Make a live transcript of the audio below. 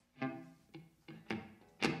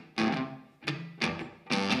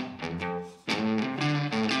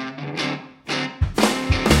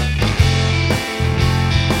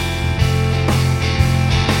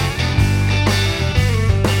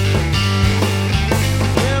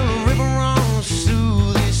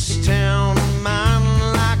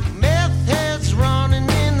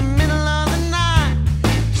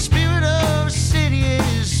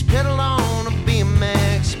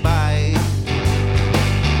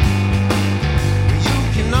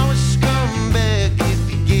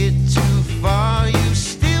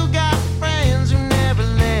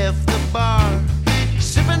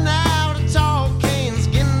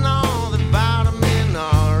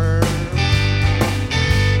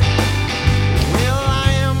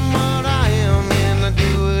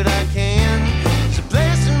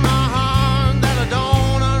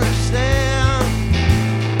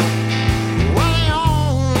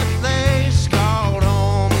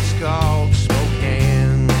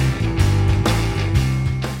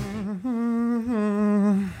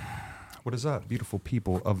is up, beautiful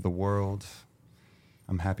people of the world?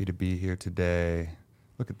 I'm happy to be here today.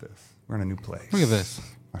 Look at this. We're in a new place. Look at this.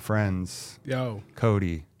 My friends. Yo.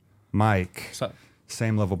 Cody, Mike. What's up?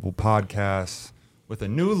 Same Levelable Podcast with a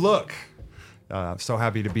new look. So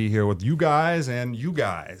happy to be here with you guys,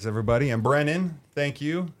 everybody. And Brennan, thank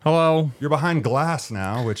you. Hello. You're behind glass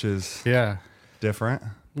now, which is different.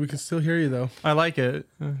 We can still hear you, though. I like it.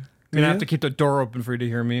 I'm gonna have to keep the door open for you to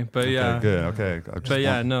hear me, but yeah. Good. Okay. But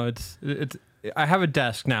yeah, no, it's. I have a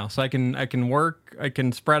desk now, so I can work. I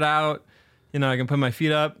can spread out. I can put my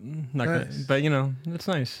feet up. Nice. But it's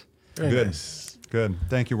nice. Good. Nice. Good.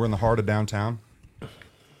 Thank you. We're in the heart of downtown.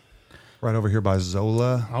 Right over here by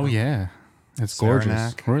Zola. Oh yeah, it's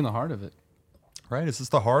gorgeous. We're in the heart of it. Right? Is this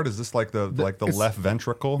the heart? Is this like the left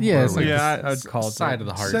ventricle? Yeah, it's like I'd call it Side of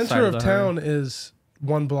the heart. Center of town is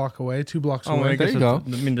 1 block away, 2 blocks away. There you go. I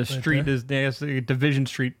mean, the Right street there. is Division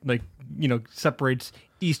Street, separates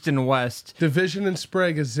east and west. Division and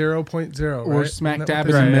Sprague is 0.0. We're right? smack Isn't that dab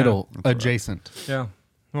what in they the say? middle, That's adjacent. Yeah.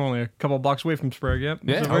 We're only a couple blocks away from Sprague, yep.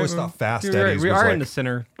 I always thought Fast You're right. Eddie's We was are like, in the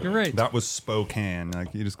center. You're right. that was Spokane.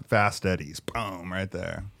 Like you just Fast Eddie's, boom, right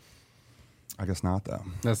there. I guess not though.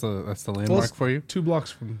 That's the Well, landmark it's for you. 2 blocks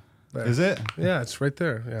from there. Is it? Yeah, it's right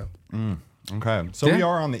there. Yeah. Okay. So Yeah. we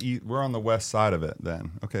are on the we're on the west side of it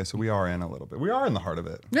then. Okay, so we are in a little bit. We are in the heart of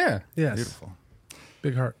it. Yeah. Yes. Beautiful.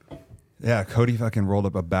 Big heart. Yeah, Cody fucking rolled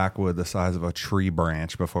up a backwood the size of a tree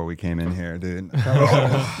branch before we came in here, dude. I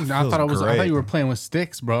thought you great. were playing with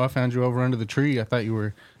sticks, bro. I found you over under the tree. I thought you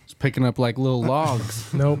were just picking up like little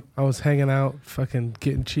logs. Nope. I was hanging out, fucking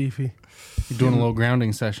getting chiefy. You're doing a little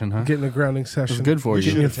grounding session, huh? Getting a grounding session. That's good for We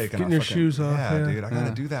you. should have taken getting our your fucking- shoes off. Yeah, dude, I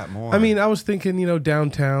gotta do that more. I mean, I was thinking,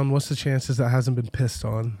 downtown, what's the chances that hasn't been pissed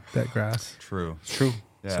on, that grass? true. It's true.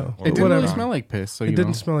 Yeah. So- well, It didn't Whatever. really smell like piss, so It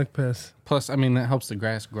didn't smell like piss. Plus, I mean, that helps the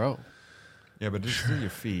grass grow. Yeah, but just through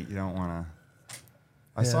your feet, you don't want to.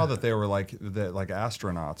 I Yeah. saw that they were like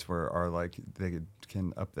astronauts are like they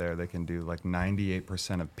can up there they can do like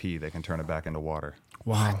 98% of pee, they can turn it back into water.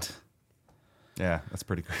 What? Yeah, that's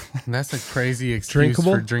pretty crazy. That's a crazy excuse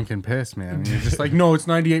Drinkable? for drinking piss, man. And you're just like, no, it's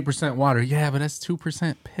 98% water. Yeah, but that's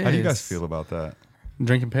 2% piss. How do you guys feel about that?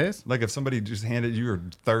 Drinking piss? Like if somebody just handed you were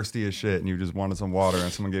thirsty as shit and you just wanted some water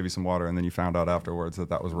and someone gave you some water and then you found out afterwards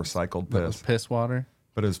that was recycled That was piss, piss water.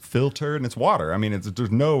 but it's filtered and it's water. I mean, there's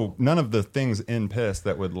none of the things in piss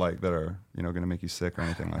that would that are going to make you sick or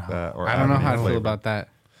anything like that. Or I don't know add any how to feel flavor. about that.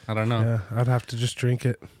 I don't know. Yeah, I'd have to just drink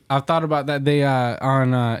it. I've thought about that. They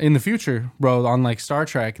on in the future, bro, on like Star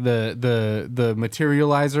Trek, the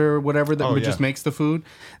materializer or whatever that just makes the food.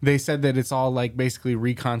 They said that it's all like basically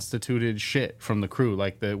reconstituted shit from the crew.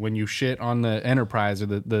 Like when you shit on the Enterprise or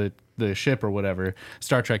the ship or whatever.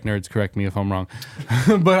 Star Trek nerds, correct me if I'm wrong.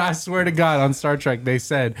 But I swear to God, on Star Trek they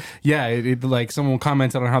said, yeah, it like someone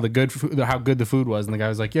commented on how good the food was, and the guy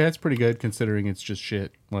was like, yeah, it's pretty good considering it's just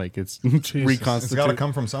shit. Like it's reconstituted. It's got to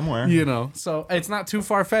come from somewhere. So it's not too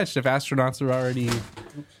far fetched if astronauts are already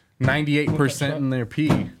 98% in their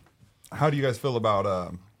pee. How do you guys feel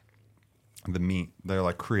about the meat? They're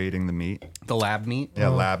like creating the meat. The lab meat. Yeah,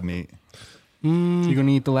 lab meat. You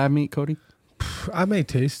gonna eat the lab meat, Cody? I may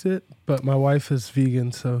taste it, but my wife is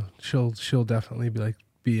vegan, so she'll definitely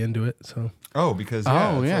be into it. So Oh, because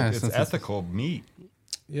it's since ethical meat.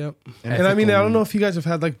 yep. And And I mean, I ethical don't know if you guys have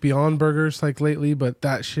had like Beyond Burgers like lately, but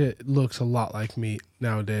that shit looks a lot like meat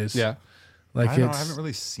nowadays. Yeah. Like I it's. haven't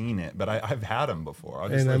really seen it, but I've had them before.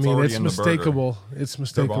 And I mean, it's mistakable. It's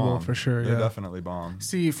mistakable for sure. They're Yeah. definitely bomb.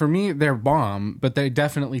 See, for me, they're bomb, but they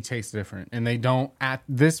definitely taste different, and they don't at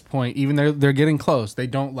this point. Even they're getting close. They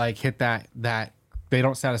don't like hit that. They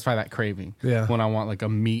don't satisfy that craving. Yeah. When I want like a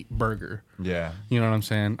meat burger. Yeah. You know what I'm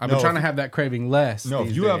saying? I've been trying to have that craving less. No, if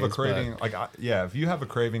these you have a days, craving, if you have a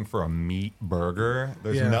craving for a meat burger,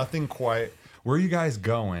 there's Yeah. nothing quite. Where are you guys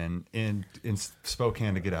going in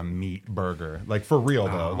Spokane to get a meat burger? Like for real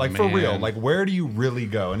though, for real. man. Like where do you really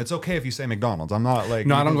go? And it's okay if you say McDonald's. I'm not like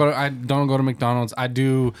No, I don't go to McDonald's. I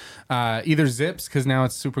do either Zips because now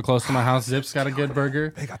it's super close to my house. Zips got a good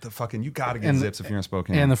burger. They got you gotta get Zips if you're in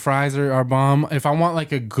Spokane. And the fries are bomb. If I want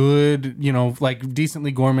like a good, like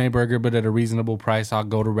decently gourmet burger, but at a reasonable price, I'll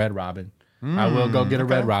go to Red Robin. I will go get a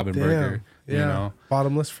Red Robin burger. Yeah. You know?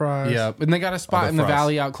 Bottomless fries. Yeah. And they got a spot the in the fries.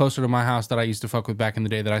 valley out closer to my house that I used to fuck with back in the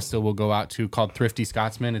day that I still will go out to called Thrifty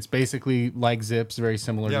Scotsman. It's basically like Zips, very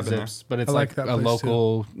similar Yeah, to I've been Zips, but it's I like like that a place,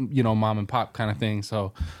 local, mom and pop kind of thing.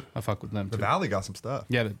 So I fuck with them the too. Valley got some stuff.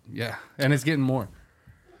 Yeah. Yeah. And it's getting more.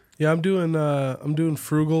 Yeah, I'm doing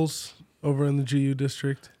Frugals over in the GU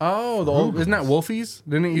district. Oh, the old, isn't that Wolfie's?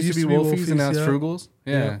 Didn't it used to be Wolfie's and now it's Frugals?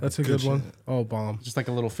 Yeah. That's a good one. Oh, bomb. Just like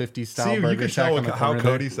a little 50 style burger. You can shack tell how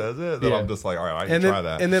Cody says it that I'm just like, all right, I can try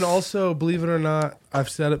that. And then also, believe it or not, I've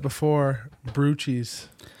said it before, Brucci's.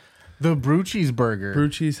 The Brucci's burger.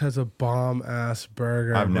 Brucci's has a bomb ass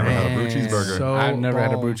burger. I've never had a Brucci's burger. So I've never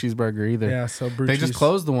had a Brucci's burger either. Yeah, so Brucci's. They just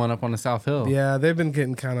closed the one up on the South Hill. Yeah, they've been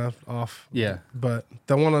getting kind of off. Yeah. But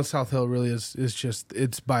the one on South Hill really is just,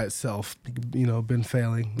 it's by itself, been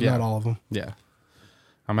failing. Yeah. Not all of them. Yeah.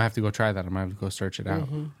 I'm going to have to go try that. I'm going to have to go search it out.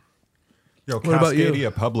 Mm-hmm. Yo, What about you?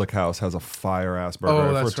 Cascadia Public House has a fire ass burger. Oh,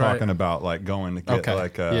 if that's we're right. talking about like going to get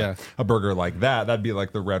a burger like that, that'd be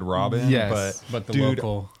like the Red Robin. Yes, but the dude,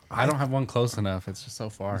 local. I don't have one close enough. It's just so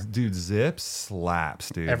far. Dude, Zips slaps,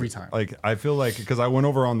 dude. Every time. Like I feel like because I went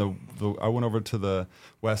over on I went over to the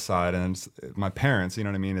west side and my parents, you know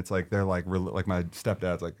what I mean? It's like they're like my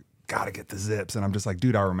stepdad's like, gotta get the Zips, and I'm just like,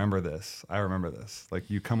 dude, I remember this. Like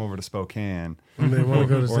you come over to Spokane And they want to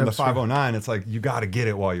go to or in the Zips. 509, it's like you gotta get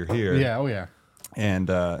it while you're here. Yeah, oh yeah. And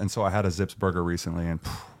so I had a Zips burger recently, and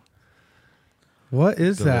What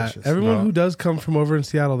is delicious. that? Everyone who does come from over in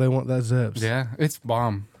Seattle, they want that Zips. Yeah, it's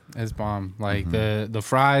bomb. It's bomb. Like the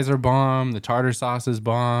fries are bomb. The tartar sauce is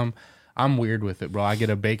bomb. I'm weird with it, bro. I get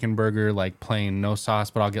a bacon burger, like plain, no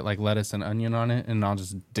sauce, but I'll get like lettuce and onion on it, and I'll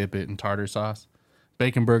just dip it in tartar sauce.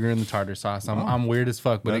 Bacon burger in the tartar sauce. I'm weird as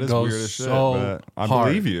fuck, but that it is goes weird as shit, so but I hard.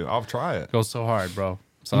 believe you. I'll try it. Goes so hard, bro.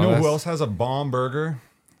 So You know who else has a bomb burger?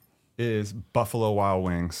 Is Buffalo Wild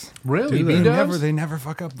Wings. Really? They never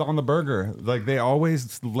fuck up on the burger. Like they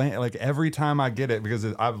always land, like every time I get it, because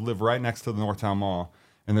I live right next to the Northtown Mall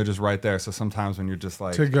and they're just right there. So sometimes when you're just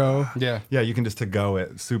like To go. Yeah. yeah, you can just to go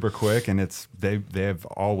it super quick, and they've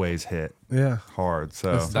always hit Yeah. hard.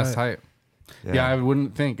 So That's tight. Yeah, I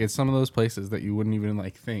wouldn't think. It's some of those places that you wouldn't even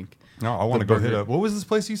like think. no, I want to go hit up. What was this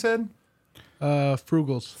place you said?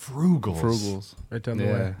 Frugals. Frugals. Right down the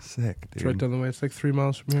Yeah. way. Sick, It's dude. right down the way. It's like 3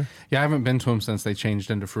 miles from here. Yeah, I haven't been to them since they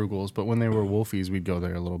changed into Frugals, but when they were Wolfies, we'd go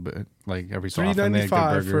there a little bit, like every so often. They had good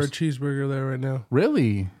 $3.95 for a burgers. cheeseburger there right now.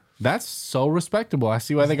 Really? That's so respectable. I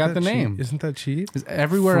see why they got the name. Isn't that cheap? 'Cause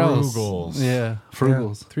everywhere else. Frugals. Yeah,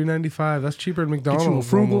 Frugals. Yeah, $3.95. That's cheaper than McDonald's.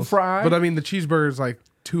 frugal almost. fry. But I mean, the cheeseburger is like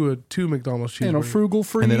two McDonald's cheeseburgers. And a frugal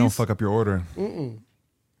freeze. And they don't fuck up your order. And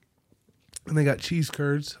they got cheese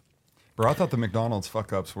curds. Bro, I thought the McDonald's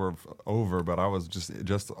fuck ups were over, but I was just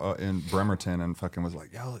in Bremerton and fucking was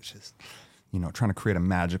like, yo, let's just, trying to create a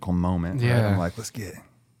magical moment. Yeah. Right? I'm like,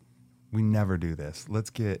 we never do this. Let's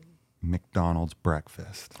get McDonald's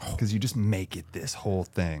breakfast, because you just make it this whole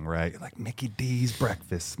thing, right? You're like, Mickey D's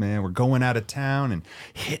breakfast, man. We're going out of town and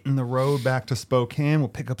hitting the road back to Spokane. We'll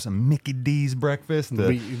pick up some Mickey D's breakfast.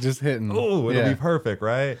 Just hitting. Oh, it'll be perfect,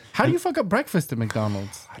 right? How do you fuck up breakfast at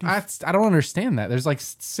McDonald's? I don't understand that. There's like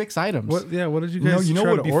 6 items. What did you guys You know try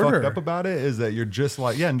what to would be order? fucked up about it is that you're just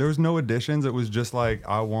like, and there was no additions. It was just like,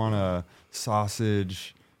 I want a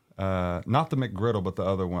sausage, not the McGriddle, but the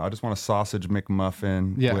other one. I just want a sausage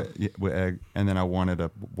McMuffin with egg, and then I wanted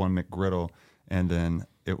one McGriddle, and then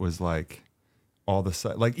it was like all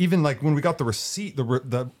the like even like when we got the receipt,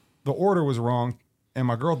 the order was wrong, and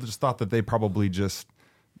my girl just thought that they probably just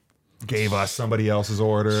gave us somebody else's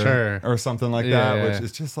order or something like that, which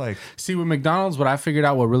is just like. See, with McDonald's, what I figured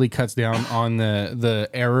out, what really cuts down on the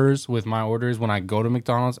errors with my orders when I go to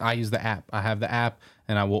McDonald's, I use the app. I have the app,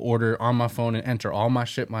 and I will order on my phone and enter all my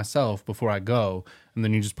shit myself before I go. And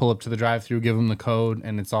then you just pull up to the drive-thru, give them the code,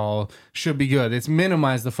 and it's all should be good. It's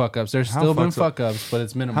minimized the fuck-ups. There's still been fuck-ups, but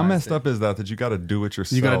it's minimized. How messed up is that you got to do it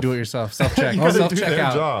yourself? You got to do it yourself. Self-check. You gotta do Self-check their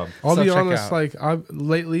out. job. I'll be Self-checkout. honest, like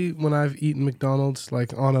lately when I've eaten McDonald's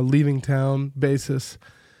like on a leaving town basis,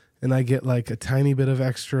 and I get like a tiny bit of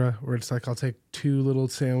extra, where it's like I'll take 2 little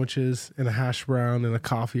sandwiches and a hash brown and a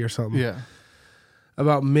coffee or something. Yeah.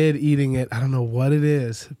 About mid eating it, I don't know what it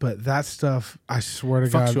is, but that stuff, I swear to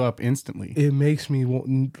God, Fucks you up instantly. it makes me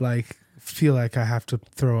like feel like I have to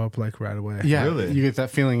throw up like right away. Yeah, Really? you get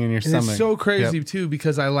that feeling in your And stomach. it's so crazy Yep. too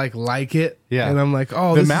because I like it. Yeah. And I'm like,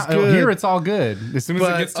 oh, this is good. Here it's all good. As soon as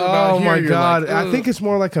But, it gets to about here, my you're God, like, I think it's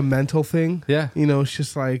more like a mental thing. Yeah. It's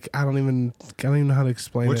just like I don't even know how to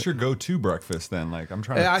explain What's it. your go-to breakfast then? Like I'm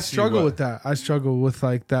trying to. I see struggle with that. I struggle with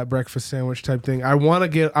like that breakfast sandwich type thing. I want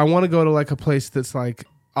to go to like a place that's like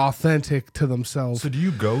authentic to themselves. So do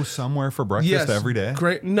you go somewhere for breakfast every day?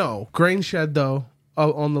 Grain Shed though.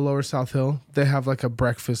 on the lower South Hill, they have like a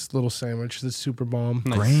breakfast little sandwich that's super bomb.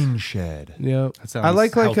 Nice. Grain Shed. Yeah, I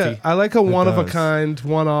like a one of a kind,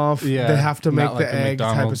 one off. Yeah, they have to make like the egg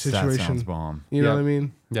type of situation. That sounds bomb. You know what I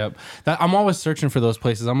mean? Yep. I'm always searching for those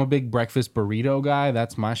places. I'm a big breakfast burrito guy.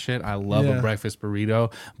 That's my shit. I love a breakfast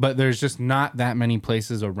burrito, but there's just not that many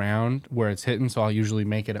places around where it's hitting, so I'll usually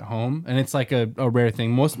make it at home. And it's like a rare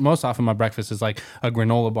thing. Most often my breakfast is like a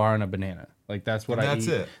granola bar and a banana. Like that's what I eat. That's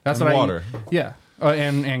it. That's and what water. I eat. Yeah.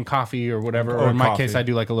 And coffee or whatever. Or in my case, I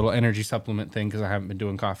do like a little energy supplement thing because I haven't been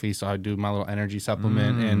doing coffee. So I do my little energy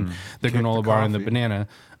supplement and the granola bar and the banana.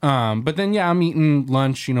 But then, I'm eating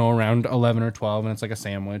lunch, around 11 or 12, and it's like a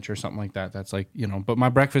sandwich or something like that. That's like, but my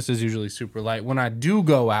breakfast is usually super light. When I do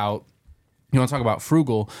go out, you want to talk about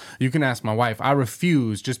frugal, you can ask my wife. I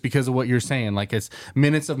refuse just because of what you're saying. Like it's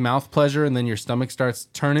minutes of mouth pleasure and then your stomach starts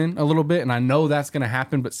turning a little bit. And I know that's going to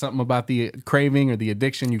happen, but something about the craving or the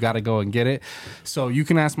addiction, you got to go and get it. So you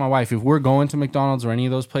can ask my wife, if we're going to McDonald's or any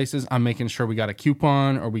of those places, I'm making sure we got a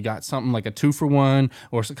coupon or we got something like a 2-for-1,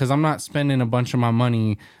 or because I'm not spending a bunch of my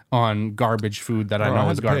money on garbage food that I know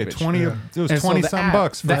is garbage. 20, It was 20 some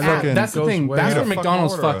bucks for fucking. That's the thing. That's where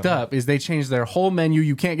McDonald's fucked up. Is they changed their whole menu.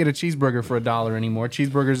 You can't get a cheeseburger for $1 anymore.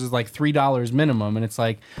 Cheeseburgers is like $3 minimum, and it's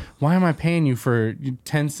like, why am I paying you for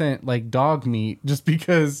 10-cent like dog meat just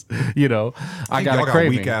because I got a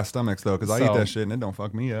craving? Weak ass stomachs though, because I eat that shit and it don't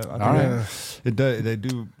fuck me up. It does. They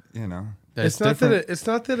do. It's not that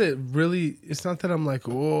I'm like,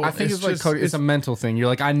 oh, I think it's a mental thing. You're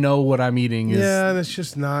like, I know what I'm eating is and it's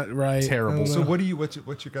just not right. Terrible. So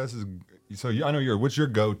what's your guys' I know what's your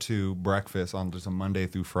go-to breakfast on just a Monday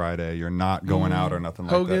through Friday? You're not going out or nothing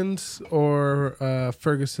like that. Hogan's or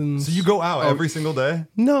Ferguson's. So you go out every single day?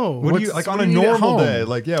 No. What do you like on a normal day?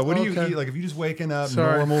 Like what do you eat? Like if you just waking up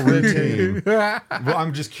normal routine. Well,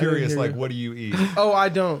 I'm just curious. Like what do you eat? Oh, I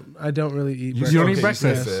don't really eat. You don't eat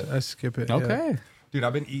breakfast. Yes, I skip it. Okay. Yeah. Dude,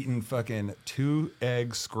 I've been eating fucking 2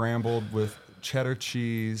 eggs scrambled with cheddar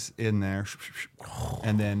cheese in there,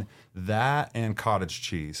 and then that and cottage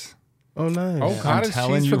cheese. Oh, nice. Oh, cottage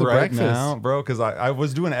cheese for the breakfast now, bro, because I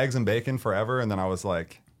was doing eggs and bacon forever, and then I was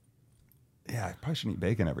like, I probably shouldn't eat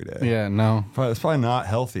bacon every day. Yeah, no. It's probably not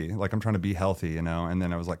healthy. Like, I'm trying to be healthy, and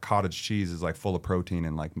then I was like, cottage cheese is like full of protein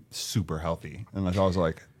and like super healthy. And I was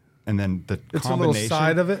like, and then the it's combination. A little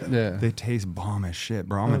side of it? Yeah. They taste bomb as shit,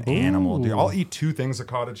 bro. I'm an animal, dude. I'll eat 2 things of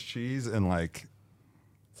cottage cheese in like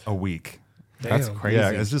a week. Damn. That's crazy.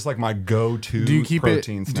 Yeah, it's just like my go-to do you keep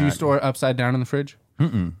protein it, snack. Do you store it upside down in the fridge?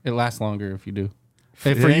 It lasts longer if you do.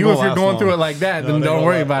 If you're going through it like that, then don't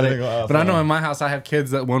worry about it. But I know in my house, I have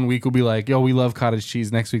kids that one week will be like, yo, we love cottage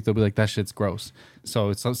cheese. Next week, they'll be like, that shit's gross.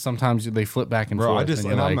 So sometimes they flip back and forth.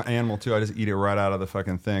 I'm an animal too. I just eat it right out of the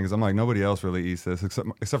fucking thing because I'm like, nobody else really eats this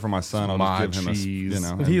except for my son. I'll just give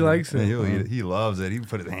him he likes it. He'll eat it. He loves it. He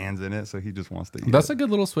put his hands in it, so he just wants to eat it. That's a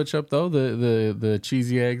good little switch up though. The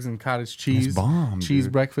cheesy eggs and cottage cheese. It's bomb, cheese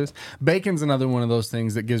dude. Breakfast. Bacon's another one of those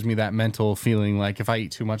things that gives me that mental feeling like if I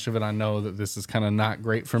eat too much of it, I know that this is kind of not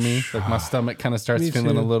great for me. Like my stomach kind of starts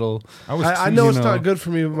feeling a little. I know it's not good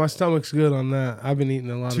for me, but my stomach's good on that. I've been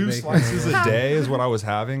eating a lot of bacon. 2 slices a day is what I was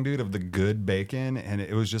having, dude, of the good bacon, and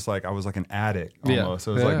it was just like I was like an addict almost.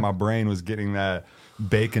 So it was like my brain was getting that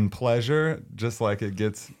bacon pleasure, just like it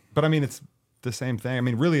gets. But I mean, it's the same thing. I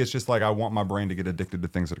mean, really, it's just like I want my brain to get addicted to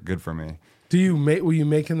things that are good for me. Were you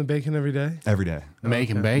making the bacon every day? Every day.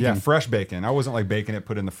 Making bacon? Yeah, fresh bacon. I wasn't like baking it,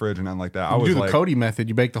 put it in the fridge and nothing like that. I was do the like, Cody method.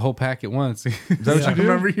 You bake the whole pack at once. Is that what you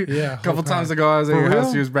do? Remember a couple times ago, I was at your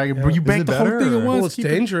house, you was bragging, but you baked the whole thing at once. Well, it's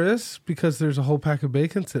dangerous because there's a whole pack of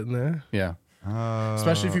bacon sitting there. Yeah.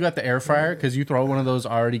 Especially if you got the air fryer, because you throw one of those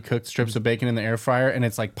already cooked strips of bacon in the air fryer and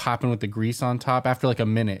it's like popping with the grease on top. After like a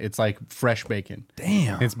minute, it's like fresh bacon.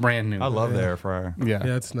 Damn. It's brand new. I love the air fryer. Yeah.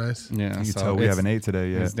 Yeah, it's nice. Yeah. You can tell we haven't ate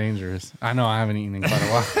today yet. It's dangerous. I know I haven't eaten in quite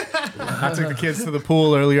a while. I took the kids to the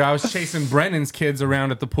pool earlier. I was chasing Brennan's kids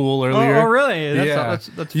around at the pool earlier. Oh, really? That's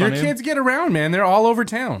funny. Your kids get around, man. They're all over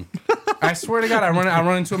town. I swear to God, I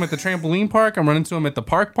run into them at the trampoline park. I run into them at the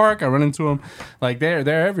park. I run into them like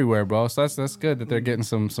they're everywhere, bro. So that's good that they're getting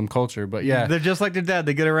some culture. But yeah, they're just like their dad.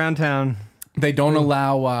 They get around town. They don't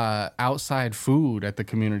allow outside food at the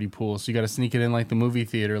community pool, so you got to sneak it in like the movie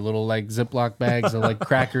theater. Little like Ziploc bags of like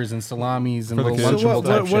crackers and salamis and little Lunchable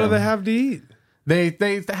type what do they have to eat?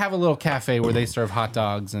 They have a little cafe where they serve hot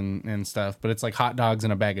dogs and stuff, but it's like hot dogs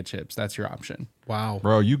and a bag of chips. That's your option. Wow.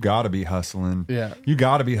 Bro, you got to be hustling. Yeah. You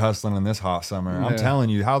got to be hustling in this hot summer. I'm telling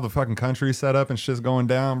you, how the fucking country's set up and shit's going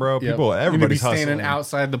down, bro. People, everybody's hustling. Standing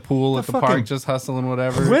outside the pool at the park, just hustling,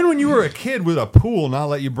 whatever. When you were a kid with a pool, not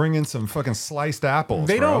let you bring in some fucking sliced apples,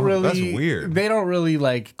 they don't really. That's weird. They don't really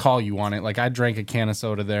like call you on it. Like I drank a can of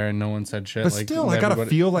soda there and no one said shit. But like, still, I gotta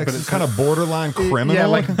feel like some kind of borderline criminal. Yeah,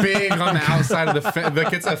 like big on the outside of the fence.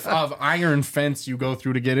 Like it's a iron fence you go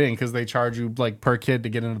through to get in because they charge you like per kid to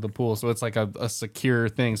get into the pool. So it's like a secure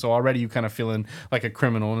thing. So already you kind of feeling like a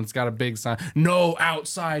criminal, and it's got a big sign: no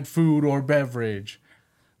outside food or beverage.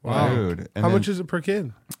 Wow, dude! How much is it per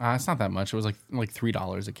kid? It's not that much. It was like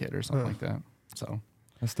 $3 a kid or something like that. So.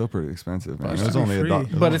 That's still pretty expensive, man. It was only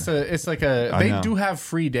 $1. But it's like they do have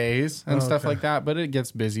free days and stuff like that, but it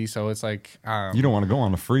gets busy, so it's like you don't want to go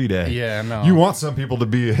on a free day. Yeah, no. You want some people to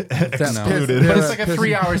be excluded. But it's like a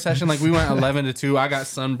 3-hour session. Like we went 11 to 2. I got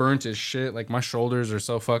sunburnt as shit. Like my shoulders are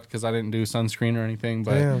so fucked because I didn't do sunscreen or anything.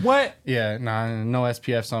 But Damn. what? Yeah, nah, no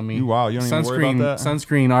SPFs on me. Wow, you don't even worry about that?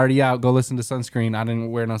 Sunscreen already out. Go listen to Sunscreen. I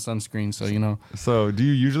didn't wear no sunscreen, so you know. So do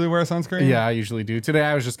you usually wear sunscreen? Yeah, I usually do. Today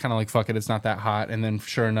I was just kind of like, fuck it, it's not that hot. And then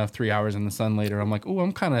sure enough, 3 hours in the sun later, I'm like, ooh,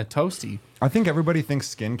 I'm kind of toasty. I think everybody thinks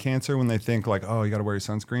skin cancer when they think like, oh, you got to wear your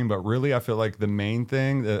sunscreen. But really, I feel like the main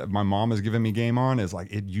thing that my mom has given me game on is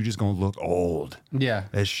like, you just gonna look old. Yeah,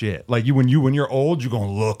 as shit. Like when you're old, you're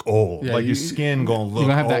gonna look old. Yeah, like your skin gonna look.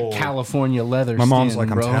 You're gonna have old. That California leather. My mom's skin,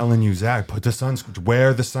 like, I'm telling you, Zach, put the sunscreen,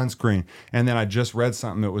 wear the sunscreen. And then I just read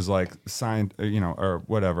something that was like signed, or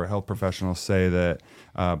whatever. Health professionals say that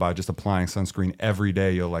by just applying sunscreen every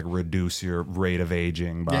day, you'll like reduce your rate of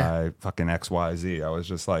aging by fucking XYZ. I was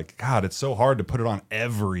just like, God, it's so hard to put it on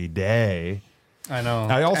every day. I know.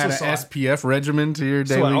 I also add saw an SPF regimen to your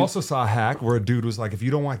daily. So I also saw a hack where a dude was like, if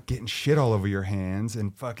you don't want getting shit all over your hands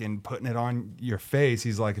and fucking putting it on your face,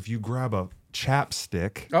 he's like, if you grab a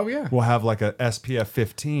chapstick, we'll have like a SPF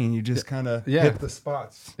 15. You just kind of hit the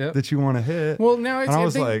spots that you want to hit. Well, now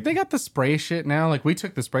they got the spray shit now. Like we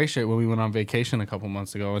took the spray shit when we went on vacation a couple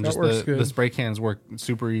months ago, and just the spray cans work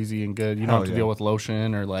super easy and good. You don't have to deal with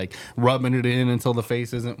lotion or like rubbing it in until the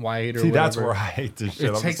face isn't white or whatever. That's where I hate this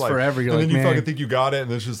shit. It takes forever. You're and like, then you fucking think you got it,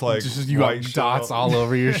 and it's just like you got dots all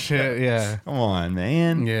over your shit. Yeah, come on,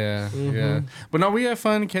 man. Yeah, yeah. But no, we had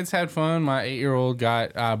fun. Kids had fun. My 8-year-old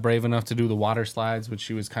got brave enough to do the water slides, which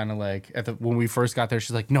she was kind of like when we first got there,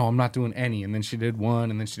 she's like, no, I'm not doing any. And then she did one,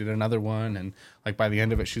 and then she did another one, and like by the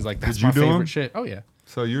end of it, she's like, that's my favorite shit. Oh yeah.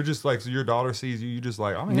 So you're just like, so your daughter sees you just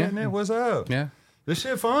like, I'm hitting it. What's up? Yeah. This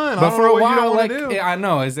shit fun. But for a while, like, I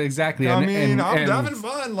know, it's exactly. I mean, I'm having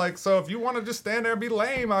fun. Like, so if you want to just stand there and be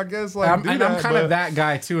lame, I guess, like, I'm kind of that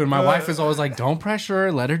guy too. And my wife is always like, don't pressure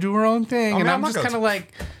her, let her do her own thing. And I'm just kind of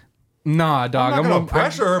like, nah, dog. I'm not gonna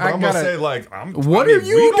pressure her, but I'm gonna say like, what are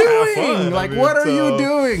you doing? Like, what are you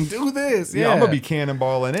doing? Do this. Yeah, I'm gonna be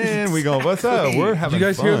cannonballing in. We go, what's up? We're having fun. Did you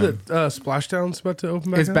guys hear that Splashdown's about to open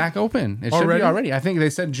back? It's back open. It should be already. I think they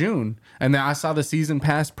said June, and then I saw the season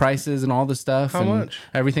pass prices and all the stuff. How much?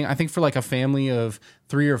 Everything. I think for like a family of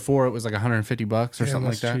 3 or 4, it was like $150 or something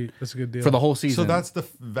like that. Cheap. That's a good deal for the whole season. So that's the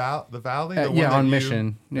valley. On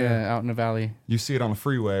Mission. Yeah, out in the valley. You see it on the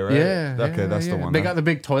freeway, right? Yeah. Okay, that's the one. They got the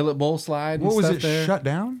big toilet bowl slide. What was it? Shut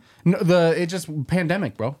down? No, it just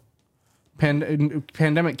pandemic, bro.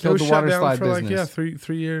 Pandemic killed the water slide for business. Like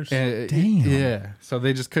 3 years. Damn. Yeah. So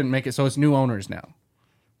they just couldn't make it. So it's new owners now.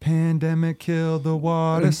 Pandemic killed the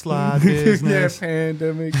water slide business. Yeah,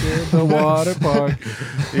 pandemic killed the water park.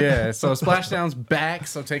 Yeah, so Splashdown's back.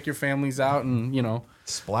 So take your families out and,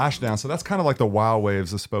 Splashdown. So that's kind of like the Wild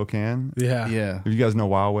Waves of Spokane. Yeah. If you guys know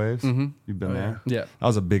Wild Waves, you've been there. Yeah. That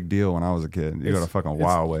was a big deal when I was a kid. You go to fucking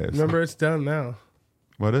Wild Waves. Remember, it's done now.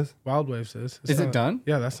 What is? Wild Waves is. Is it done?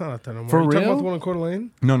 Yeah, that's not done anymore. For real? Talking about the one in Coeur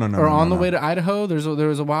d'Alene? No. Or on the way to Idaho, there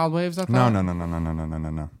was a Wild Waves, I thought?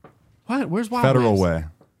 No. What? Where's Wild Federal Waves? Way.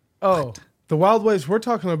 Oh. The Wild Waves we're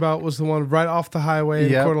talking about was the one right off the highway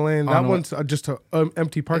in Coeur d'Alene. That one's just an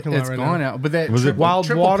empty parking lot right now. It's gone out. But that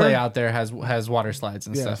triple play out there has water slides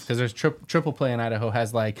and stuff. Because there's triple play in Idaho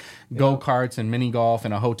has like go-karts and mini golf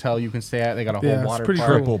and a hotel you can stay at. They got a whole water park.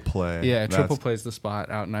 Triple play. Yeah, triple play's the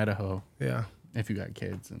spot out in Idaho. Yeah. If you got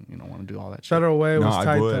kids and you don't want to do all that shit. Federal Way was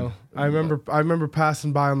tight though. I remember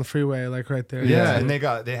passing by on the freeway like right there. Yeah, and they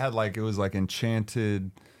had like it was like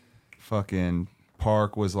Enchanted fucking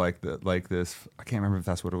Park was like this. I can't remember if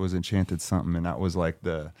that's what it was, Enchanted something, and that was like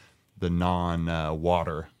the non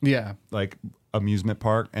water like amusement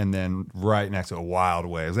park, and then right next to Wild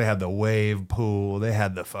Waves they had the wave pool. They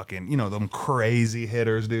had the fucking them crazy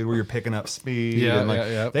hitters, dude, where you're picking up speed.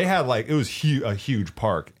 They had like it was a huge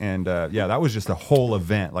park, and that was just a whole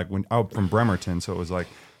event. Like when I'm from Bremerton, so it was like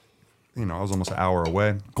I was almost an hour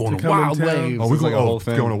away. Going to Wild Waves. Oh, we're going, like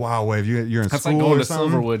going to Wild Wave. You're in That's school like going or to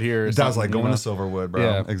Silverwood here. That's like going to Silverwood, bro.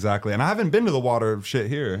 Yeah. Exactly. And I haven't been to the water shit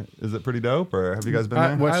here. Is it pretty dope, or have you guys been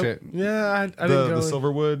there? What shit? Yeah, I didn't go. The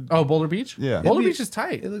Silverwood. Oh, Boulder Beach? Yeah. Boulder Beach is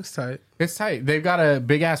tight. It looks tight. It's tight. They've got a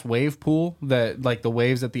big ass wave pool that, like, the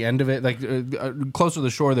waves at the end of it, like closer to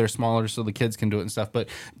the shore, they're smaller so the kids can do it and stuff. But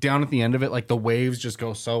down at the end of it, like, the waves just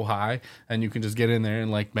go so high, and you can just get in there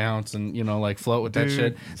and like bounce and like float with that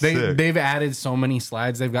shit. They've added so many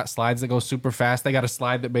slides. They've got slides that go super fast. They got a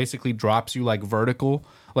slide that basically drops you like vertical.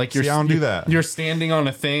 Like I don't do that. You're standing on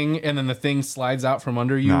a thing, and then the thing slides out from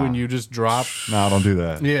under you, and you just drop. No, I don't do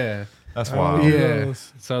that. Yeah. That's wild. Yeah.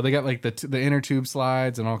 So they got like the inner tube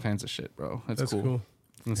slides and all kinds of shit, bro. That's cool.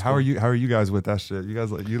 How are you guys with that shit? You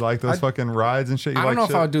guys like those fucking rides and shit? I don't know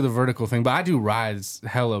if I would do the vertical thing, but I do rides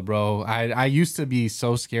hella, bro. I used to be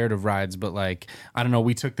so scared of rides, but like, I don't know,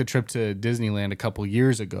 we took the trip to Disneyland a couple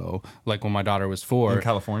years ago, like when my daughter was 4. In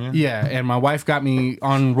California? Yeah, and my wife got me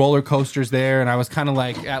on roller coasters there, and I was kind of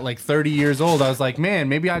like, at like 30 years old, I was like, man,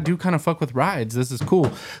 maybe I do kind of fuck with rides. This is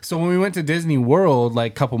cool. So when we went to Disney World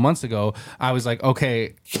like a couple months ago, I was like,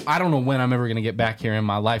 okay, I don't know when I'm ever going to get back here in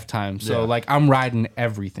my lifetime. So like, I'm riding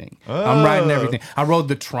everything. I'm riding everything. I rode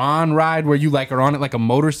the Tron ride where you like are on it like a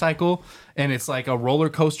motorcycle, and it's like a roller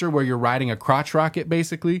coaster where you're riding a crotch rocket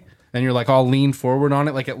basically, and you're like all leaned forward on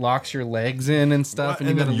it, like it locks your legs in and stuff.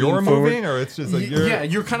 And then you're moving, or it's just like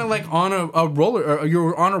you're kind of like on a roller, or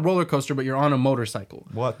you're on a roller coaster, but you're on a motorcycle.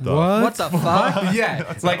 What the fuck?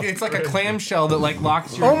 Yeah, it's like a clamshell that like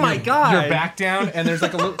locks your your back down, and there's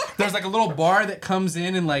like a little bar that comes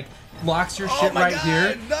in and like locks your shit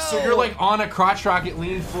here. No. So you're like on a crotch rocket,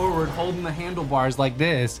 leaned forward, holding the handlebars like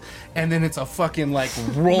this, and then it's a fucking like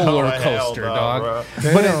roller coaster, dog. Bro.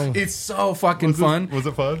 But it's so fucking fun. Was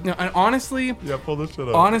it fun? And honestly, pull this shit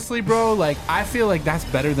up. Honestly, bro, like I feel like that's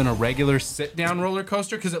better than a regular sit down roller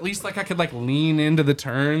coaster, because at least like I could like lean into the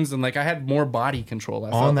turns, and like I had more body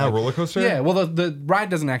control. On that roller coaster? Yeah. Well, the ride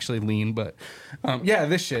doesn't actually lean, but yeah,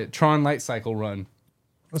 this shit, Tron Light Cycle Run.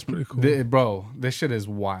 That's pretty cool, bro. This shit is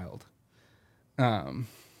wild.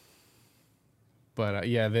 But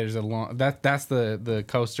yeah, there's a long that's the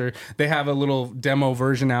coaster. They have a little demo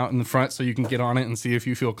version out in the front, so you can get on it and see if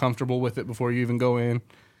you feel comfortable with it before you even go in.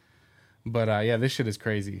 But yeah, this shit is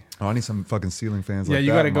crazy. Oh, I need some fucking ceiling fans. Yeah, like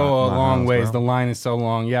you got to go a long ways. Bro. The line is so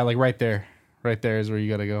long. Yeah, like right there. Right there is where you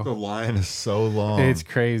got to go. The line is so long. It's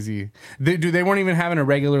crazy. They weren't even having a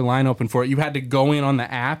regular line open for it. You had to go in on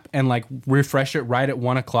the app and like refresh it right at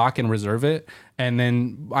 1 o'clock and reserve it. And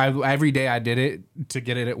then every day I did it to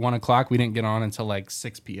get it at 1 o'clock. We didn't get on until like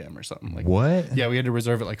 6 p.m. or something. Like what? Yeah, we had to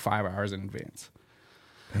reserve it like 5 hours in advance.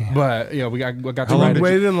 Damn. But yeah, we got to How long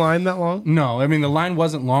waited in line that long? No, I mean the line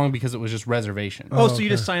wasn't long because it was just reservation. Oh, so you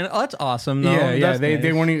just sign up? Oh, that's awesome. Though. Yeah. That's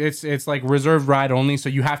they weren't. It's like reserved ride only, so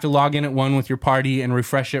you have to log in at 1 with your party and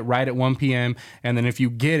refresh it right at 1 p.m. And then if you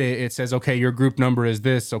get it, it says okay, your group number is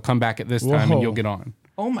this, so come back at this time and you'll get on.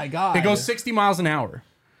 Oh my god! It goes 60 miles an hour.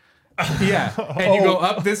 Yeah, and you go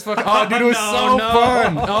up this fucking. Oh, dude, it was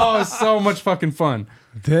fun. Oh, it's so much fucking fun.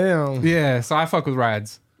 Damn. Yeah, so I fuck with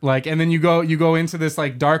rides. Like, and then you go into this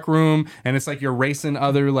like dark room, and it's like you're racing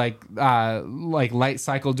other like light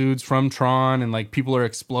cycle dudes from Tron, and like people are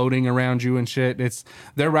exploding around you and shit.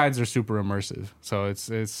 Their rides are super immersive, so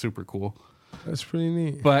it's super cool. That's pretty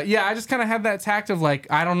neat. But yeah, I just kind of had that tact of like,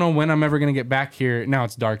 I don't know when I'm ever gonna get back here. Now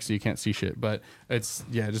it's dark, so you can't see shit, but it's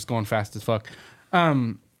just going fast as fuck.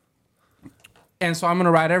 And so I'm going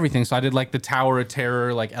to ride everything. So I did like the Tower of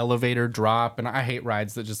Terror, like elevator drop. And I hate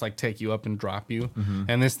rides that just like take you up and drop you. Mm-hmm.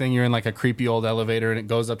 And this thing, you're in like a creepy old elevator and it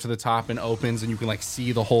goes up to the top and opens and you can like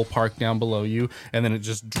see the whole park down below you. And then it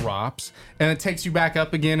just drops and it takes you back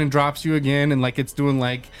up again and drops you again. And like it's doing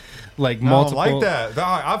like multiple. I don't like that.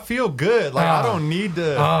 I feel good. Like I don't need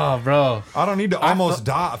to. Oh, bro. I don't need to almost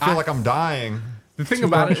die. I feel like I'm dying. The thing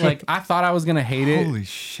about it, like, I thought I was going to hate it. Holy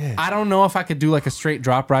shit. I don't know if I could do, like, a straight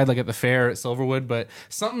drop ride, like, at the fair at Silverwood, but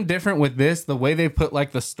something different with this, the way they put,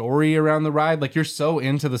 like, the story around the ride, like, you're so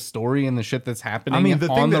into the story and the shit that's happening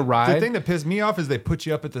on the ride. The thing that pissed me off is they put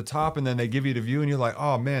you up at the top and then they give you the view and you're like,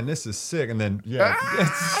 oh, man, this is sick. And then,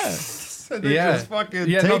 they just fucking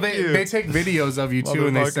they take videos of you too,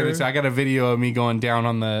 and they send it to. I got a video of me going down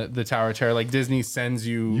on the Tower of Terror. Like Disney sends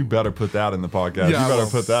you. You better put that in the podcast. Yeah, you better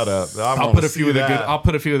put that up. I'll put a few of the good. I'll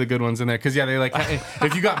put a few of the good ones in there because they like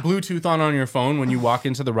if you got Bluetooth on your phone when you walk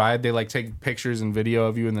into the ride, they like take pictures and video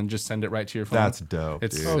of you and then just send it right to your phone. That's dope.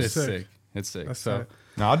 It's sick. It's sick. That's so. sick.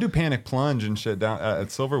 No, I'll do panic plunge and shit down at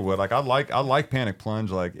Silverwood. Like I like panic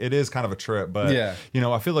plunge. Like it is kind of a trip, but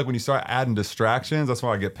I feel like when you start adding distractions, that's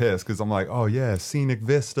why I get pissed because I'm like, oh yeah, scenic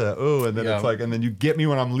vista. Oh, and then it's like, and then you get me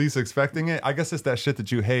when I'm least expecting it. I guess it's that shit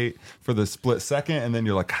that you hate for the split second, and then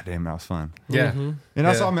you're like, God damn, that was fun. Yeah, and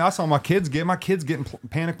I saw my kids getting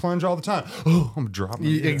panic plunge all the time. Oh, I'm dropping.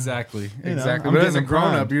 Exactly. But as a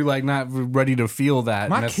grown up, you're like not ready to feel that.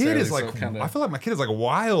 My kid is like, I feel like my kid is like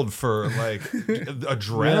wild for like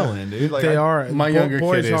adrenaline, dude. Like they are. My younger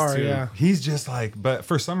boys kid is are, too. yeah. He's just like, but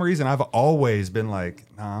for some reason, I've always been like,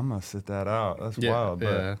 nah, I'm gonna sit that out. That's wild.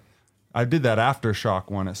 But I did that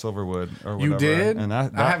aftershock one at Silverwood or whatever. You did? And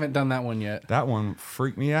that I haven't done that one yet. That one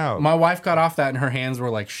freaked me out. My wife got off that and her hands were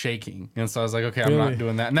like shaking, and so I was like, okay, I'm not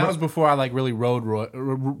doing that. And that was before I like really rode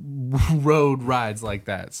rides like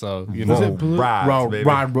that. So Was it blue? Road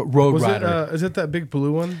Was rider. Is it that big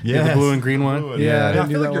blue one? Yeah, the blue and green one. Yeah, I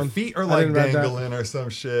feel like your feet are like dangling or some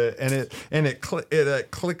shit, and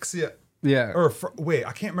it clicks you. Yeah. Or wait,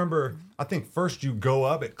 I can't remember. I think first you go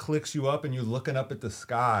up, it clicks you up, and you're looking up at the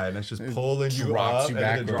sky, and it's just pulling you up, and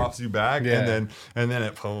then it drops you back, and then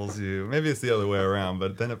it pulls you. Maybe it's the other way around,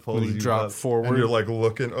 but then it pulls you drop up, forward, and you're like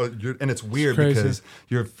looking, and it's weird because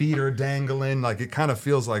your feet are dangling. Like it kind of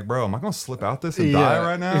feels like, bro, am I gonna slip out this and die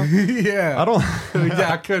right now? I don't.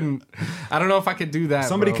 I couldn't. I don't know if I could do that.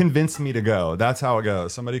 Somebody convinced me to go. That's how it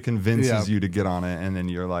goes. Somebody convinces you to get on it, and then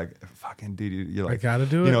you're like, fucking dude, you're like, I gotta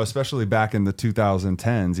do it. You know, especially back in the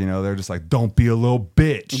 2010s, you know, they're just like, don't be a little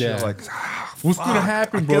bitch. Yeah. You're like, what's gonna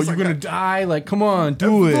happen, bro? You're gonna die. Like, come on,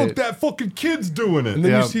 do it. Look, that fucking kid's doing it. And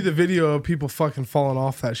then you see the video of people fucking falling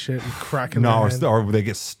off that shit and cracking their head. Or they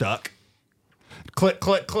get stuck. Click,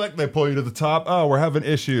 click, click. They pull you to the top. Oh, we're having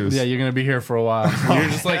issues. Yeah, you're gonna be here for a while. You're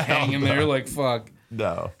just like hanging there, like fuck.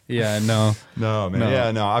 No. Yeah, no, man. No.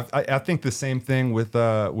 Yeah, no. I think the same thing with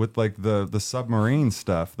like the submarine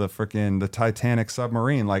stuff, the Titanic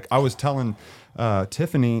submarine. Like I was telling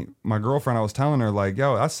Tiffany, my girlfriend, I was telling her like,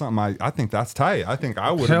 yo, that's something I think that's tight. I think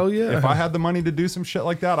I would. Hell yeah. If I had the money to do some shit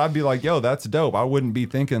like that, I'd be like, yo, that's dope. I wouldn't be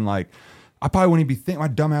thinking like. I probably wouldn't be my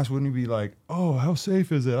dumbass wouldn't be like, oh, how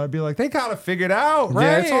safe is it? I'd be like, they got it figured out, right?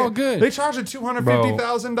 Yeah, it's all good. They charge you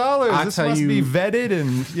 $250,000. This must be vetted,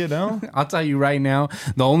 and you know. I'll tell you right now,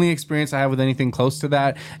 the only experience I have with anything close to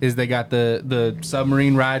that is they got the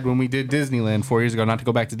submarine ride when we did Disneyland 4 years ago. Not to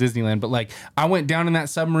go back to Disneyland, but like I went down in that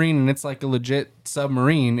submarine, and it's like a legit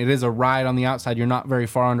submarine. It is a ride on the outside. You're not very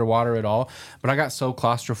far underwater at all. But I got so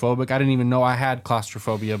claustrophobic, I didn't even know I had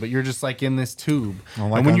claustrophobia. But you're just like in this tube,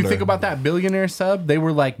 and when you think about that billionaire sub, they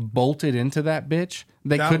were like bolted into that bitch.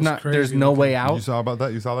 They could not. There's no way out. You saw about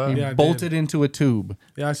that? You saw that? Yeah, bolted into a tube.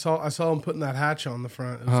 Yeah, I saw them putting that hatch on the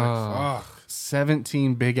front. It was like, fuck.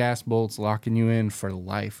 17 big ass bolts locking you in for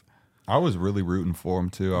life. I was really rooting for him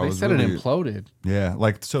too. They said it imploded. Yeah,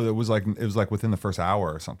 like so it was like within the first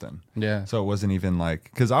hour or something. Yeah. So it wasn't even like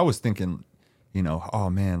because I was thinking, you know, oh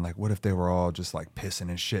man, like what if they were all just like pissing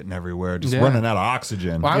and shitting everywhere, just running out of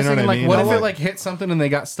oxygen? Well, I was thinking like, what if it like hit something and they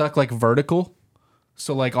got stuck like vertical?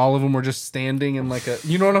 So like all of them were just standing in like a,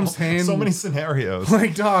 you know what I'm saying? So many scenarios.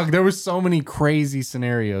 Like dog, there was so many crazy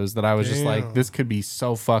scenarios that I was just like, this could be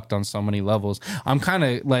so fucked on so many levels. I'm kind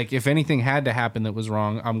of like, if anything had to happen that was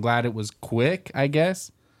wrong, I'm glad it was quick, I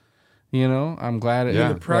guess. You know, I'm glad it.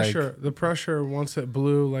 Yeah, the pressure once it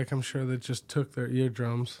blew, like I'm sure they just took their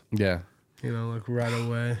eardrums. Yeah. You know, like right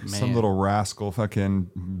away. Man. Some little rascal fucking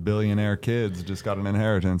billionaire kids just got an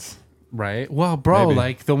inheritance. Right. Well, bro,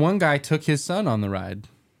 like the one guy took his son on the ride.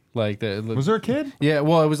 Like was there a kid? Yeah,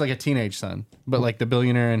 well, it was like a teenage son, but like the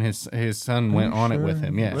billionaire and his son went on it with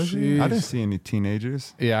him. Yeah, I didn't see any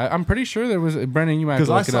teenagers. Yeah, I'm pretty sure there was. Brennan, you might have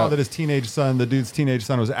to look it up. Because I saw that his teenage son, the dude's teenage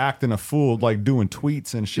son, was acting a fool, like doing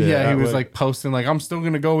tweets and shit. Yeah, he was like posting, like I'm still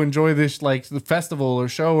gonna go enjoy this, like the festival or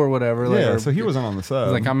show or whatever. Yeah, like, so he wasn't on the sub.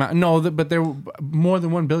 Like I'm out. No, but there more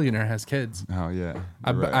than one billionaire has kids. Oh yeah,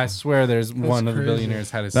 I swear there's one of the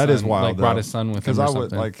billionaires had his son. That is wild. Like brought his son with him. Because I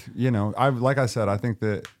would like, you know, like I said, I think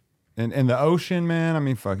that. And the ocean, man, I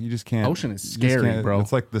mean, fuck, you just can't. Ocean is scary, bro.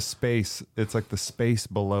 It's like the space. It's like the space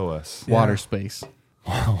below us. Water space.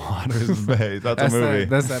 Water space. That's a movie.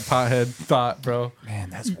 That's that pothead thought, bro.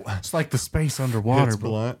 Man, it's like the space underwater, bro.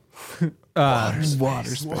 Blunt.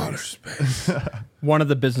 Water space. One of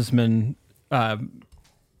the businessmen, I don't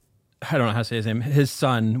know how to say his name. His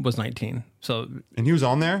son was 19. And he was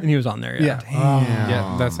on there? And he was on there, yeah.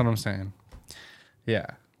 Yeah, that's what I'm saying. Yeah,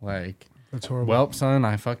 like... That's horrible. Well, son,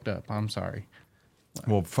 I fucked up. I'm sorry.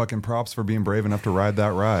 Well, fucking props for being brave enough to ride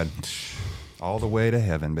that ride. All the way to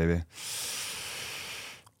heaven, baby.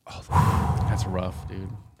 That's rough, dude.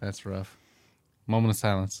 That's rough. Moment of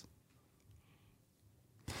silence.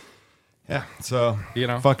 Yeah, so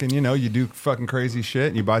fucking, you do fucking crazy shit,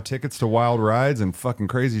 and you buy tickets to wild rides, and fucking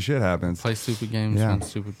crazy shit happens. Play stupid games, win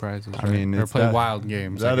stupid prizes. Right? I mean, or play wild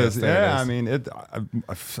games. That is, yeah. I mean,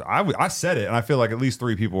 I said it, and I feel like at least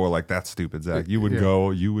 3 people were like, "That's stupid, Zach. You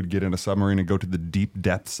would get in a submarine and go to the deep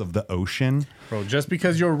depths of the ocean, bro. Just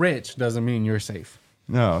because you're rich doesn't mean you're safe.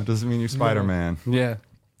 No, it doesn't mean you're Spider-Man. Yeah,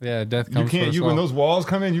 death comes. You can't. When those walls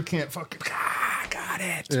come in, you can't fucking. Got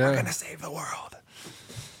it. We're gonna save the world.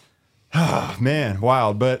 Oh, man,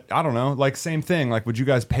 wild. But I don't know. Like, same thing. Like, would you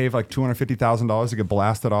guys pay like $250,000 to get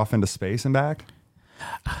blasted off into space and back?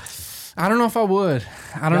 I don't know if I would.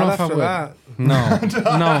 I don't know if I would. That. No.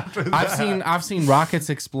 I've seen rockets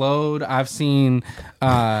explode. I've seen subs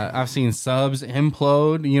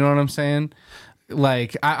implode. You know what I'm saying?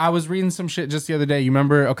 Like, I was reading some shit just the other day. You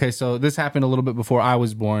remember? Okay, so this happened a little bit before I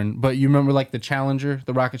was born, but you remember like the Challenger,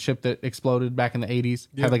 the rocket ship that exploded back in the 80s?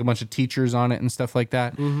 Yep. Had like a bunch of teachers on it and stuff like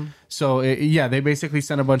that. Mm-hmm. So, they basically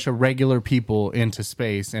sent a bunch of regular people into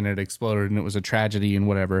space and it exploded and it was a tragedy and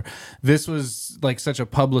whatever. This was like such a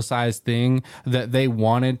publicized thing that they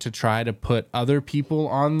wanted to try to put other people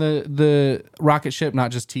on the rocket ship,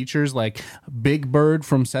 not just teachers. Like Big Bird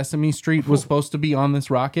from Sesame Street was supposed to be on this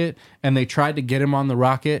rocket, and they tried to get him on the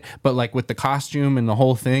rocket, but like with the costume and the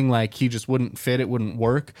whole thing, like he just wouldn't fit, it wouldn't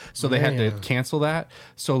work, so they had to cancel that.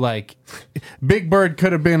 So like Big Bird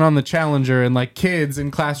could have been on the Challenger, and like kids in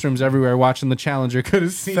classrooms everywhere watching the Challenger could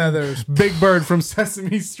have seen feathers Big Bird from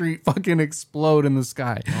Sesame Street fucking explode in the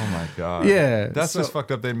sky. Oh my god. Yeah, that's just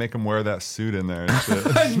fucked up. They'd make him wear that suit in there and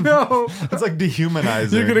shit. I know. It's like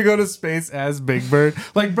dehumanizing. You're gonna go to space as Big Bird,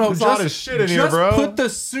 like, bro, there's a lot of shit in here, bro. Put the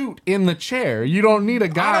suit in the chair. You don't need a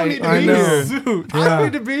guy. I don't need to be here. Suit. I don't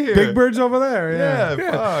need to be here. Big Bird's over there.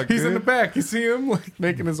 Yeah, fuck, he's in the back. You see him like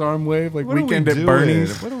making his arm wave, like what Weekend at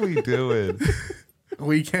Bernie's. What are we doing?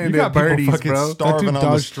 Weekend at Bernie's, fucking bro. Starving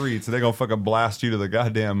on the streets, and they're gonna fucking blast you to the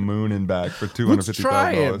goddamn moon and back for $250,000. Let's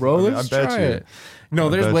try it, bro. Let's try it. No,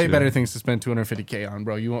 there's way better things to spend $250K on,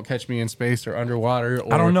 bro. You won't catch me in space or underwater,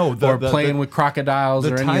 or I don't know, or playing with crocodiles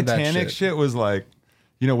or any of that shit. The Titanic shit was like,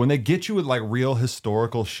 when they get you with like real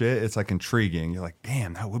historical shit, it's like intriguing. You're like,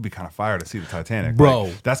 damn, that would be kind of fire to see the Titanic, bro.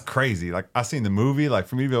 Like, that's crazy. Like, I seen the movie. Like,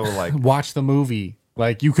 for me to be able to like watch the movie,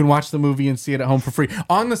 like you can watch the movie and see it at home for free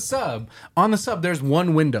on the sub. On the sub, there's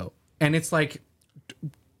one window, and it's like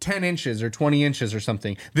 10 inches or 20 inches or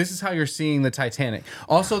something. This is how you're seeing the Titanic.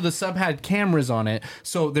 Also, the sub had cameras on it,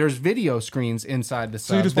 so there's video screens inside the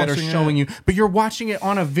sub that are showing you, but you're watching it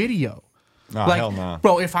on a video. Oh, like, hell no.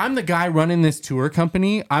 Bro, if I'm the guy running this tour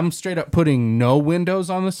company, I'm straight up putting no windows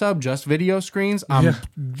on the sub, just video screens. I'm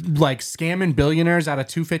like scamming billionaires out of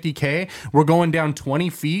 $250K. We're going down 20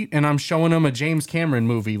 feet and I'm showing them a James Cameron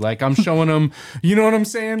movie. Like, I'm showing them, you know what I'm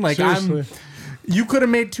saying? Like, seriously. You could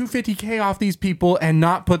have made $250K off these people and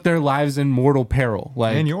not put their lives in mortal peril.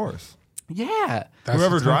 Like, and yours. Yeah.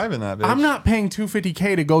 Whoever driving that bitch. I'm not paying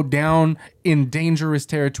 $250K to go down in dangerous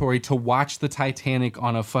territory to watch the Titanic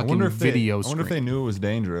on a fucking video screen. I wonder if they knew it was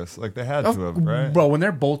dangerous. Like, they had to have, right? Bro, when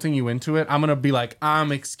they're bolting you into it, I'm going to be like,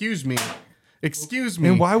 excuse me. Excuse me.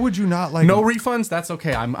 And why would you not like no refunds? That's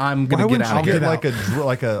okay. I'm gonna get out. Get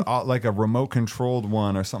like a remote controlled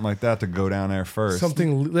one or something like that to go down there first.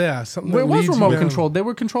 Something. Well, it was remote controlled. They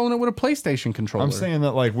were controlling it with a PlayStation controller. I'm saying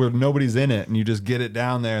that like where nobody's in it and you just get it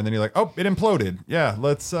down there and then you're like, oh, it imploded. Yeah,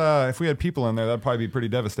 let's. If we had people in there, that'd probably be pretty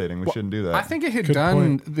devastating. We shouldn't do that. I think it had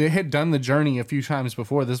They had done the journey a few times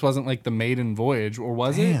before. This wasn't like the maiden voyage, or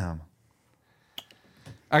was it? Damn.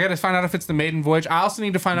 I got to find out if it's the maiden voyage. I also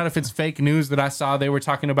need to find out if it's fake news that I saw. They were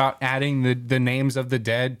talking about adding the names of the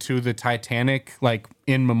dead to the Titanic, like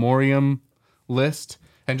in memoriam list,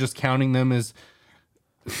 and just counting them as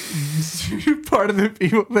part of the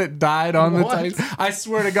people that died on the Titanic. I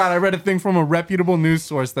swear to God, I read a thing from a reputable news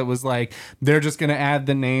source that was like, they're just going to add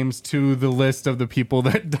the names to the list of the people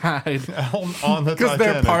that died on the Titanic. Because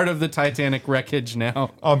they're part of the Titanic wreckage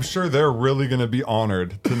now. I'm sure they're really going to be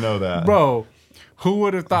honored to know that. Bro. Who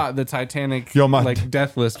would have thought the Titanic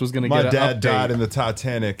death list was going to get an update? My dad died in the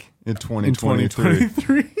Titanic in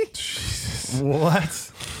 2023. Jesus.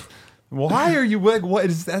 What? Why are you like? What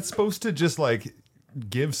is that supposed to just like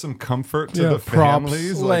give some comfort to the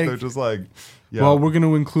families? Like they're just like, yeah. Well, we're going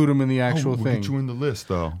to include them in the actual thing. We'll get you in the list,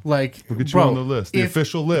 though. Like, we'll get you on the list, the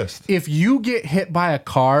official list. If you get hit by a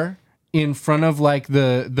car in front of like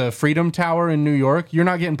the Freedom Tower in New York, you're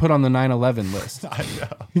not getting put on the 9/11 list. I know.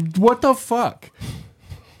 What the fuck?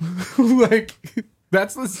 Like,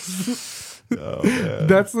 that's the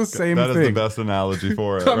that's the same thing. That is the best analogy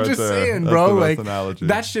for it. I'm just saying, bro. Like,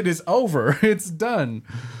 that shit is over. It's done.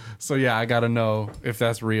 So yeah, I gotta know if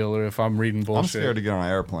that's real or if I'm reading bullshit. I'm scared to get on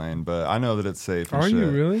an airplane, but I know that it's safe. And Are shit. you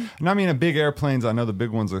really? And I mean, in big airplanes, I know the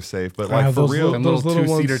big ones are safe, but like for real, those little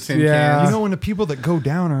two-seater tin cans. you know, when the people that go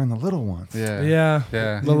down are in the little ones. Yeah.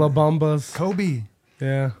 The La Bambas. Kobe.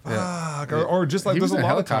 Yeah. Fuck. Or just like He there's was a in a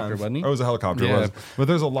lot of helicopter, times. wasn't he? Oh, it was a helicopter. Yeah. It was. But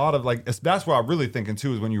there's a lot of like that's what I'm really thinking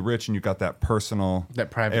too is when you're rich and you got that personal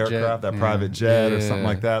private aircraft, jet. that private jet or something Yeah.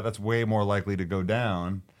 like that. That's way more likely to go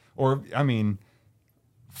down. Or I mean,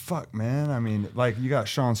 fuck, man. I mean, like you got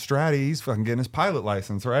Sean Stratty. He's fucking getting his pilot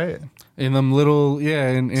license, right? In them little,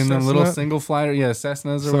 in them little single flighter,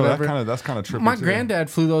 Cessnas or whatever. That's kind of trippy. My too. granddad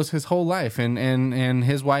flew those his whole life, and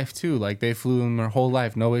his wife too. Like they flew them their whole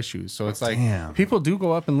life, no issues. So it's like people do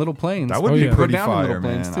go up in little planes. That would be Go pretty down in fire, little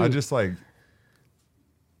planes, man. too. I just like,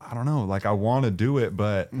 I don't know. Like I want to do it,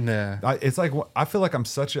 but it's like I feel like I'm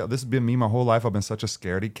such a. This has been me my whole life. I've been such a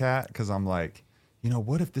scaredy cat because I'm like, you know,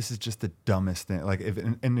 what if this is just the dumbest thing? Like if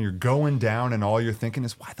and you're going down and all you're thinking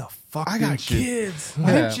is, why the fuck? I got didn't you- kids.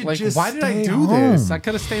 Why didn't you like, just why did I stay do home? this? I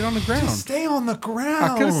could have stayed on the ground. Just stay on the ground.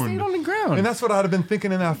 I could have stayed on the ground. And that's what I'd have been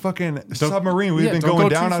thinking in that fucking submarine. We've been don't going go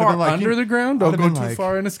down. too I'd far have been like under the ground. Don't I'd go have too been like-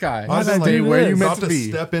 far in the sky. I'd have been Stay like, where you meant about to be.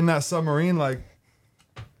 step in that submarine. Like,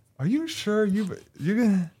 are you sure you're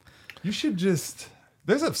gonna? You should just.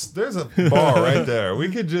 There's a bar right there. We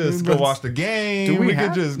could just go watch the game. We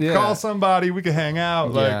could just call somebody. We could hang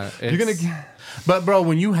out. Like you're gonna. But bro,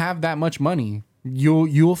 when you have that much money,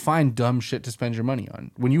 you'll find dumb shit to spend your money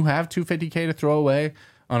on. When you have $250K to throw away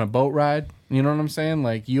on a boat ride, you know what I'm saying?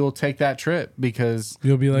 Like you'll take that trip because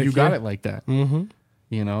You'll be like, you got it like that. Mm-hmm.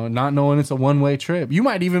 You know, not knowing it's a one-way trip. You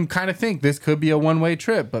might even kind of think this could be a one-way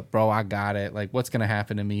trip, but bro, I got it. Like, what's gonna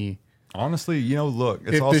happen to me? Honestly, you know, look,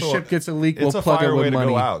 it's If also the ship gets a leak, it's we'll a plug it fire with way to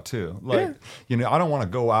money. go out too. Like, you know, I don't want to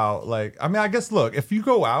go out like. I mean, I guess look, if you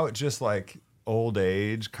go out just like old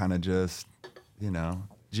age, kind of just, you know,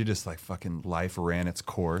 you just like fucking life ran its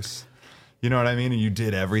course. You know what I mean? And you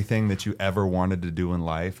did everything that you ever wanted to do in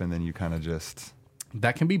life, and then you kind of just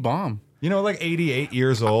That can be bomb. You know, like 88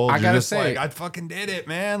 years old. I you're gotta just say, like, I fucking did it,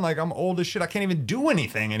 man. Like, I'm old as shit. I can't even do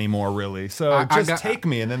anything anymore, really. So take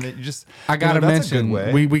me. And then you just. I gotta that's a good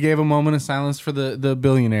mention, way. we gave a moment of silence for the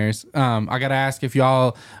billionaires. I gotta ask if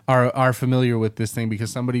y'all are familiar with this thing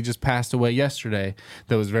because somebody just passed away yesterday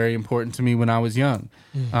that was very important to me when I was young.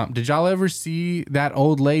 Did y'all ever see that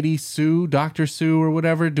old lady Sue, Dr. Sue or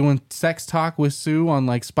whatever, doing sex talk with Sue on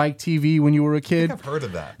like Spike TV when you were a kid? I think I've heard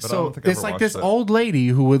of that. But I So don't think I've it's ever like watched this it. old lady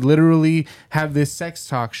who would literally have this sex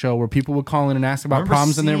talk show where people would call in and ask about remember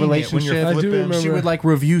problems in their seeing it when you're relationship. I do flipping. remember. She would like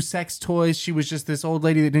review sex toys. She was just this old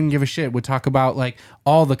lady that didn't give a shit. Would talk about like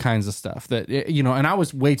all the kinds of stuff that you know. And I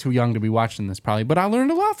was way too young to be watching this probably, but I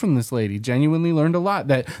learned a lot from this lady. Genuinely learned a lot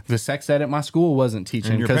that the sex ed at my school wasn't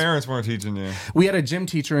teaching. And your 'cause parents weren't teaching you. we had a gym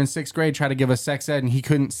teacher in 6th grade try to give us sex ed, and he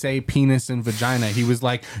couldn't say penis and vagina. He was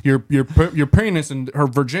like your penis and her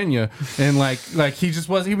Virginia, and like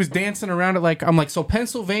he was dancing around it. Like I'm like, so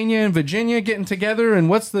Pennsylvania and Virginia getting together, and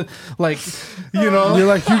what's the like, you know? You're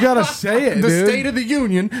like, you gotta say it, The dude. State of the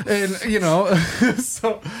Union, and you know,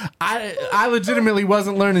 so I legitimately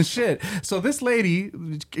wasn't learning shit. So this lady,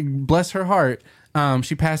 bless her heart,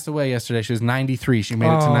 she passed away yesterday. She was 93. She made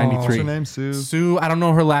it to 93. What's her name, Sue? Sue, I don't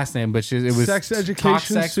know her last name, but it was Sex Talk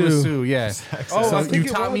Education Sex with Sue. Sue. Yeah. Oh, So I think you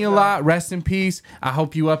it taught was me a that. lot. Rest in peace. I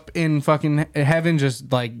hope you up in fucking heaven,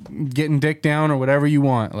 just like getting dick down or whatever you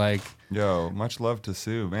want. Like. Yo, much love to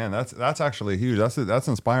Sue, man. That's actually huge. That's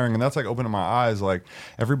inspiring, and that's like opening my eyes. Like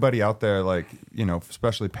everybody out there, like you know,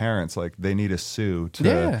 especially parents, like they need a Sue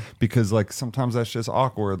to because like sometimes that's just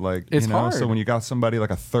awkward. Like It's you know, hard. so when you got somebody like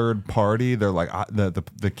a third party, they're like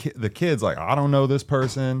the kids like I don't know this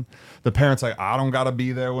person. The parents like I don't got to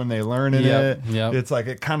be there when they learn in it. Yep. It's like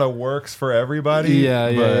it kind of works for everybody. Yeah,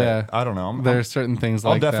 but yeah. I don't know. There's certain things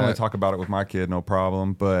I'll like definitely that. talk about it with my kid, no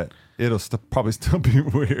problem. But it'll probably still be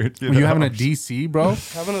weird. Were you having a DC, bro?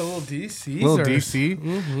 Having a little DC. Little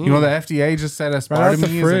DC. You know the FDA just said Right out the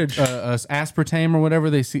aspartame fridge. is aspartame or whatever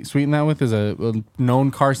they sweeten that with is a known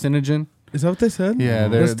carcinogen. Is that what they said? Yeah,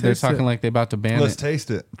 Let's they're taste talking it. like they're about to ban Let's it. taste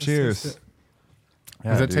it. Cheers. taste it. Yeah,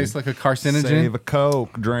 Does that dude. taste like a carcinogen? Save a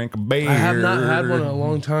Coke, drink a beer. I have not had one in a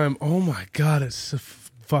long time. Oh my god, it's so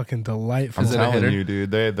fucking delightful. I'm Is it a hitter? telling you, dude.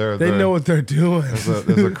 They They know what they're doing. There's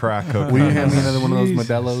a crack coke. Will you hand me another one of those Jesus.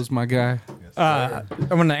 Modelo's, my guy? I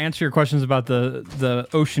want to answer your questions about the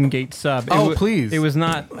Ocean Gate sub. Please. It was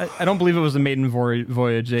not. I don't believe it was a maiden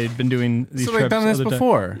voyage. They'd been doing these. So they've trips done this other time.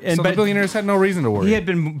 before. And So the but billionaires had no reason to worry. he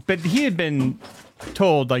had been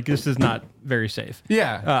told like this is not very safe.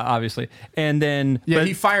 Yeah. Obviously. And then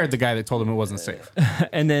He fired the guy that told him it wasn't safe.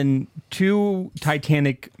 and then 2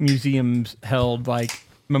 Titanic museums held like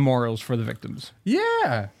memorials for the victims.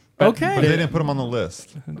 Yeah. Okay. But they didn't put them on the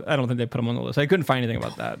list. I don't think they put them on the list. I couldn't find anything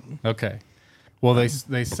about that. Okay. Well,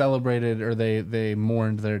 they celebrated or they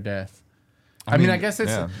mourned their death. I mean, I guess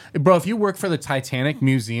it's bro. If you work for the Titanic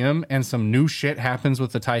Museum and some new shit happens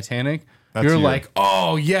with the Titanic, you're like,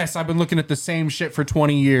 oh yes, I've been looking at the same shit for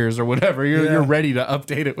 20 years or whatever. You're ready to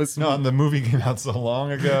update it with some. No, and the movie came out so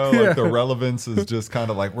long ago. Like the relevance is just kind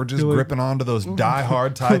of like we're just gripping onto those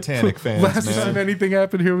diehard Titanic fans. Last time anything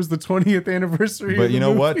happened here was the 20th anniversary. But you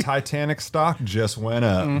know what? Titanic stock just went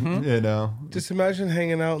up. You know, just imagine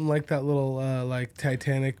hanging out in like that little like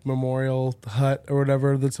Titanic memorial hut or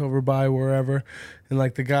whatever that's over by wherever, and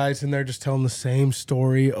like the guys in there just telling the same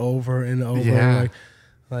story over and over. Yeah.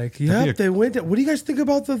 Like, yep, they went. What do you guys think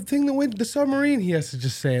about the thing that went the submarine? He has to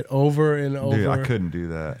just say it over and over. Dude, I couldn't do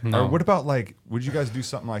that. No. Or what about like? Would you guys do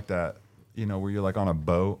something like that? You know, where you're like on a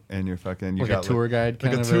boat and you're fucking you like got a tour guide,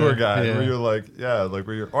 like a tour guide, where you're like,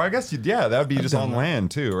 where you're. Or I guess that would be just on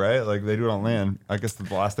land too, right? Like they do it on land. I guess the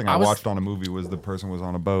last thing I watched on a movie was the person was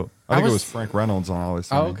on a boat. I think it was Frank Reynolds on Always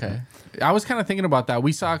Sunny. Oh, okay. I was kind of thinking about that.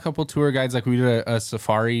 We saw a couple tour guides, like we did a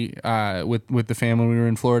safari with the family when we were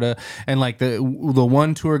in Florida, and like the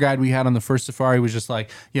one tour guide we had on the first safari was just like,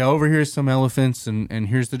 yeah, over here's some elephants and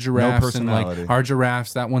here's the giraffes and like our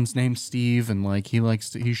giraffes. That one's named Steve and like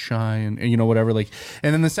he's shy and you know whatever. Like,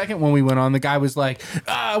 and then the second one we went on, the guy was like,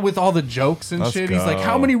 with all the jokes and shit. He's like,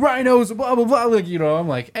 how many rhinos? Blah blah blah. Like, you know, I'm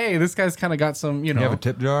like, hey, this guy's kind of got some. You know, you have a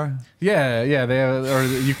tip jar. Yeah. They have, or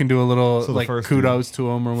you can do a little like kudos to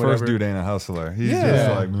him or whatever. First dude ain't a hustler. He's just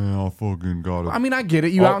like, man, I fucking got it. I mean, I get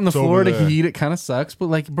it. You out in the Florida heat, it kind of sucks. But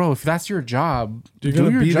like, bro, if that's your job, you're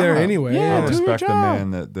gonna be there anyway. Yeah, I respect the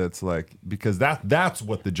man that's like, because that's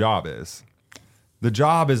what the job is. The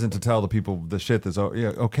job isn't to tell the people the shit that's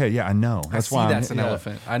okay. I know. That's why that's an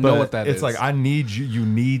elephant. I know what that is. It's like I need you. You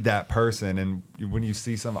need that person, and when you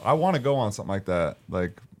see something, I want to go on something like that.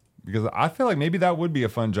 Like. Because I feel like maybe that would be a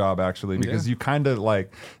fun job actually. Because you kind of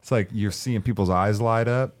like it's like you're seeing people's eyes light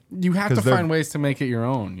up. You have to find ways to make it your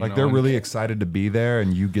own. Like they're really excited to be there,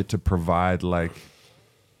 and you get to provide like,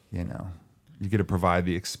 you get to provide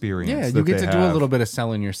the experience. Yeah, you get to do a little bit of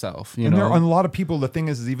selling yourself. You know, and a lot of people. The thing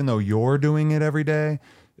is even though you're doing it every day.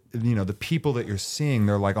 You know, the people that you're seeing,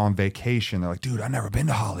 they're like on vacation. They're like, dude, I've never been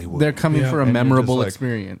to Hollywood. They're coming for a memorable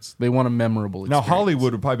experience. They want a memorable experience. Now,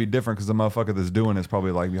 Hollywood would probably be different because the motherfucker that's doing it is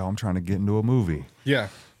probably like, yo, I'm trying to get into a movie. Yeah.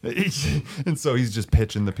 And so he's just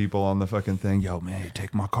pitching the people on the fucking thing. Yo, man,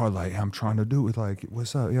 take my car. Like, I'm trying to do it. Like,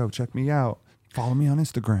 what's up? Yo, check me out. Follow me on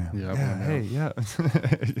Instagram.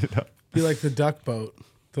 Be like the duck boat.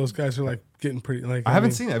 Those guys are like getting pretty like. I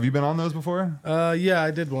haven't seen it. Have you been on those before? Yeah,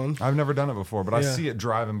 I did one. I've never done it before, but I see it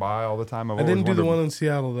driving by all the time. I didn't do the one in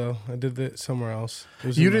Seattle though. I did it somewhere else.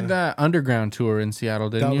 You did that underground tour in Seattle,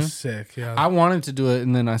 didn't you? That was sick. Yeah. I wanted to do it,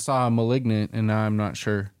 and then I saw Malignant, and now I'm not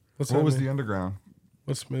sure. What was the underground?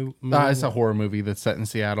 What's it's a horror movie that's set in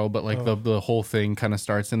Seattle, but like the whole thing kind of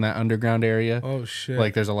starts in that underground area. Oh shit!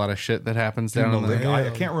 Like there's a lot of shit that happens down there. I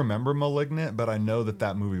can't remember Malignant, but I know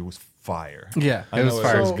that movie was fire. Yeah, it was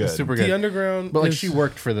fire. It was good. Super good. The underground, but like she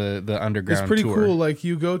worked for the underground. It's pretty tour. cool. Like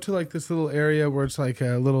you go to like this little area where it's like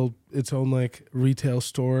a little its own like retail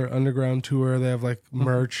store, underground tour. They have like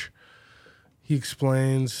merch. He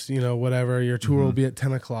explains, whatever your tour will be at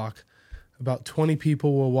 10:00. About 20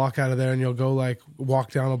 people will walk out of there, and you'll go like walk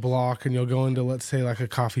down a block, and you'll go into, let's say, like a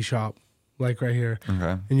coffee shop, like right here.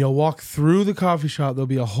 Okay. And you'll walk through the coffee shop. There'll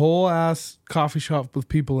be a whole ass coffee shop with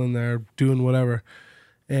people in there doing whatever.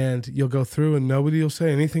 And you'll go through, and nobody will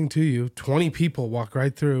say anything to you. 20 people walk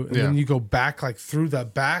right through, and then you go back like through the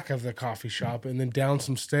back of the coffee shop, and then down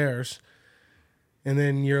some stairs, and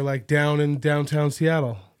then you're like down in downtown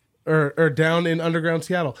Seattle, or down in underground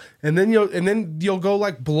Seattle, and then you'll go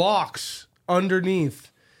like blocks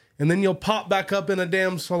underneath, and then you'll pop back up in a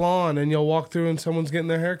damn salon, and you'll walk through, and someone's getting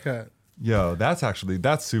their hair cut. Yo, that's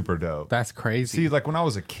super dope. That's crazy. See, like when I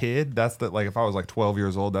was a kid, that's like if I was like 12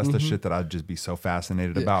 years old, that's the shit that I'd just be so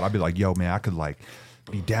fascinated about. I'd be like, yo, man, I could like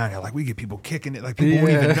be down here. Like we get people kicking it. Like people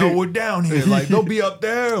won't even know we're down here. Like they'll be up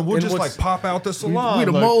there and we'll just like pop out the salon. We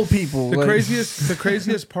the mole people. The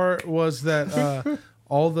craziest part was that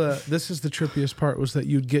this is the trippiest part was that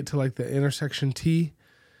you'd get to like the intersection T.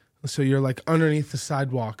 So you're like underneath the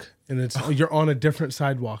sidewalk, and you're on a different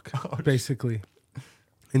sidewalk, basically.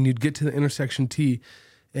 And you'd get to the intersection T,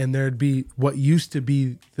 and there'd be what used to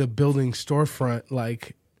be the building storefront,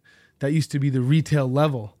 like that used to be the retail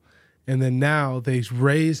level. And then now they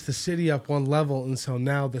raised the city up one level, and so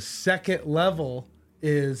now the second level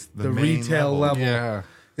is the retail level. Yeah.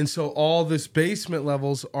 And so all this basement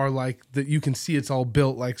levels are like that. You can see it's all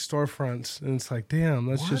built like storefronts, and it's like, damn,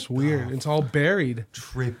 that's just weird. It's all buried.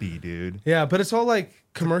 Trippy, dude. Yeah, but it's all like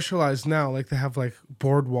commercialized now. Like they have like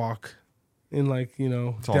boardwalk, in like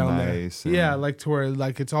it's all down nice. there. Yeah, like to where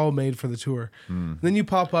like it's all made for the tour. Then you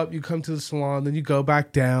pop up, you come to the salon, then you go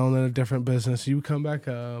back down in a different business. You come back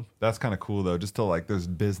up. That's kind of cool though. Just to like there's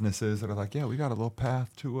businesses that are like, yeah, we got a little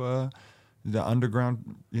path to the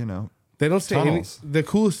underground. They don't say any. Tunnels. The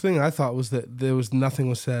coolest thing I thought was that nothing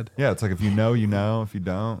was said. Yeah, it's like if you know, you know. If you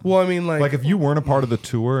don't, Well, I mean, like if you weren't a part of the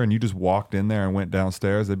tour and you just walked in there and went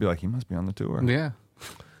downstairs, they'd be like, he must be on the tour. Yeah.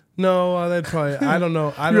 no, they'd probably. I don't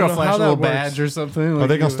know. I You're don't gonna know flash how a that little works. badge or something. Are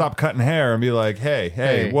they gonna stop cutting hair and be like,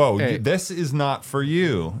 hey, whoa, hey. this is not for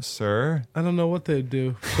you, sir? I don't know what they'd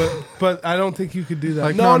do, but I don't think you could do that.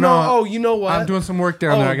 Like, no. no. Oh, you know what? I'm doing some work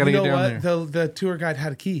down there. I gotta get down there. The tour guide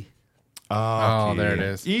had a key. Oh, there it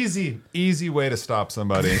is. Easy way to stop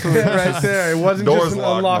somebody. Right there. It wasn't Door's just an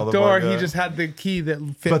locked, unlocked door. He motherfucker. just had the key that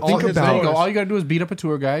fit But all think his about- doors. All you gotta do is beat up a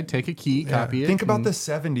tour guide, take a key, copy it. Think about the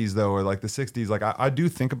 70s though, or like the 60s. Like I do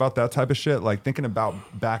think about that type of shit. Like thinking about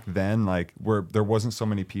back then, like where there wasn't so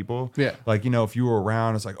many people. Yeah. Like, if you were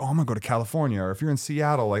around, it's like, oh, I'm gonna go to California. Or if you're in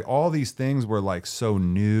Seattle, like all these things were like so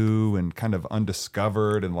new and kind of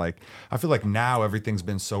undiscovered. And like, I feel like now everything's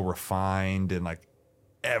been so refined and like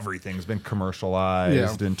everything's been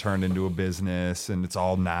commercialized and turned into a business and it's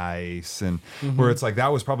all nice. And where it's like, that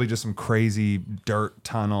was probably just some crazy dirt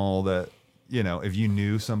tunnel that, if you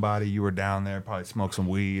knew somebody, you were down there, probably smoke some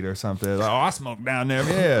weed or something. Like, I smoked down there.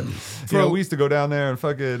 Yeah. We used to go down there and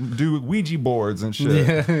fucking do Ouija boards and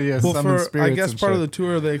shit. Yeah. Well, summon I spirits guess and part of shit. the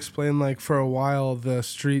tour, they explained like for a while the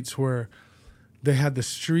streets were, they had the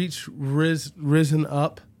streets risen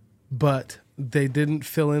up, but they didn't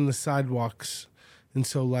fill in the sidewalks. And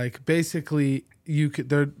so, like, basically, you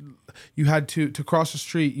had to cross the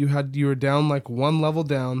street. You were down like one level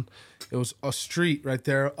down. It was a street right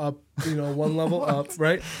there, up, one level up,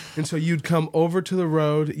 right? And so you'd come over to the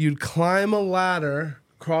road. You'd climb a ladder,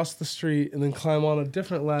 cross the street, and then climb on a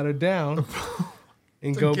different ladder down,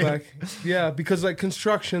 and go back. Yeah, because like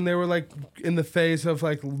construction, they were like in the phase of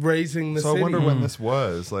like raising the city. So I wonder when this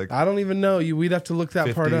was. Like, I don't even know. We'd have to look that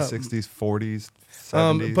 50s, part up. 60s, 40s.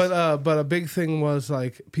 70s. But a big thing was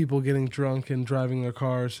like people getting drunk and driving their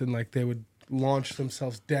cars, and like they would launch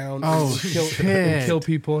themselves down and kill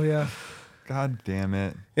people. Yeah, God damn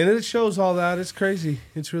it. And it shows all that. It's crazy.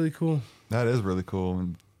 It's really cool. That is really cool.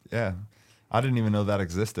 And yeah, I didn't even know that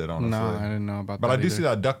existed, honestly. No, I didn't know about that. But I do either. see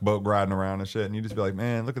that duck boat riding around and shit, and you just be like,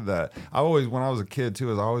 man, look at that. When I was a kid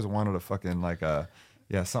too, I always wanted a fucking like a.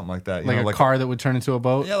 Yeah, something like that. Like a car that would turn into a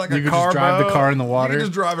boat? Yeah, like you a could car just drive boat. the car in the water? You could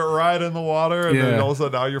just drive it right in the water, and then Yeah. all of a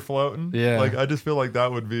sudden now you're floating. Yeah. Like, I just feel like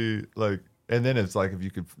that would be like... And then it's like if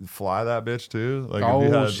you could fly that bitch too.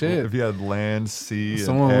 Like Shit. If you had land, sea,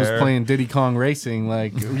 Someone and was air. playing Diddy Kong Racing.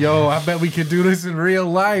 Like, yo, I bet we could do this in real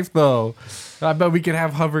life, though. I bet we could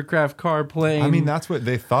have hovercraft car plane. I mean, that's what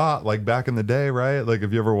they thought, like, back in the day, right? Like,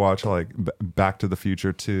 if you ever watch, like, Back to the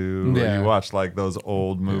Future 2, or you watch, like, those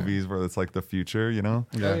old movies where it's, like, the future, Yeah.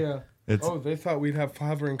 Oh, yeah. It's they thought we'd have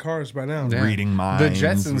hovering cars by now. Yeah. reading minds. The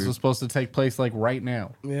Jetsons was supposed to take place, like, right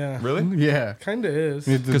now. Yeah. Really? Yeah. Kind of is.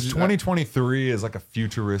 Because 2023 is like a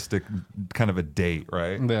futuristic kind of a date,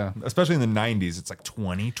 right? Yeah. Especially in the 90s, it's like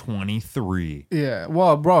 2023. Yeah.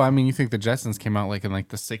 Well, bro, I mean, you think the Jetsons came out, like, in, like,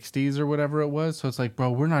 the 60s or whatever it was? So it's like, bro,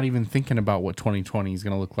 we're not even thinking about what 2020 is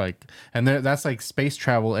going to look like. And that's, like, space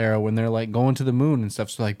travel era when they're, like, going to the moon and stuff.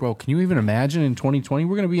 So, like, bro, can you even imagine in 2020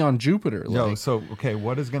 we're going to be on Jupiter? Yo, Like, so, okay,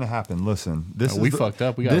 what is going to happen? Listen, this we is fucked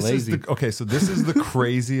up. We got lazy. So this is the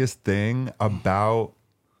craziest thing about,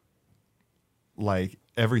 like,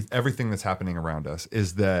 everything that's happening around us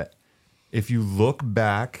is that if you look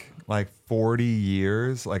back like 40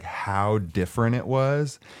 years, like how different it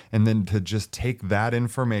was, and then to just take that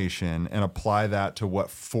information and apply that to what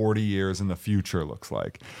 40 years in the future looks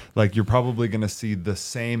like you're probably going to see the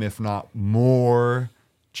same, if not more,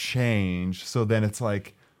 change. So then it's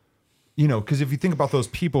like, because if you think about those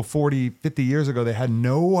people 40, 50 years ago, they had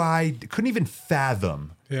no idea, couldn't even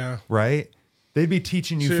fathom. Yeah. Right? They'd be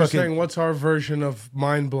teaching you So you're fucking... saying, what's our version of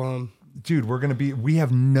mind blown? Dude, we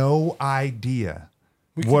have no idea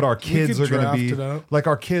what our kids are going to be. Like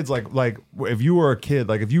our kids, like if you were a kid,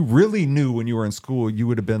 like if you really knew when you were in school, you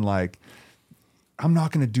would have been like, I'm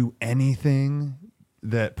not going to do anything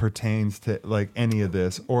that pertains to like any of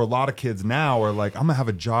this. Or a lot of kids now are like, I'm gonna have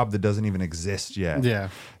a job that doesn't even exist yet. Yeah.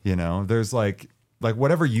 There's like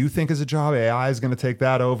whatever you think is a job, AI is gonna take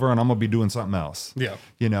that over and I'm gonna be doing something else. Yeah.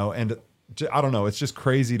 And I don't know. It's just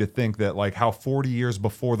crazy to think that like how 40 years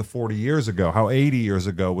before the 40 years ago, how 80 years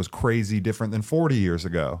ago was crazy different than 40 years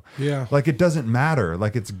ago. Yeah. Like it doesn't matter.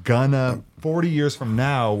 Like it's gonna 40 years from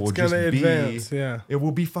now will just advance, be. yeah. It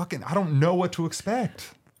will be fucking. I don't know what to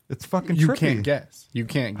expect. It's fucking. You trippy. can't guess. You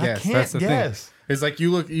can't guess. I can't That's the guess. thing. It's like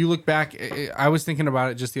you look back. I was thinking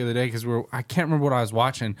about it just the other day because I can't remember what I was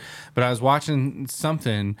watching, but I was watching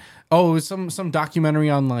something. Oh, it was some documentary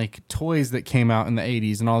on like toys that came out in the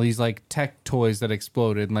 80s and all these like tech toys that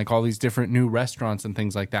exploded and like all these different new restaurants and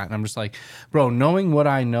things like that. And I'm just like, bro, knowing what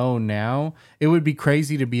I know now, it would be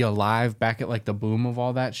crazy to be alive back at like the boom of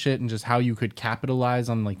all that shit and just how you could capitalize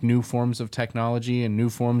on like new forms of technology and new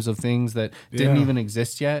forms of things that didn't even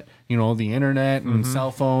exist yet. You know, the internet and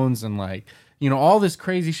cell phones and like, you know, all this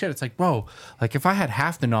crazy shit. It's like, bro, like if I had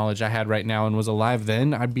half the knowledge I had right now and was alive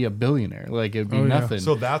then, I'd be a billionaire. Like it'd be nothing.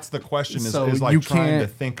 So that's the question is you like trying to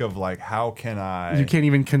think of like, how can I... You can't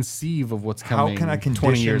even conceive of what's coming. How can I 20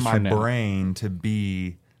 condition years my from now. brain to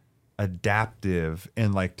be adaptive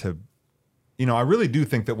and like to, you know, I really do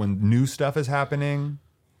think that when new stuff is happening,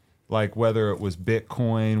 like whether it was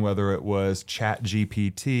Bitcoin, whether it was Chat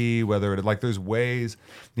GPT, whether it like there's ways,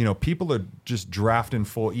 you know, people are just drafting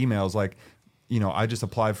full emails. Like, you know, I just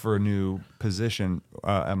applied for a new position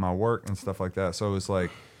at my work and stuff like that. So it was like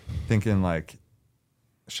thinking like,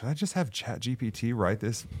 should I just have Chat GPT write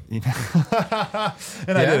this email?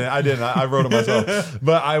 And I didn't. I wrote it myself.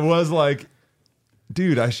 But I was like,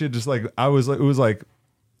 dude, I should just like, it was like,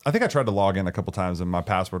 I think I tried to log in a couple times and my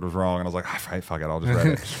password was wrong. And I was like, fuck it, I'll just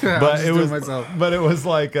write it. But it was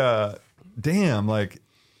like, damn, like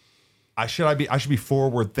I should be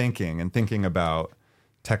forward thinking and thinking about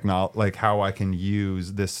technology, like how I can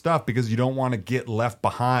use this stuff, because you don't want to get left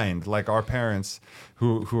behind. Like our parents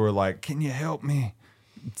who are like, can you help me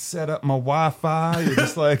set up my Wi-Fi? You're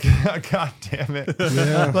just like, God damn it.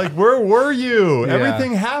 Yeah. Like, where were you? Yeah.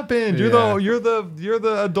 Everything happened. You're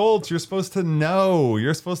the adults. You're supposed to know.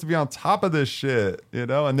 You're supposed to be on top of this shit, you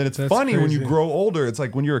know? And then it's funny crazy. When you grow older, it's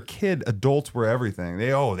like when you're a kid, adults were everything.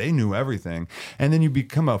 They knew everything. And then you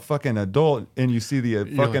become a fucking adult and you see the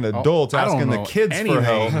fucking adults asking the kids for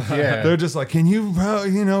help. Yeah. They're just like, can you,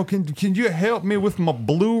 can you help me with my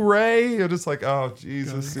Blu-ray? You're just like, oh,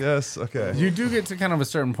 Jesus, yes, okay. You do get to kind of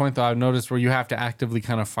a certain point though, I've noticed, where you have to actively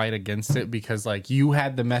kind of fight against it, because like you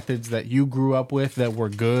had the methods that you grew up with that were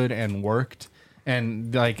good and worked,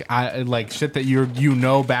 and like I like shit that you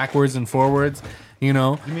know backwards and forwards, you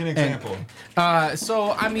know. Give me an example.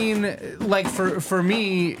 So I mean, like for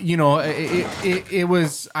me, you know, it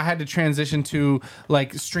was, I had to transition to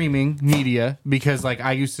like streaming media, because like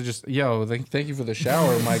I used to just thank you for the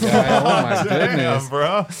shower, my guy. Oh my goodness,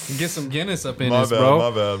 bro. Get some Guinness up in us, bro.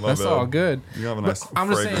 My bad. That's all good. You have a nice I'm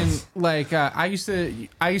fragrance. just saying, like I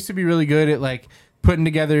used to be really good at like putting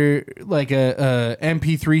together like a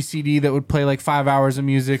MP3 CD that would play like 5 hours of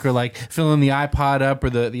music, or like filling the iPod up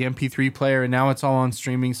or the MP3 player, and now it's all on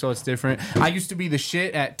streaming, so it's different. I used to be the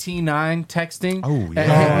shit at T9 texting. Oh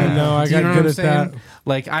yeah. No, I got good at that.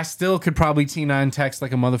 Like I still could probably T9 text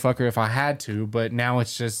like a motherfucker if I had to, but now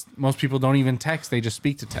it's just most people don't even text; they just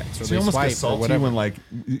speak to text, or So they you almost swipe get salty or whatever. when like,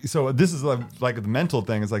 so this is like the mental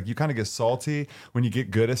thing is like you kind of get salty when you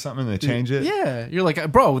get good at something and they change it. Yeah, you're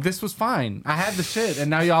like, bro, this was fine. I had the shit, and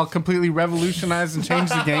now y'all completely revolutionized and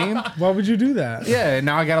changed the game. Why would you do that? Yeah, and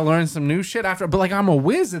now I got to learn some new shit after. But like, I'm a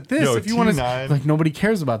whiz at this. Yo, if you want to, T9 like, nobody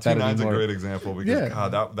cares about that T9's anymore. a great example because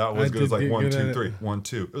God, that was I good. It was like did 1, get 2, good 3, 1,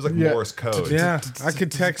 2. It was like Morse code. Yeah, I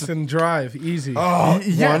could text and drive easy. Oh,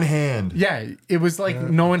 Yeah. one hand. Yeah, it was like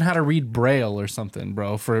knowing how to read Braille or something,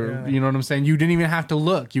 bro. You know what I'm saying? You didn't even have to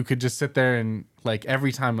look. You could just sit there and like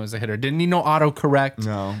every time it was a hitter. Didn't need no autocorrect.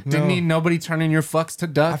 No. Didn't need nobody turning your fucks to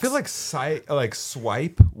ducks. I feel like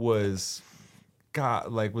swipe was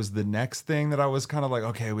was the next thing that I was kind of like,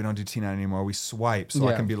 okay, we don't do T9 anymore. We swipe. So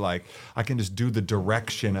I can be like, I can just do the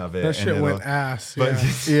direction of it. That shit went ass. But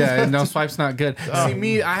yeah, no, swipe's not good. See,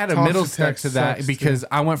 me, I had a middle step to that because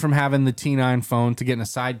I went from having the T9 phone to getting a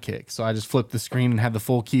Sidekick. So I just flipped the screen and had the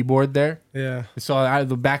full keyboard there. Yeah. So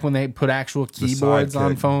back when they put actual keyboards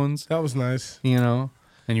on phones, that was nice. you know,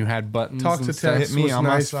 and you had buttons. Talk and to stuff. text Hit me was on my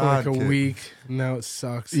nice for like a Sidekick. week. Now it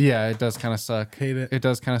sucks. Yeah, it does kind of suck. Hate it. It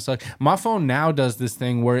does kind of suck. My phone now does this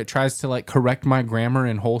thing where it tries to like correct my grammar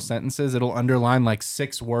in whole sentences. It'll underline like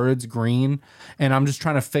 6 words green, and I'm just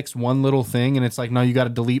trying to fix one little thing, and it's like, no, you got to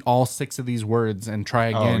delete all 6 of these words and try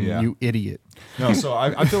again, yeah. you idiot. No, so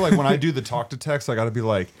I feel like when I do the talk to text, I got to be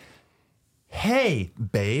like, hey,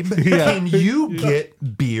 babe, can you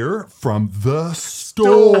get beer from the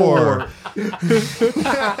store?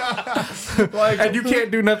 Like, and you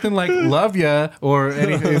can't do nothing like love ya or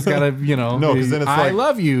anything. It's gotta, no, because then it's I like,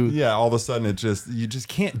 love you. Yeah, all of a sudden you just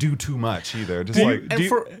can't do too much either. Just do like,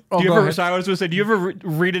 you ever? So I was going to say, do you ever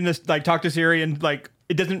read in this, like, talk to Siri and like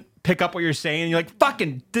it doesn't pick up what you're saying, and you're like,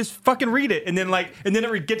 just fucking read it, and then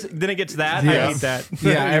it gets that. I hate that.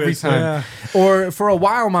 Yeah, every time. Yeah. Or for a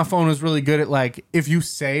while, my phone was really good at like if you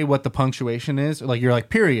say what the punctuation is, like you're like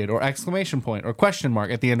period or exclamation point or question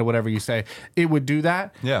mark at the end of whatever you say, it would do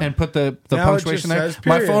that and put the punctuation there.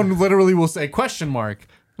 My phone literally will say question mark.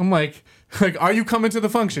 I'm like, are you coming to the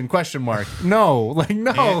function? Question mark. No, like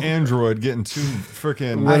no. Android getting too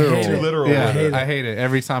freaking literal. Yeah, I hate it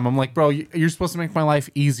every time. I'm like, bro, you're supposed to make my life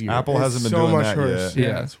easier. Apple hasn't been doing that worse. yet.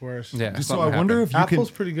 Yeah, it's worse. Yeah. So I wonder if you Apple's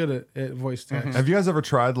pretty good at voice text. Have you guys ever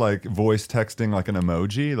tried like voice texting like an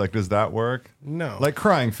emoji? Like, does that work? No. Like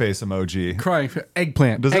crying face emoji. Crying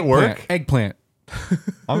eggplant. Does it work? Eggplant.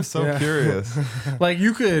 I'm so curious. Like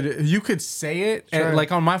you could say it and,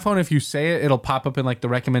 like on my phone, if you say it, it'll pop up in like the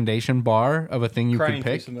recommendation bar of a thing you Crying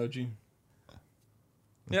could pick. Face emoji.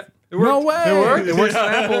 Yeah, it worked. No way. It worked. It works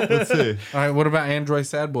on Apple. Let's see. All right, what about Android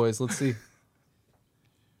sad boys? Let's see.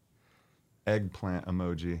 Eggplant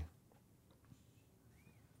emoji.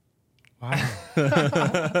 Wow.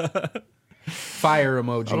 Fire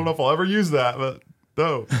emoji. I don't know if I'll ever use that, but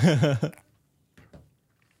dope.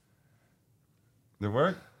 Did it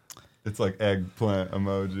work? It's like eggplant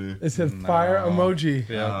emoji. It said fire emoji.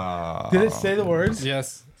 Yeah. Did it say the words?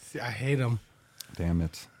 Yes. See, I hate them. Damn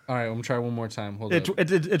it. All right, I'm gonna try one more time. Hold it's up.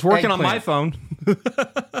 It's working on my phone.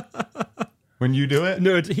 When you do it?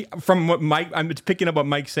 No, it's from what Mike. It's picking up what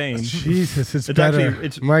Mike's saying. Jesus, it's better.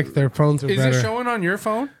 Actually, Mike, their phones are better. Is it showing on your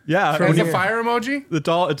phone? Yeah, Is a fire emoji?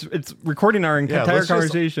 It's recording our entire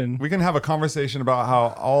conversation. We can have a conversation about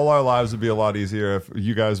how all our lives would be a lot easier if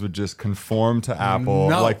you guys would just conform to Apple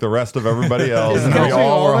like the rest of everybody else, and we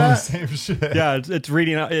all were on the same shit. Yeah, it's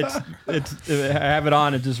reading. It's I have it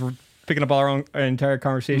on. It's just picking up our entire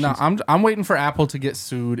conversation. No, I'm waiting for Apple to get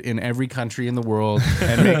sued in every country in the world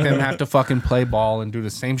and make them have to fucking play ball and do the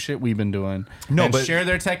same shit we've been doing. But share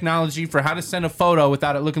their technology for how to send a photo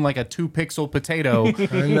without it looking like a 2-pixel potato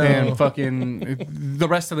and fucking the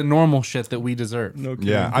rest of the normal shit that we deserve. No kidding.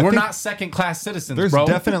 Yeah, we're not second-class citizens, there's bro.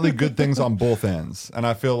 definitely good things on both ends, and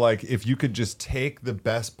I feel like if you could just take the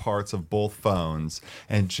best parts of both phones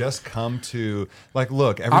and just come to like,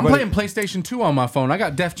 look, everybody. I'm playing PlayStation 2 on my phone. I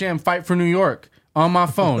got Def Jam Fight for New York on my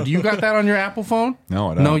phone. Do you got that on your Apple phone? No,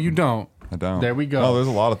 I don't. No, you don't. I don't. There we go. No, there's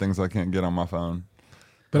a lot of things I can't get on my phone.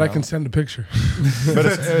 But I can send a picture. But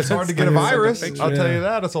it's hard to get a virus. I'll tell you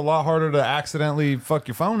that. It's a lot harder to accidentally fuck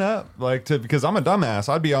your phone up. Because I'm a dumbass.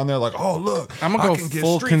 I'd be on there like, oh, look. I'm going to go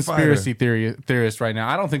full conspiracy theorist right now.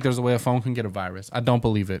 I don't think there's a way a phone can get a virus. I don't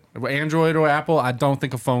believe it. Android or Apple, I don't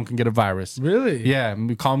think a phone can get a virus. Really? Yeah.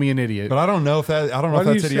 If me an idiot. But I don't know if that's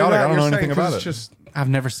idiotic. I don't know anything about it. I've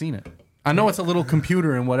never seen it. I know it's a little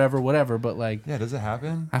computer and whatever, but like... Yeah, does it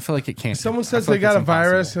happen? I feel like it can't. Someone says they got a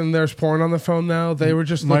virus and there's porn on the phone now. They were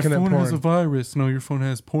just looking at porn. My phone has a virus. No, your phone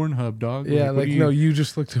has Pornhub, dog. Yeah, you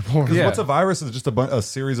just looked at porn. What's a virus is just a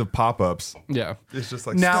series of pop-ups. Yeah. It's just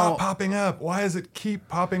like, stop popping up. Why does it keep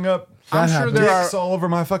popping up? I'm sure there are dicks all over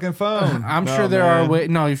my fucking phone. I'm sure there are ways.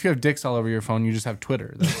 No, if you have dicks all over your phone, you just have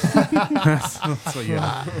Twitter. That's what you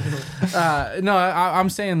have. No, I'm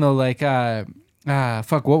saying though, like...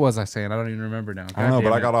 fuck, what was I saying? I don't even remember now. I don't know,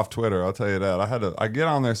 but I got off Twitter. I'll tell you that. I get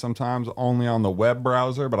on there sometimes only on the web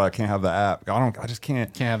browser, but I can't have the app. I just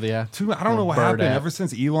can't. Can't have the app. I don't know what happened. Ever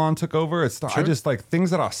since Elon took over, I just like things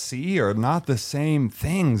that I see are not the same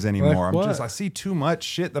things anymore. I see too much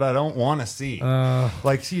shit that I don't want to see.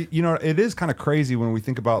 It is kind of crazy when we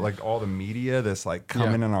think about like all the media that's like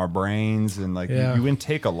coming in our brains and like you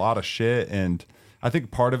intake a lot of shit, and I think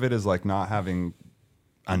part of it is like not having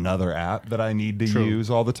another app that I need to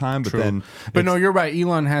use all the time. But no, you're right.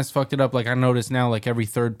 Elon has fucked it up. Like I notice now, like every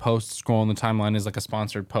third post scroll on the timeline is like a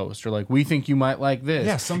sponsored post, or like we think you might like this.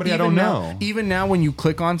 Yeah, somebody I don't know. Even now, when you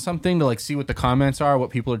click on something to like see what the comments are,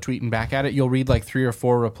 what people are tweeting back at it, you'll read like 3 or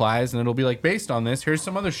 4 replies, and it'll be like, based on this, here's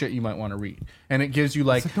some other shit you might want to read, and it gives you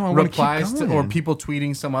like replies to, or people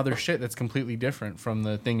tweeting some other shit that's completely different from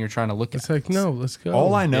the thing you're trying to look at. It's like, no, let's go.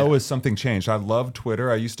 All I know is something changed. I love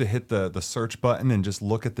Twitter. I used to hit the search button and just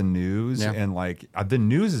look at the news, and like the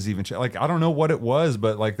news is even like I don't know what it was,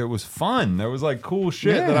 but like there was fun. There was like cool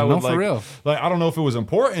shit that I would like. For real. Like I don't know if it was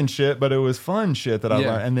important shit, but it was fun shit that I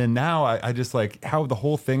learned. And then now I just like how the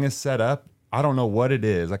whole thing is set up. I don't know what it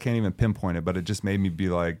is. I can't even pinpoint it, but it just made me be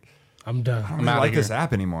like, I'm done. I don't really like this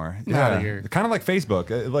app anymore. Yeah, kind of like Facebook.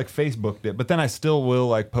 Like Facebook did, but then I still will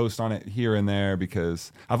like post on it here and there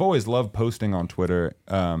because I've always loved posting on Twitter,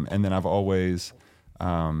 and then I've always,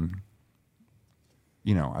 I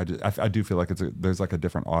do feel like there's like a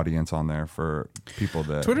different audience on there for people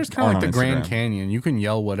that Twitter's kind of like the Grand Canyon. You can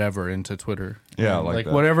yell whatever into Twitter. Yeah, like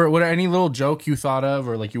whatever, any little joke you thought of,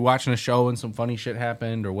 or like you watching a show and some funny shit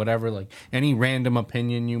happened, or whatever. Like any random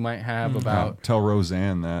opinion you might have about. Tell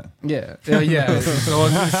Roseanne that. Yeah. So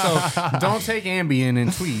don't take Ambien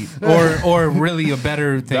and tweet, or really a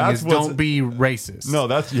better thing is don't be racist. No,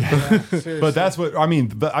 that's but that's what I mean.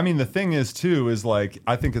 But I mean, the thing is too is like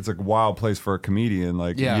I think it's a wild place for a comedian.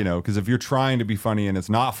 Like, because if you're trying to be funny and it's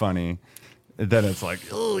not funny, then it's like,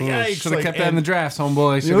 oh, yikes. Should have kept that in the drafts,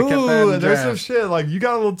 homeboy. Should have kept that in the there's drafts. some shit. Like, you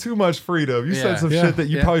got a little too much freedom. You said some shit that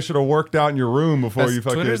you probably should have worked out in your room before you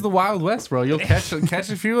fucking... Twitter's the Wild West, bro. You'll catch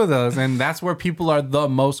a few of those, and that's where people are the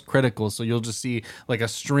most critical. So you'll just see, like, a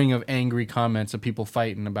string of angry comments of people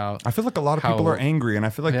fighting about... I feel like a lot of people are angry, and I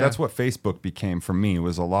feel like that's what Facebook became for me,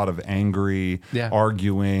 was a lot of angry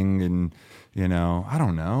arguing and... I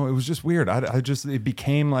don't know. It was just weird. It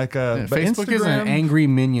became like a... But Facebook is an angry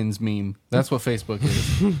Minions meme. That's what Facebook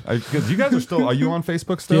is. Because you guys are you on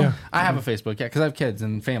Facebook still? Yeah. I have a Facebook, because I have kids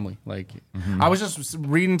and family. Like, I was just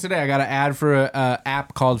reading today, I got an ad for an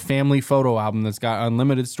app called Family Photo Album that's got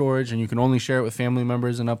unlimited storage, and you can only share it with family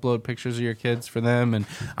members and upload pictures of your kids for them. And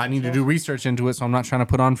I need to do research into it, so I'm not trying to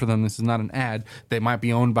put on for them. This is not an ad. They might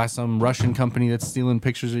be owned by some Russian company that's stealing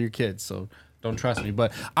pictures of your kids, so... Don't trust me,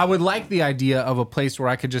 but I would like the idea of a place where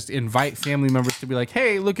I could just invite family members to be like,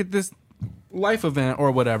 "Hey, look at this life event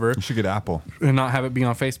or whatever." You should get Apple and not have it be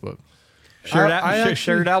on Facebook.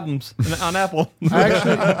 Shared albums on Apple.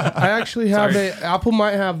 I actually have Apple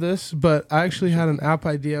might have this, but I actually had an app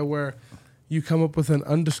idea where you come up with an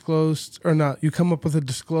undisclosed or not. You come up with a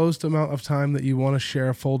disclosed amount of time that you want to share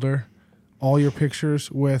a folder. All your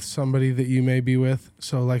pictures with somebody that you may be with.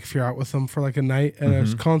 So, like, if you're out with them for like a night at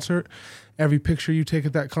a concert, every picture you take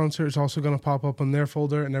at that concert is also going to pop up on their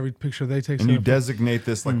folder, and every picture they take. And you designate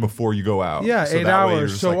this like before you go out. Yeah, so 8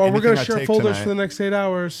 hours. So, we're going to share folders for the next 8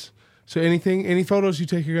 hours. So any photos you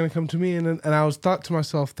take, you're going to come to me. And I thought to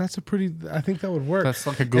myself, I think that would work. That's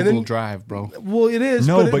like a Google Drive, bro. Well, it is.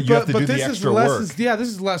 No, but you have to do the extra work. This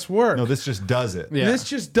is less work. No, this just does it. Yeah. This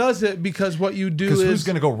just does it because what you do is... Because who's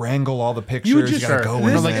going to go wrangle all the pictures? You got to go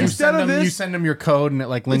in like you send them your code and it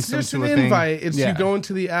like links them to a thing. It's just an invite. It's you go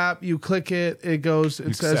into the app, you click it,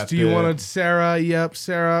 it says, do you want to Sarah? Yep,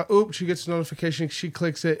 Sarah. Oops, she gets a notification. She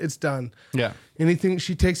clicks it. It's done. Yeah. Anything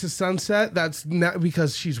she takes a sunset, that's not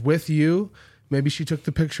because she's with you. Maybe she took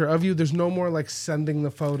the picture of you. There's no more like sending the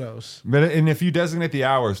photos. And if you designate the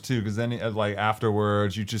hours too, because then like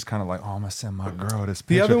afterwards you just kind of like, oh, I'm gonna send my girl this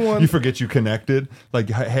picture. The other one, you forget you connected. Like,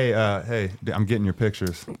 hey, I'm getting your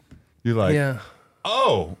pictures. You're like,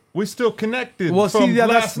 oh, we still connected. Well, from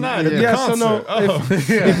last night at the concert. So no,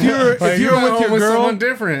 if you're with your girl,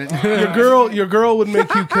 different, your girl would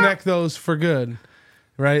make you connect those for good.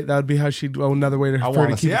 Right, that would be how she'd. Well, another way to. I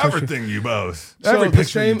want to see everything you both. So every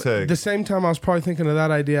picture you take. The same time I was probably thinking of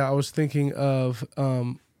that idea, I was thinking of.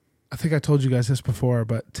 I think I told you guys this before,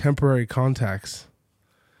 but temporary contacts.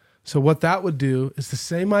 So what that would do is the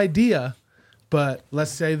same idea, but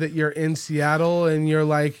let's say that you're in Seattle and you're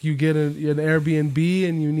like you get an Airbnb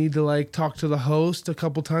and you need to like talk to the host a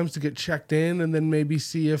couple times to get checked in and then maybe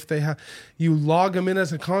see if they have. You log them in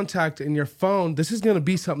as a contact in your phone. This is going to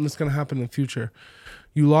be something that's going to happen in the future.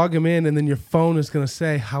 You log them in, and then your phone is going to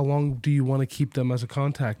say, how long do you want to keep them as a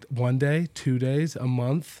contact? 1 day, 2 days, a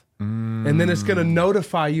month? And then it's going to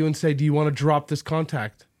notify you and say, do you want to drop this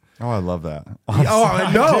contact? Oh, I love that. Oh,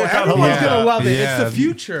 I know. Everyone's going to love it. Yeah. It's the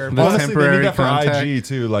future. Honestly, they need that for IG,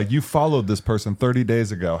 too. Like, you followed this person 30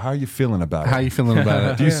 days ago. How are you feeling about it? How are you feeling about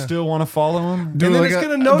it? Do you still want to follow him? And then it's going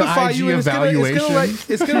to notify you. And it's going to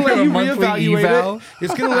let you reevaluate it.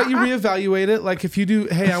 It's going to let you reevaluate it. Like, if you do,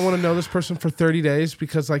 hey, I want to know this person for 30 days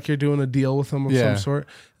because, like, you're doing a deal with them of some sort.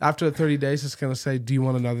 After the 30 days, it's going to say, do you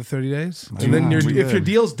want another 30 days? And then if your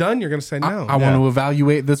deal's done, you're going to say no. I want to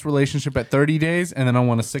evaluate this relationship at 30 days, and then I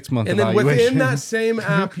want a 6-month evaluation. And then within that same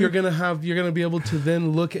app, you're going to be able to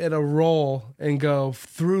then look at a role and go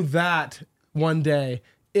through that one day.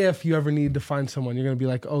 If you ever need to find someone, you're going to be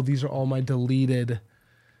like, oh, these are all my deleted.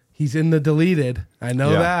 He's in the deleted. I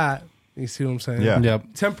know that. You see what I'm saying? Yeah. Yep.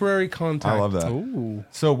 Temporary contact. I love that. Ooh.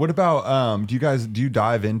 So what about do you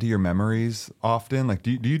dive into your memories often? Like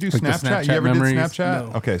do you do like Snapchat? You ever memories? did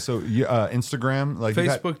Snapchat? No. Okay, so Instagram, like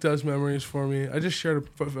Facebook does memories for me. I just shared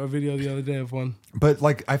a video the other day of one. But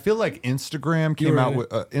like I feel like Instagram came out with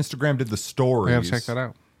Instagram did the stories. Yeah, check that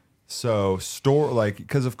out. So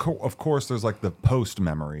because of course there's like the post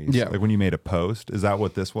memories. Yeah. Like when you made a post, is that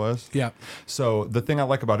what this was? Yeah. So the thing I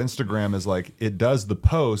like about Instagram is like it does the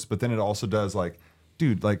post, but then it also does like,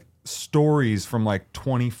 dude, like stories from like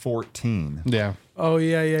 2014. Yeah. Oh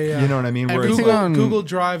yeah. You know what I mean? Where it's Everything like, on- Google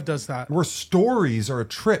Drive does that. where stories are a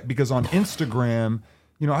trip because on Instagram,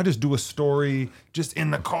 you know, I just do a story just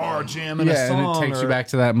in the car jamming a song. And it takes you back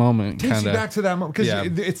to that moment. Takes you back to that moment because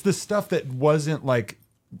Yeah. it's the stuff that wasn't like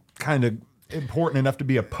kind of important enough to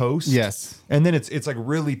be a post. Yes. And then it's like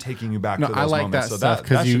really taking you back to those I like moments. that So stuff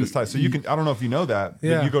that you- shit is tight. So you can, I don't know if you know that,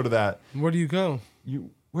 Yeah. but you go to that. Where do you go?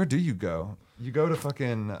 Where do you go? You go to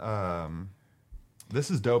fucking,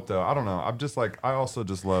 this is dope though. I don't know. I'm just like, I also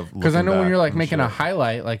just love Because I know when you're like making a a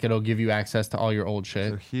highlight, like it'll give you access to all your old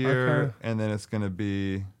shit. So here, Okay. and then it's going to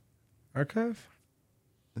be, Archive?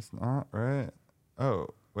 it's not, right? Oh,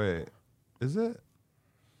 wait. Is it?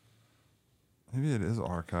 Maybe it is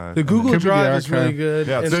archive. The Google could be the Drive is really archive. good.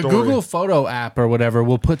 Yeah, and it's The story. Google Photo app or whatever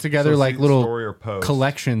will put together So like see, little story or post.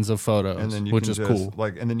 collections of photos, And then you which can is just, cool.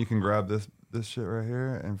 Like, and then you can grab this shit right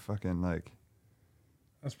here and fucking like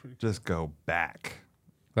That's pretty cool. just go back.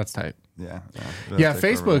 That's tight. Yeah. Yeah,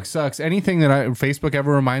 Take over. Facebook sucks. Anything that Facebook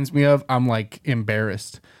ever reminds me of, I'm like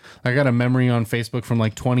embarrassed. I got a memory on Facebook from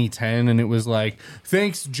like 2010, and it was like,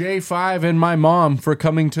 "Thanks J5 and my mom for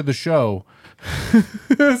coming to the show."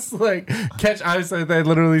 It's like they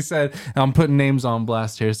literally said, I'm putting names on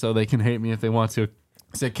blast here so they can hate me if they want to.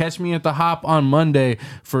 Said, catch me at the Hop on Monday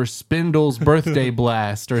for Spindle's birthday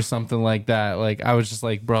blast or something like that. Like, I was just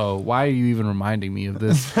like, bro, why are you even reminding me of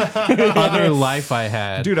this other life I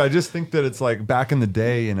had? Dude, I just think that it's like back in the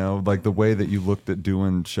day, you know, like the way that you looked at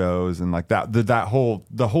doing shows and like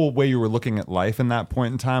the whole way you were looking at life in that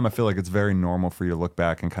point in time. I feel like it's very normal for you to look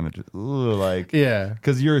back and kind of just like, Yeah.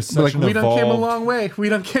 because you're such Like, an we done came a evolved. long way. We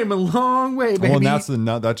done came a long way, baby. Well, and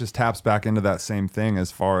that just taps back into that same thing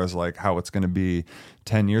as far as like how it's going to be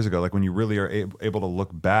 10 years ago. Like when you really are able to look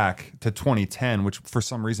back to 2010, which for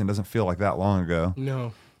some reason doesn't feel like that long ago.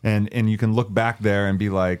 No. And you can look back there and be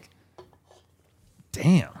like,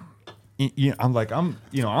 damn, I'm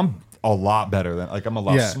a lot better than, like, I'm a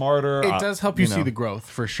lot smarter. It does help you see the growth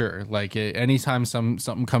for sure. Like anytime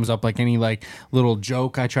something comes up, like any like little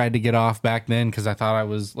joke I tried to get off back then because I thought I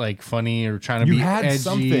was like funny or trying to you be had edgy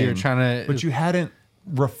something, or trying to, but you hadn't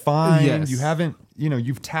refined. Yes. You haven't,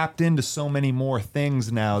 you've tapped into so many more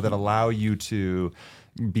things now that allow you to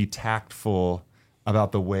be tactful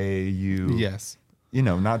about the way you, yes.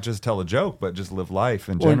 Not just tell a joke, but just live life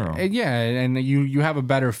in general. And you have a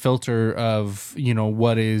better filter of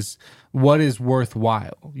what is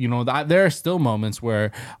worthwhile. There are still moments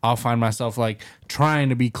where I'll find myself like trying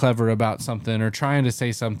to be clever about something or trying to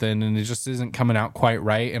say something, and it just isn't coming out quite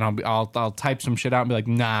right. And I'll type some shit out and be like,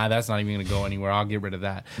 nah, that's not even gonna go anywhere. I'll get rid of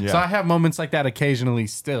that. Yeah. So I have moments like that occasionally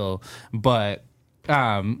still, but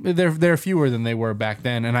they're fewer than they were back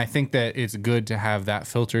then, and I think that it's good to have that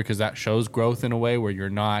filter because that shows growth in a way where you're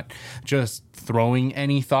not just throwing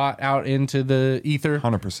any thought out into the ether.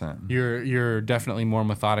 100%. You're definitely more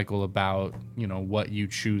methodical about what you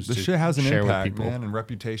choose This to shit has an share impact, with people. man, and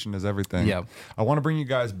reputation is everything. Yeah. I want to bring you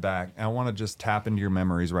guys back, and I want to just tap into your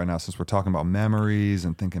memories right now since we're talking about memories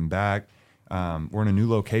and thinking back. We're in a new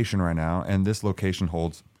location right now, and this location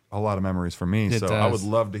holds a lot of memories for me. It So I would does.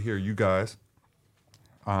 love to hear you guys.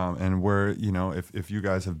 And where, if you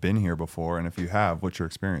guys have been here before, and if you have, what your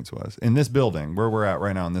experience was in this building where we're at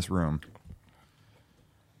right now in this room.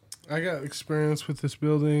 I got experience with this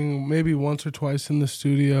building maybe once or twice in the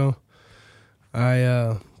studio.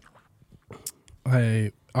 I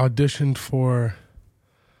auditioned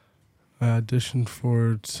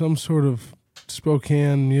for some sort of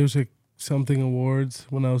Spokane music something awards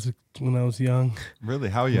when I was young. Really?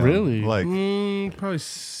 How young? Really? Like, Probably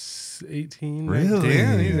 18. Really?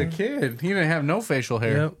 Damn, he's a kid. He didn't have no facial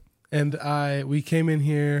hair. Yep. And we came in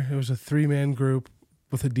here. It was a 3-man group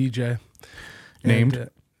with a DJ Named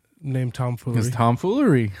Tomfoolery. his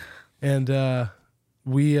tomfoolery. And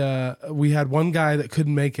we had one guy that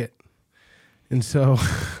couldn't make it, and so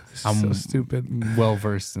this is so stupid. Well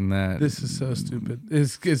versed in that. This is so stupid.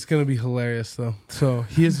 It's gonna be hilarious though. So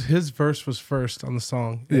his verse was first on the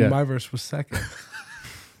song, and Yeah. my verse was second.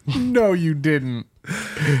 No, you didn't.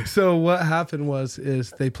 So what happened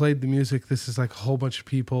is they played the music. This is like a whole bunch of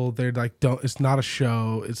people. They're like, it's not a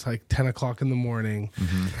show. It's like 10 o'clock in the morning.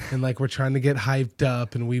 And like, we're trying to get hyped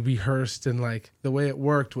up, and we rehearsed. And like the way it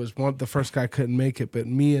worked was the first guy couldn't make it, but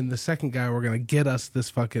me and the second guy were going to get us this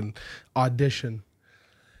fucking audition.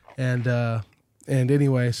 And And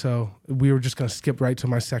anyway, so we were just going to skip right to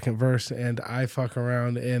my second verse, and I fuck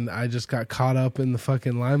around, and I just got caught up in the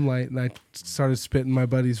fucking limelight, and I started spitting my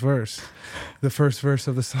buddy's verse, the first verse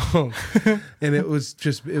of the song. And it was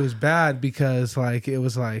bad because, like, it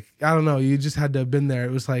was like, I don't know, you just had to have been there.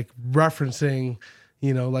 It was like referencing,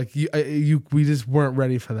 you know, like we just weren't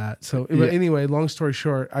ready for that. So but anyway, long story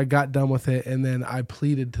short, I got done with it, and then I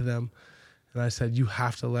pleaded to them. And I said, you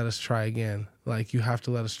have to let us try again. Like, you have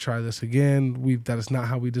to let us try this again. That is not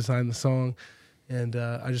how we designed the song. And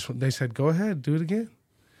they said, go ahead, do it again.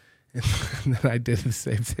 And then I did the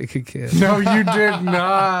same thing again. No, you did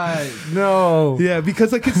not. No. Yeah,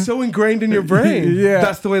 because like it's so ingrained in your brain. Yeah,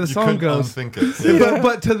 that's the way the song goes.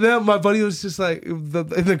 But to them, my buddy was just like in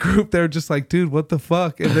the group. They're just like, dude, what the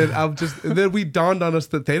fuck? And then we dawned on us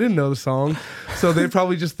that they didn't know the song, so they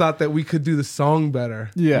probably just thought that we could do the song better.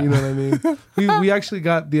 Yeah, you know what I mean. We actually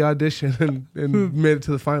got the audition and made it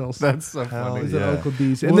to the finals. That's so funny. At Uncle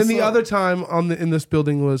D's. And then the other time in this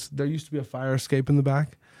building was there used to be a fire escape in the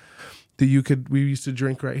back. We used to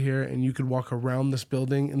drink right here, and you could walk around this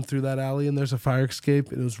building and through that alley, and there's a fire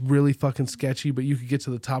escape. It was really fucking sketchy, but you could get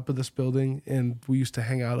to the top of this building, and we used to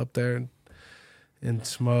hang out up there and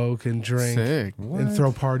smoke and drink and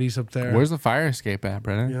throw parties up there. Where's the fire escape at,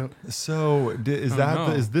 Brennan? Yep. So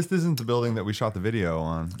this isn't the building that we shot the video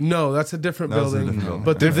on? No, that's a different building.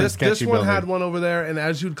 But this one had one over there, and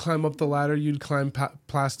as you'd climb up the ladder, you'd climb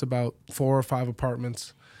past about 4 or 5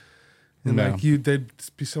 apartments. And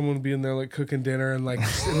someone would be in there like cooking dinner, and like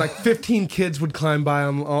 15 kids would climb by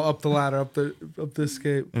up the ladder, up the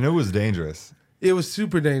escape. And it was dangerous. It was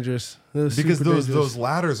super dangerous. Because those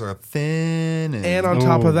ladders are thin, and on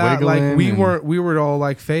top of that, like we were all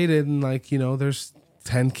like faded, and like, you know, there's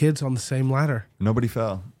 10 kids on the same ladder. Nobody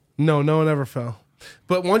fell. No one ever fell.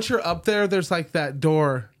 But once you're up there, there's like that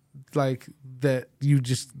door, like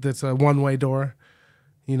that's a one-way door.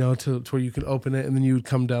 You know, to where you can open it, and then you would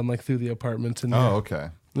come down like through the apartments. And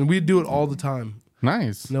okay. And we'd do it all the time.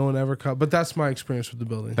 Nice. No one ever caught. But that's my experience with the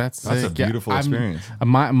building. That's a beautiful experience.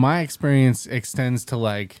 My experience extends to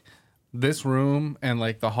like this room and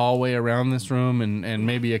like the hallway around this room, and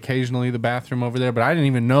maybe occasionally the bathroom over there. But I didn't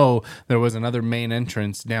even know there was another main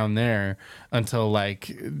entrance down there until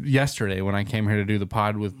like yesterday when I came here to do the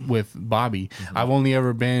pod with Bobby. Mm-hmm. I've only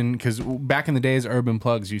ever been, because back in the days, Urban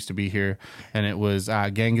Plugs used to be here, and it was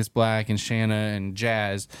Genghis Black and Shanna and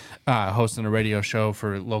Jazz hosting a radio show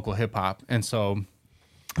for local hip hop. And so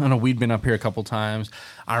I know we'd been up here a couple times.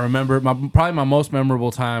 I remember probably my most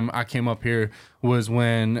memorable time I came up here was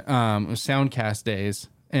when it was Soundcast days,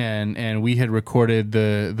 and we had recorded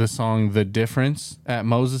the song "The Difference" at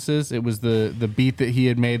Moses's. It was the beat that he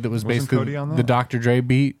had made that was basically the Dr. Dre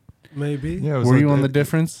beat. Maybe. Yeah, were you on The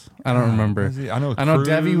Difference? I don't remember. I know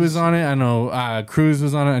Devi was on it. I know Cruz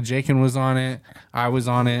was on it. Jakin was on it. I was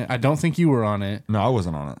on it. I don't think you were on it. No, I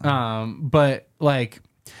wasn't on it. But like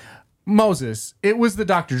Moses, it was the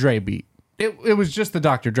Dr. Dre beat. It was just the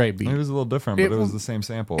Dr. Dre beat. It was a little different, but it was the same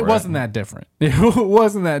sample. It wasn't that different. It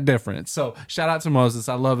wasn't that different. So shout out to Moses.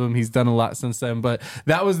 I love him. He's done a lot since then. But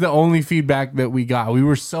that was the only feedback that we got. We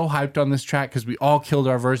were so hyped on this track because we all killed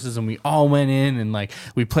our verses and we all went in and like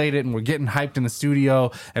we played it and we're getting hyped in the studio.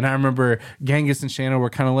 And I remember Genghis and Shanna were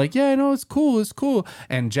kind of like, yeah, no, it's cool.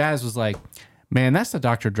 And Jazz was like, man, that's the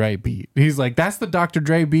Dr. Dre beat. He's like, that's the Dr.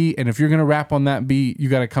 Dre beat, and if you're gonna rap on that beat, you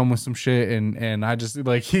got to come with some shit. And I just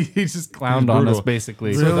like he just clowned on us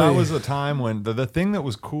basically. So that was a time when the thing that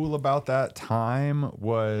was cool about that time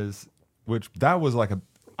was,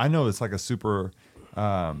 I know it's like a super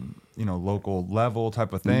local level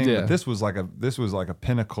type of thing. Yeah. But this was like a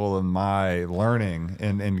pinnacle in my learning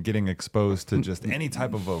and getting exposed to just any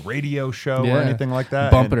type of a radio show or anything like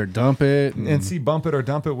that. Bump it or dump it. And see, Bump It or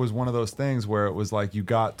Dump It was one of those things where it was like you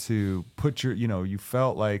got to put you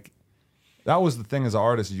felt like that was the thing as an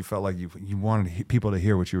artist. You felt like you wanted people to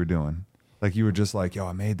hear what you were doing. Like you were just like, yo,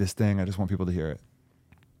 I made this thing. I just want people to hear it.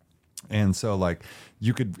 And so like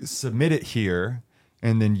you could submit it here,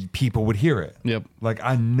 and then people would hear it. Yep. Like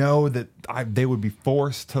I know that they would be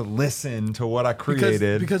forced to listen to what I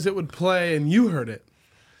created because it would play and you heard it.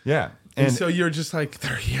 Yeah. And so you're just like,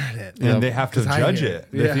 they're hearing it. And they have to judge it.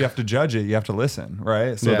 Yeah. If you have to judge it, you have to listen,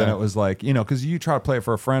 right? So then it was like, because you try to play it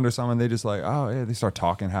for a friend or someone, they just like, oh, yeah, they start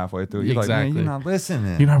talking halfway through. You're like, man, you're not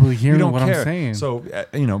listening. You're not really hearing what I'm saying. So,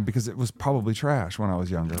 because it was probably trash when I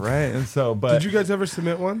was younger, right? And so, but. Did you guys ever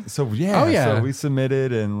submit one? So, yeah. Oh, yeah. So we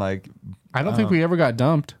submitted and like. I don't think we ever got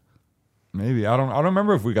dumped. Maybe. I don't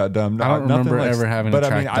remember if we got dumped. I don't remember ever having a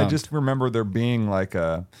track dumped. I just remember there being like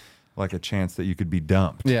a like a chance that you could be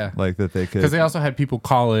dumped. Yeah. Like that they could. Because they also had people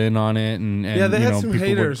call in on it. And yeah, they had some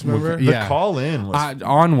haters, remember? The call in was...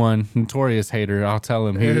 on one, notorious hater, I'll tell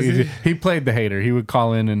him. He played the hater. He would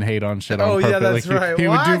call in and hate on shit on purpose. Yeah, that's right.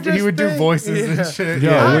 He would do voices and shit.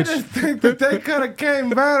 I just think that they could have came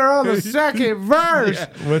better on the second verse.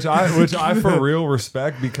 Which I for real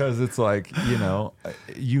respect, because it's like, you know,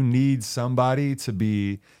 you need somebody to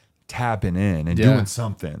be tapping in and doing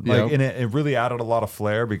something like, and it really added a lot of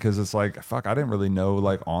flair, because it's like, fuck, I didn't really know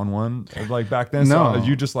like on one like back then. So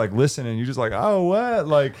you just like listen and you just like, oh, what,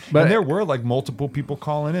 like, but and there were like multiple people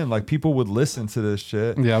calling in, like people would listen to this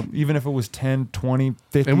shit, even if it was 10, 20,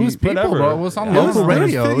 50, it was people, whatever. Bro. It was on local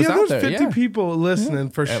radio. There was 50 people listening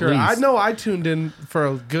for sure. I know I tuned in for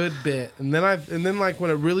a good bit, and then like when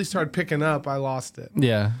it really started picking up, I lost it.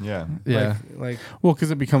 Yeah. Like well, because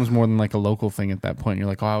it becomes more than like a local thing at that point. You're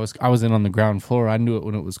like, oh, I was in on the ground floor. I knew it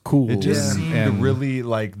when it was cool. It just seemed really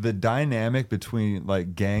like the dynamic between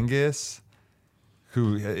like Genghis,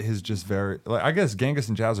 who is just very like, I guess Genghis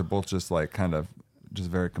and Jazz are both just like kind of just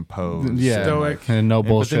very composed, stoic, and no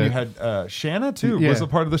bullshit. But then you had Shanna too, was a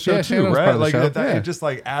part of the show too, right? Like it just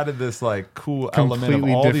like added this like cool element of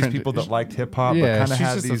all these people that liked hip hop, but kind of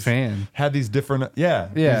had these different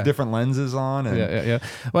these different lenses on, and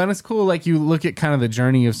Well, and it's cool. Like you look at kind of the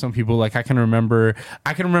journey of some people. Like I can remember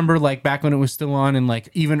like back when it was still on, and like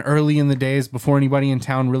even early in the days before anybody in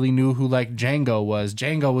town really knew who like Django was.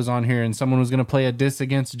 Django was on here, and someone was gonna play a diss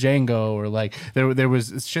against Django, or like there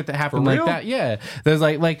was shit that happened like that. Yeah. There's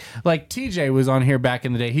like TJ was on here back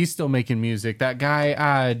in the day. He's still making music. That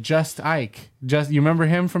guy, Just Ike. You remember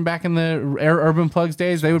him from back in the Urban Plugs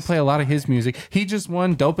days? They would play a lot of his music. He just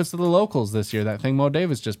won Dopest of the Locals this year. That thing Mo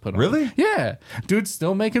Davis just put on. Really? Yeah. Dude's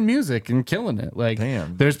still making music and killing it. Like,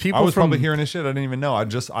 damn. There's people. I was probably hearing his shit. I didn't even know. I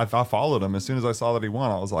followed him as soon as I saw that he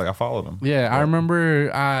won. I was like, I followed him. Yeah, I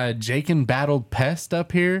remember Jakin battled Pest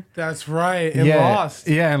up here. That's right. And lost.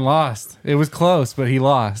 Yeah, and lost. It was close, but he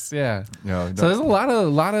lost. Yeah. So there's a lot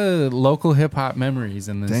of local hip hop memories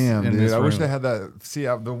in this. Damn, dude. This I wish they had that. See,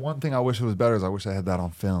 the one thing I wish it was better is I wish I had that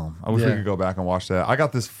on film. I wish we could go back and watch that. I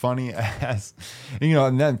got this funny ass,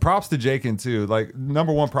 and then props to Jakin too. Like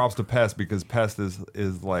number one, props to Pest, because Pest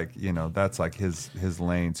is like, that's like his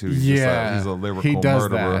lane too. He's he's a lyrical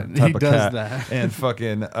murderer type of cat. That. And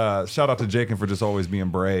fucking shout out to Jakin for just always being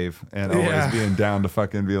brave and always being down to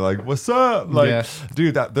fucking be like, what's up? Like,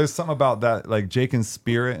 dude, there's something about that, like Jakin's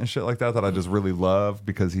spirit and shit like that I just really love,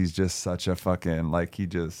 because he's just such a fucking like he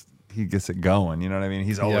gets it going, you know what I mean?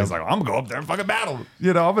 He's always like, I'm gonna go up there and fucking battle,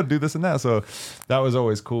 I'm gonna do this and that. So that was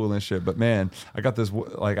always cool and shit. But man, I got this,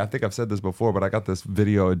 like, I think I've said this before, but I got this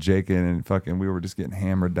video of Jakin, and fucking we were just getting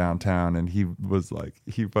hammered downtown, and he was like,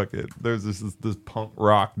 there's this punk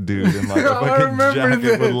rock dude in like a fucking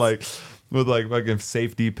jacket with like fucking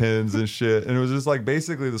safety pins and shit. And it was just like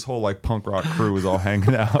basically this whole like punk rock crew was all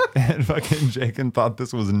hanging out, and fucking Jakin thought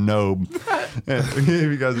this was Nobe. And if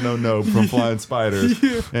you guys know Nobe from Flying Spiders.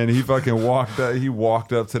 And he fucking walked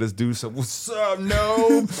up to this dude, said, what's up,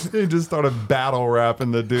 Nobe? He just started battle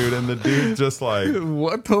rapping the dude, and the dude just like,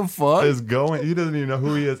 what the fuck is going? He doesn't even know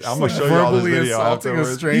who he is. I'm gonna show you all this video afterwards.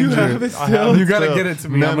 A stranger. You gotta get it to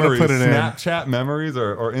me. Memories, I'm gonna put it in Snapchat memories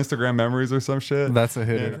or Instagram memories or some shit. That's a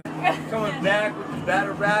hitter. Coming back with the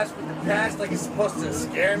battle raps with the past, like it's supposed to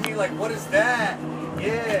scare me. Like, what is that?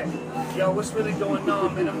 Yeah. Yo, what's really going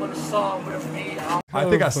on, man? I'm on a song with a beat. I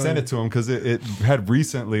think I sent it to him because it had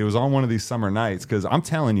recently, it was on one of these summer nights. Because I'm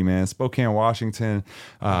telling you, man, Spokane, Washington,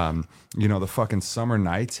 the fucking summer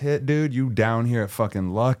nights hit, dude. You down here at fucking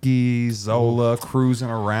Lucky, Zola, cruising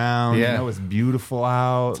around. Yeah. It's beautiful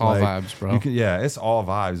out. It's all vibes, bro. It's all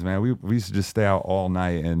vibes, man. We used to just stay out all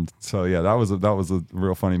night. And so, yeah, that was a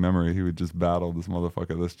real funny memory. He would just battle this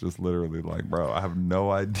motherfucker that's just literally like, bro, I have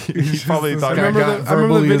no idea. He probably thought I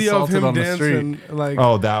remember the video of him dancing. Like,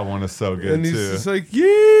 oh, that one is so good, and he's too. just like,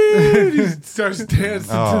 yeah, he starts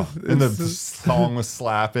dancing. And the song was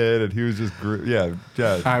Slap It, and he was just, All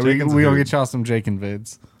right, we gonna get y'all some Jakin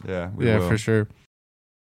vids. Yeah, we will. For sure.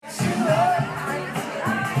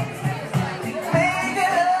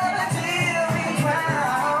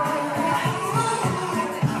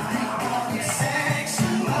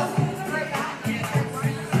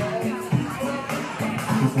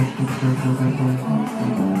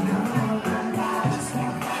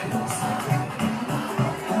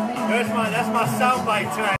 That's my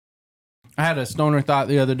soundbite tonight. I had a stoner thought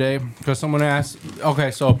the other day because someone asked, okay,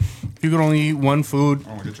 so if you could only eat one food.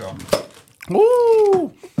 Oh, good job.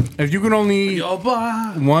 Woo! If you could only eat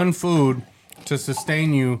one food to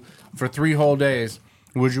sustain you for 3 whole days,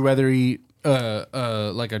 would you rather eat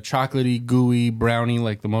like a chocolatey, gooey brownie,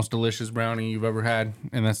 like the most delicious brownie you've ever had,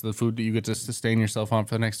 and that's the food that you get to sustain yourself on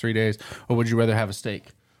for the next 3 days? Or would you rather have a steak?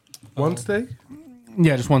 One steak?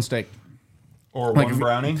 Yeah, just one steak. Or Like one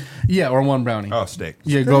brownie? Yeah, or one brownie. Oh, steak.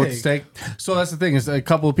 Yeah, go with steak. So that's the thing is a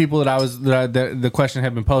couple of people that the question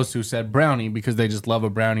had been posed to said brownie because they just love a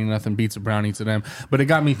brownie. Nothing beats a brownie to them. But it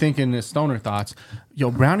got me thinking. This stoner thoughts.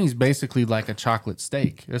 Yo, brownie's basically like a chocolate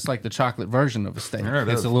steak. It's like the chocolate version of a steak. Yeah,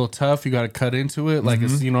 it's a little tough. You got to cut into it. Like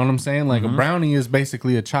it's, you know what I'm saying? Like a brownie is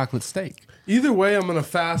basically a chocolate steak. Either way, I'm gonna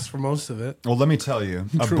fast for most of it. Well, let me tell you,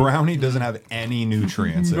 a brownie doesn't have any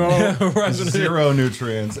nutrients in it. Zero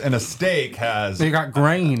nutrients. And a steak has They got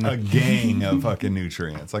grain. a gang of fucking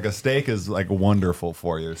nutrients. Like a steak is like wonderful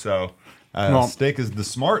for you. So steak is the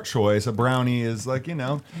smart choice. A brownie is like, you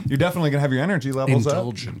know, you're definitely gonna have your energy levels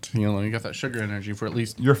Indulgent. You know, you got that sugar energy for at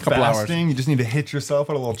least You're a couple fasting. You just need to hit yourself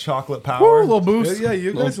with a little chocolate power. hours. A little boost. Yeah,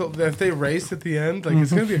 you guys. If they race at the end, like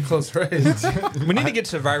it's gonna be a close race. We need to get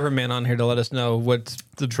Survivor Man on here to let us know what's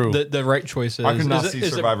the right choice is. I could not Is see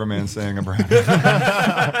it- Survivor Man saying a brownie.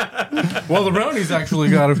 Well, the brownie's actually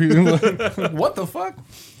got a few. What the fuck?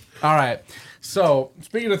 All right. So,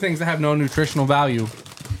 speaking of things that have no nutritional value,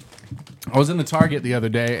 I was in the Target the other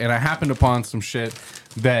day and I happened upon some shit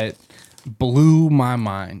that blew my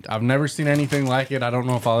mind. I've never seen anything like it. I don't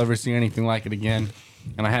know if I'll ever see anything like it again.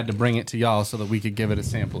 And I had to bring it to y'all so that we could give it a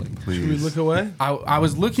sampling. Should we look away? I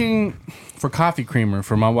was looking for coffee creamer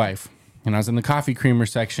for my wife. And I was in the coffee creamer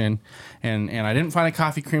section, and I didn't find a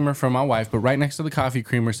coffee creamer for my wife, but right next to the coffee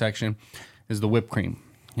creamer section is the whipped cream.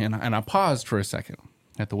 And I paused for a second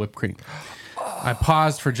at the whipped cream. I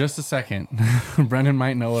paused for just a second. Brendan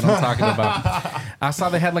might know what I'm talking about. I saw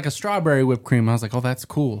they had like a strawberry whipped cream. I was like, oh, that's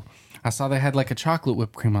cool. I saw they had like a chocolate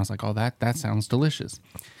whipped cream. I was like, oh, that sounds delicious.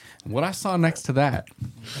 What I saw next to that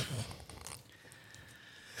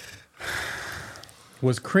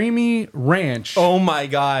was creamy ranch Oh my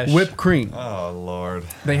gosh. whipped cream. Oh, Lord.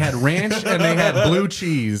 They had ranch and they had blue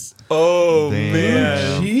cheese. Oh Damn.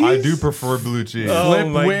 man. Cheese? I do prefer blue cheese. Oh Flip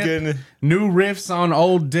my whip, goodness. new riffs on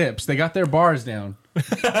old dips. They got their bars down.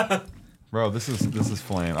 Bro, this is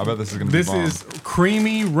flame. I bet this is going to be This bomb. is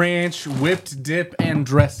creamy ranch, whipped dip, and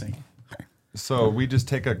dressing. So we just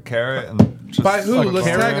take a carrot and just By who? like Let's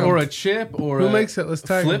carrot tag and- him. Or a chip, or Who a makes it? Let's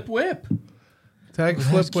tag flip him. whip. Tag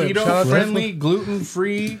flip whip. Shout out Keto to friendly, gluten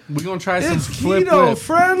free. We're gonna try some It's flip keto whip.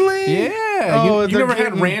 friendly. Yeah, Oh, you they're never had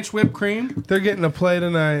getting- ranch whipped cream? They're getting a play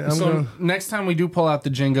tonight. I'm So gonna. next time we do pull out the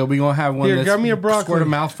Jenga, we gonna have one Here, that's grab me a broccoli. squirt a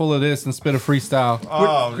mouthful of this and spit a freestyle.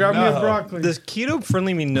 Oh, Grab me no. a broccoli. Does keto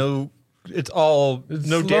friendly mean no? It's all It's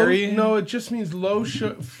no low- dairy. No, it just means low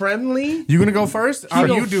sugar. Friendly You gonna go first? Or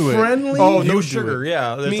Keto you do it. friendly? Oh, no you do sugar. it.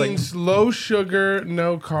 Yeah, that's means low sugar,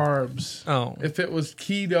 no carbs. Oh. If it was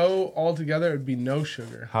keto altogether, it'd be no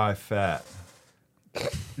sugar. High fat.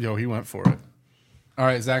 Yo, he went for it. All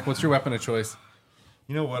right, Zach, what's your weapon of choice?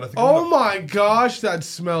 You know what? I think Oh my gosh, that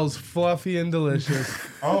smells fluffy and delicious.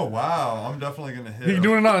 Oh, wow. I'm definitely going to hit You him.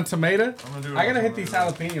 doing it on a tomato? I'm gonna do it I on gotta hit these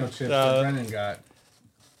tomato. jalapeno chips that Brennan got.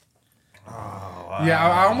 Yeah,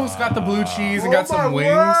 I almost got the blue cheese and got some wings.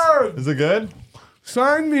 Word. Is it good?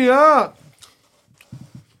 Sign me up.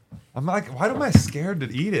 I'm like, why am I scared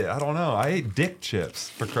to eat it? I don't know. I ate dick chips,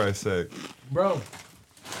 for Christ's sake. Bro.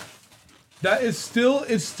 That is still,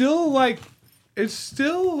 it's still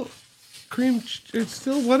cream, it's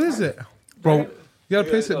still, what is it? Bro, You gotta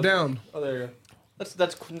pace it down. Oh, there you go.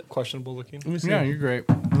 That's questionable looking. Let me see. yeah, you're great.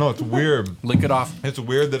 No, it's weird. Lick it off. It's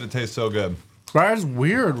weird that it tastes so good. That's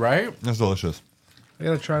weird, right? It's delicious. I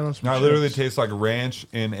gotta try those. Now, it literally tastes like ranch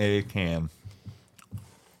in a can.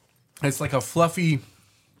 It's like a fluffy.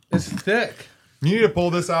 It's thick. You need to pull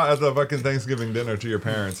this out at the fucking Thanksgiving dinner to your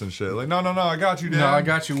parents and shit. Like, no, I got you, Dad. No, I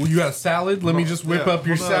got you. You got a salad? Let me just whip Yeah, up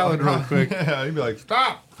your hold on. salad real quick. Yeah, you'd be like,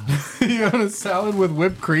 stop. You got a salad with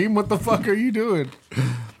whipped cream? What the fuck are you doing?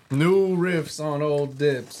 New riffs on old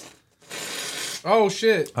dips. Oh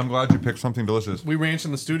shit. I'm glad you picked something delicious. We ranch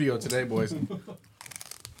in the studio today, boys.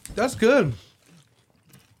 That's good.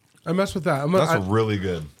 I mess with that. That's really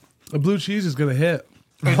good. The blue cheese is gonna hit.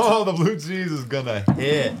 Oh, the blue cheese is gonna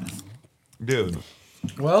hit. Dude,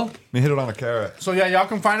 Well, let me hit it on a carrot. So yeah, y'all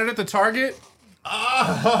can find it at the Target.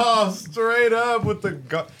 Oh, straight up with the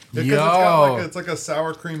gut. Because Yo. it's like a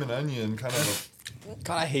sour cream and onion kind of.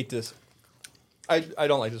 God, I hate this. I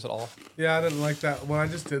don't like this at all. yeah, I didn't like that. When I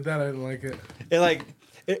just did that, I didn't like it.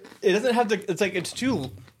 It doesn't have the. It's like it's too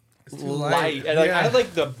light. light. And like Yeah. I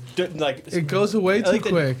like the like. It goes away I too like the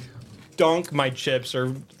quick. Dunk my chips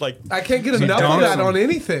or like. I can't get enough dunk of that them. on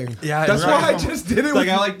anything. Yeah, that's right. why I just did it. Like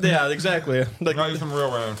with I like exactly. Like Got you some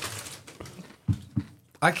real round.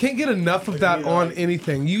 I can't get enough of that on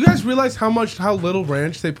anything. You guys realize how little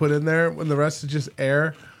ranch they put in there when the rest is just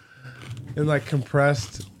air and like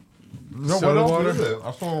compressed soda water? What else is it?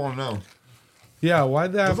 I still want to know. Yeah,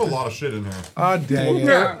 why'd that? There's a lot of shit in here. Oh, dang it.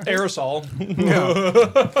 Aerosol.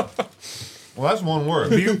 Well, that's one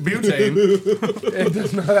word. Butane. It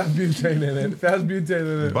does not have butane in it. If it has butane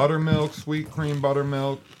in it. Buttermilk, sweet cream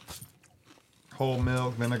buttermilk, whole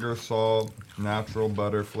milk, vinegar, salt, natural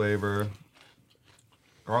butter flavor,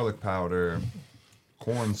 garlic powder,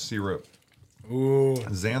 corn syrup,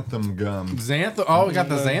 xanthan gum, Oh, we got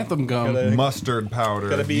the xanthan gum. mustard powder,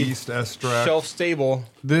 Gotta be yeast extract. Shelf stable.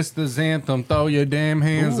 This the xanthan. Throw your damn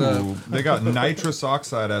hands up. They got nitrous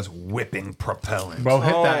oxide as whipping propellant. Bro,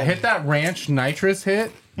 hit that ranch nitrous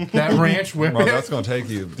hit. That ranch whip Bro, it. that's gonna take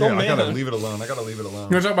you. Yeah, I gotta leave it alone.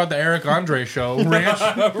 You're talking about the Eric Andre show.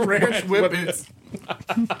 Ranch whip it.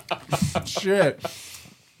 Shit.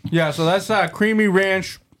 Yeah, so that's creamy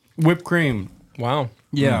ranch whipped cream. Wow.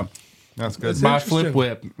 Yeah. That's good. By Flip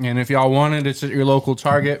Whip. And if y'all want it, it's at your local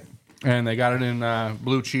Target. And they got it in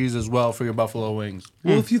blue cheese as well for your buffalo wings.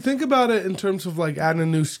 Well, if you think about it in terms of like adding a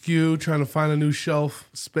new SKU, trying to find a new shelf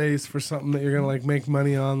space for something that you're gonna like make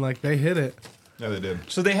money on, like they hit it. Yeah, they did.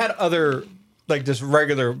 So they had other, like just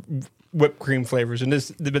regular whipped cream flavors, and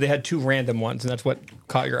but they had two random ones, and that's what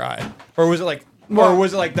caught your eye. Or was it like,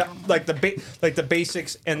 the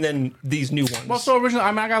basics, and then these new ones? Well, so originally,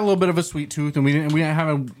 I got a little bit of a sweet tooth, and we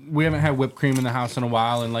haven't had whipped cream in the house in a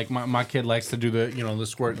while, and like my kid likes to do the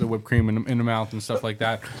squirt the whipped cream in the mouth and stuff like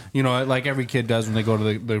that. You know, like every kid does when they go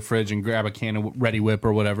to the fridge and grab a can of Ready Whip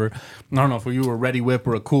or whatever. I don't know if you were a Ready Whip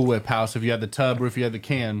or a Cool Whip house, if you had the tub or if you had the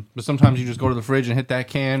can, but sometimes you just go to the fridge and hit that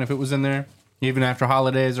can if it was in there. Even after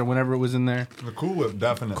holidays or whenever it was in there. The Cool Whip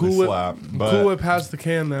definitely slap. But Cool Whip has the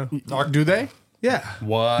can though. Do they? Yeah.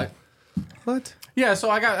 What? Yeah, so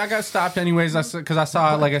I got stopped anyways because I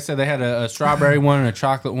saw, like I said, they had a strawberry one and a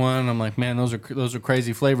chocolate one. I'm like, man, those are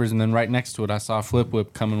crazy flavors. And then right next to it, I saw Flip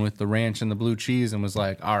Whip coming with the ranch and the blue cheese, and was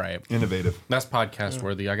like, all right, innovative. That's podcast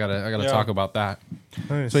worthy. I gotta talk about that.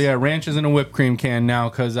 Nice. So yeah, ranch is in a whipped cream can now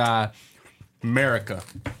because America.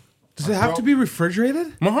 Does it have to be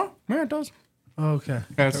refrigerated? Yeah, it does. Oh, okay.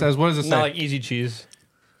 Yeah, it says, what does it say? Not like easy cheese.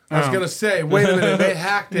 I was gonna say, wait a minute, they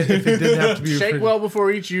hacked it if it didn't have to be Shake refrigerated. well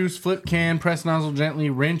before each use. Flip can. Press nozzle gently.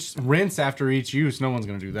 Rinse after each use. No one's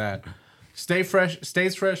gonna do that. Stays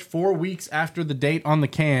fresh 4 weeks after the date on the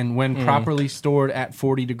can when properly stored at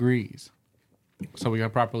 40 degrees. So we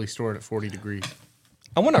got properly stored at 40 degrees.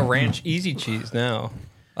 I want a ranch easy cheese now.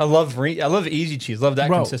 I love easy cheese. Love that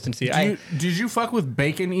consistency. Did you fuck with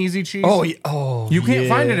bacon easy cheese? You can't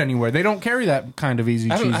find it anywhere. They don't carry that kind of easy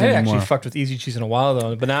cheese anymore. I actually fucked with easy cheese in a while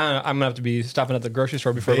though, but now I'm gonna have to be stopping at the grocery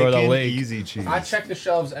store before I go to the lake. Easy cheese. I check the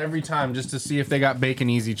shelves every time just to see if they got bacon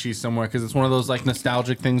easy cheese somewhere because it's one of those like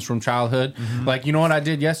nostalgic things from childhood. Like, you know what I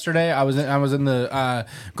did yesterday? I was in the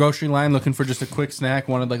grocery line looking for just a quick snack.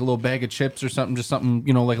 Wanted like a little bag of chips or something, just something,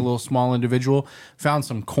 you know, like a little small individual. Found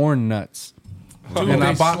some corn nuts. Dude, And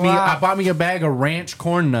I slap. bought me a bag of ranch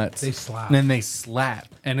corn nuts. They slap. And they slap.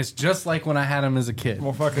 And it's just like when I had them as a kid.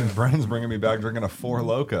 Well, fucking Brennan's bringing me back drinking a Four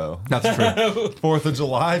Loko. That's true. 4th of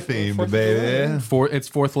July theme, baby. It's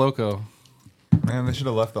Fourth Loco. Man, they should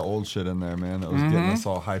have left the old shit in there, man. That was getting us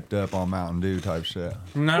all hyped up on Mountain Dew type shit.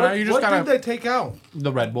 No, you just what gotta did they take out?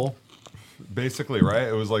 the Red Bull. Basically, right?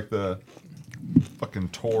 It was like the fucking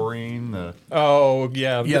taurine. Oh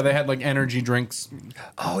yeah, Yeah, they had like energy drinks.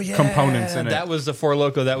 Oh yeah, components in it. That was the Four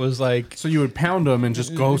Loko. That was like So you would pound them and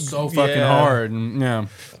just go so fucking hard. And yeah.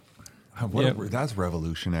 That's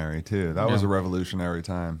revolutionary too. That was a revolutionary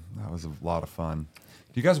time. That was a lot of fun.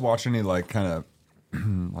 Do you guys watch any like kind of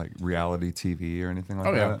like reality TV or anything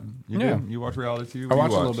like yeah. that? You Yeah. do? You watch reality TV? I What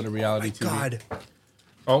watch do a you little bit of reality TV. God.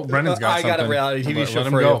 Oh, Brennan's got I something. got a reality TV show Let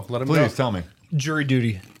him for go. you. Let him Please go. tell me. Jury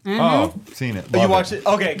Duty. Oh, seen it. You Love watched it?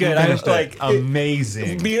 Okay, good. I was Finished like, it.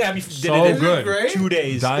 Amazing. Me and Abby So did it good. Great. 2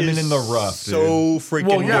 days. Diamond It's in the rough, So freaking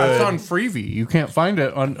Well, yeah, good. it's on Freevee. You can't find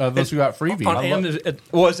it on unless you got Freevee. On Amazon.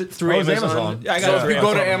 Was it through Oh, it's Amazon? Amazon. I So got if it you through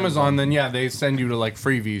go to Amazon, then yeah, they send you to like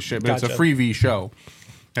Freevee shit. But it's Gotcha. a Freevee show,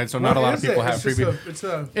 and so not a lot of people have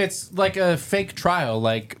Freevee. It's like a fake trial.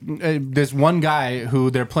 Like this one guy who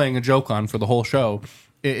they're playing a joke on for the whole show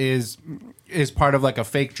is part of like a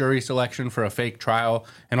fake jury selection for a fake trial,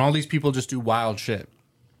 and all these people just do wild shit.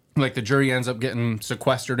 Like the jury ends up getting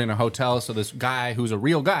sequestered in a hotel, so this guy who's a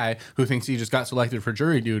real guy who thinks he just got selected for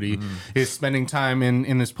jury duty is spending time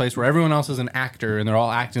in this place where everyone else is an actor and they're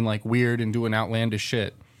all acting like weird and doing outlandish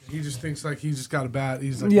shit. He just thinks like he just got a bat.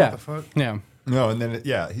 He's like, Yeah. what the fuck? Yeah. No, and then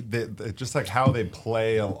just like how they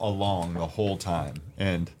play along the whole time,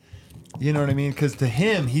 and you know what I mean? Because to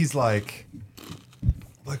him, he's like,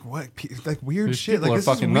 what, like weird These shit. people Like are this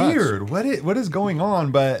is fucking nuts. weird. What is going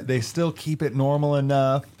on? But they still keep it normal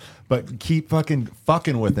enough. But keep fucking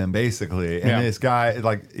with him basically. And this guy,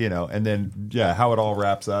 like, you know, and then how it all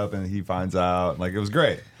wraps up and he finds out. Like, it was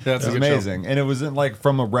great. That's it was amazing. And it wasn't like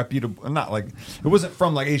from a reputable, not like it wasn't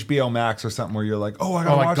from like HBO Max or something where you're like, oh, I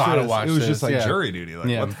gotta watch this. It was just like jury duty.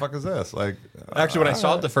 Like, what the fuck is this? Like, actually, when I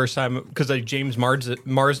saw it the first time, because like James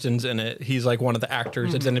Marsden's in it, he's like one of the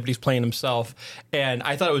actors that's in it, but he's playing himself. And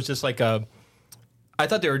I thought it was just like I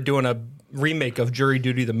thought they were doing a remake of Jury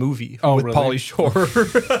Duty the movie with really? Pauly Shore.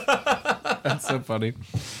 That's so funny.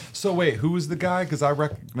 So wait, who was the guy? Because I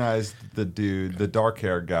recognized the dude, the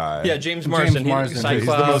dark-haired guy. Yeah, James Marsden. He's the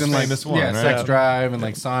most famous one. Yeah, right? Sex Drive and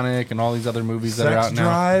like Sonic and all these other movies that are out Sex now.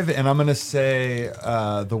 Drive, and I'm gonna say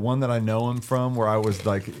the one that I know him from, where I was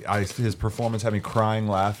like, his performance had me crying,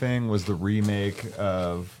 laughing, was the remake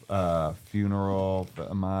of Funeral.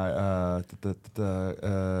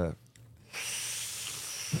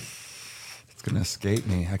 It's gonna escape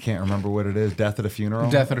me. I can't remember what it is. Death at a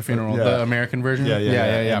Funeral. Death at a Funeral, the American version. Yeah.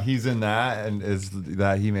 yeah. And he's in that, and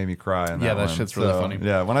he made me cry. In that that one. shit's really funny.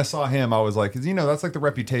 Yeah, when I saw him, I was like, 'cause, you know, that's like the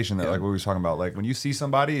reputation that like we were talking about. Like when you see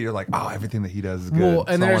somebody, you're like, oh, everything that he does is good. Well,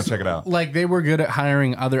 and so I want there's to check it out. like they were good at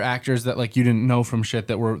hiring other actors that like you didn't know from shit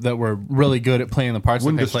that were really good at playing the parts.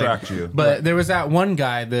 Wouldn't that they distract played. you. But there was that one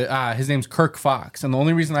guy that his name's Kirk Fox, and the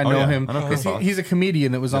only reason I know him is he's a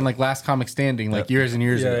comedian that was on like Last Comic Standing like years and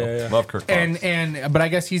years ago. Love Kirk Fox. But I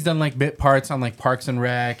guess he's done like bit parts on like Parks and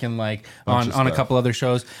Rec and like on a couple other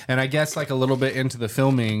shows. And I guess like a little bit into the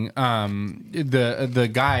filming, the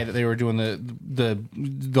guy that they were doing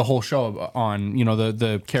the whole show on, you know,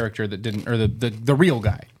 the character that didn't, or the real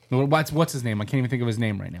guy. What's his name? I can't even think of his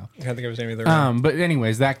name right now. I can't think of his name either. But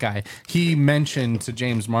anyways, that guy, he mentioned to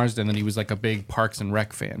James Marsden that he was like a big Parks and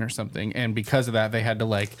Rec fan or something, and because of that, they had to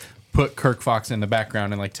like put Kirk Fox in the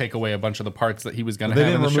background and like take away a bunch of the parts that he was going to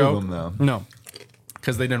have in the show. They didn't remove him though. No,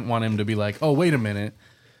 because they didn't want him to be like, oh, wait a minute,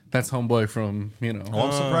 that's homeboy from, you know. Well,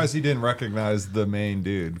 I'm surprised he didn't recognize the main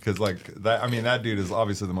dude, because like that. I mean, that dude is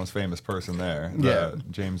obviously the most famous person there.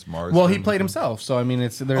 James Marsden. Well, he played himself, so I mean,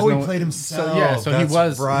 it's there's he played himself. So, yeah, so he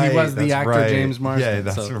was the actor James Marsden. Yeah,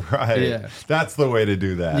 that's so, right. Yeah, that's the way to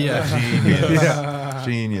do that. Yeah, genius.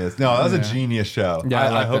 Genius. No, that was a genius show.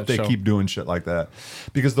 Yeah, I hope they keep doing shit like that,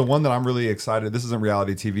 because the one that I'm really excited. This isn't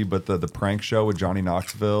reality TV, but the prank show with Johnny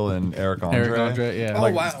Knoxville and Eric Andre. Yeah.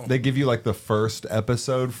 Like, wow. They give you like the first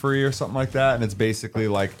episode free or something like that. And it's basically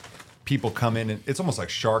like people come in, and it's almost like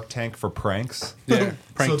Shark Tank for pranks. Yeah,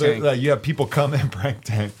 prank tank. You have people come in, prank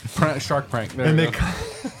tank, Shark Prank. and they.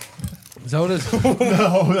 Is that what it's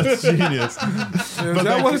No, that's genius. Is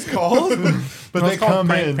that what it's called? But they come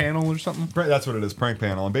prank in. panel or something. That's what it is, prank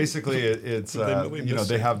panel. And basically, it's you know,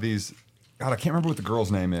 they have these. God, I can't remember what the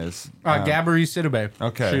girl's name is. Gabri Sidibe.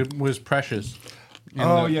 Okay, she was Precious.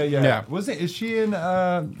 Yeah. Was it? Is she in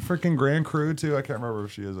freaking Grand Crew too? I can't remember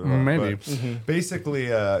if she is or not. Maybe. But basically,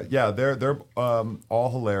 they're all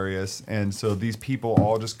hilarious, and so these people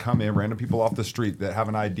all just come in, random people off the street that have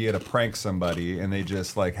an idea to prank somebody, and they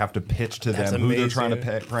just like have to pitch to them who they're trying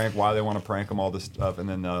to prank, why they want to prank them, all this stuff, and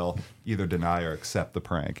then they'll either deny or accept the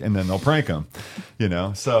prank, and then they'll prank them. You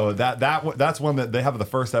know, so that's one that they have the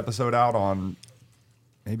first episode out on.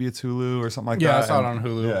 Maybe it's Hulu or something like that. Yeah, I saw it on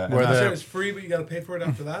Hulu. Yeah, Where it's free, but you got to pay for it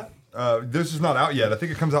after that? This is not out yet. I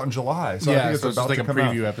think it comes out in July. So I think it's about like to a come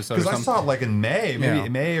preview out. episode. Because I saw it like in May, maybe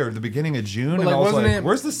May or the beginning of June, but and I was wasn't like,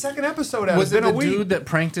 "Where's the second episode at?" Was it's been it a the week. dude that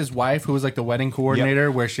pranked his wife, who was like the wedding coordinator,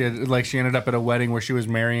 where she ended up at a wedding where she was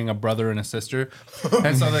marrying a brother and a sister,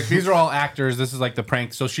 and so like these are all actors. This is like the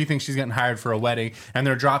prank. So she thinks she's getting hired for a wedding, and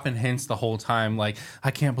they're dropping hints the whole time, like,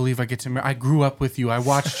 "I can't believe I get to marry. I grew up with you. I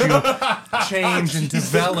watched you change and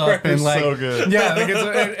develop, and like, so good. yeah,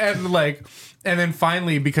 like and then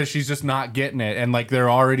finally, because she's just not getting it, and like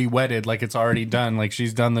they're already wedded, like it's already done, like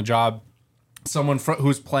she's done the job. Someone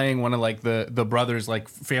who's playing one of like the brothers, like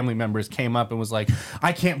family members, came up and was like,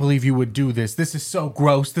 "I can't believe you would do this. This is so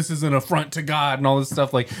gross. This is an affront to God," and all this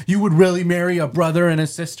stuff. Like, you would really marry a brother and a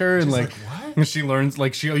sister, and like what? And she learns,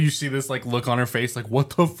 like you see this like look on her face, like,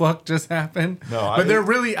 what the fuck just happened? But they're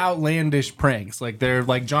really outlandish pranks. Like they're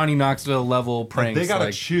like Johnny Knoxville level pranks. Like they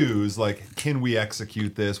gotta choose. Like, can we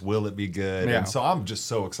execute this? Will it be good? Yeah. And so I'm just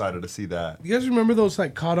so excited to see that. You guys remember those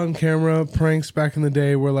like caught on camera pranks back in the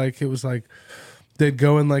day, where like it was like they'd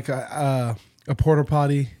go in like a porta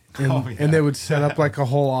potty And they would set up like a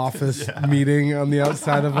whole office meeting on the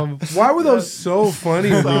outside of them. Why were those so funny?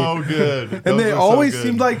 So good. And they always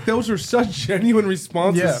seemed like those were such genuine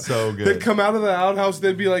responses. Yeah. So good. They'd come out of the outhouse,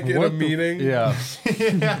 they'd be like in a meeting. Yeah.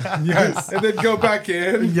 Yes. And they'd go back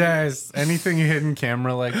in. Yes. Anything hidden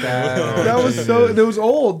camera like that. That was so, it was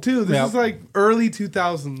old too. This is like early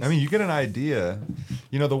 2000s. I mean, you get an idea.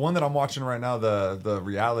 You know, the one that I'm watching right now, the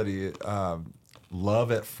reality,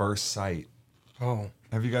 Love at First Sight. Oh.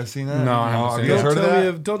 Have you guys seen that? No, I haven't seen you guys heard of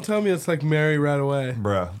that? Don't tell me it's like Marry Right Away.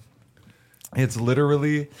 Bruh. It's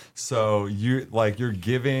literally, so you're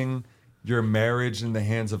giving your marriage in the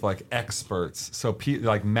hands of like experts. So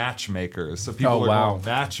like matchmakers. So people are going to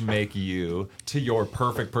matchmake you to your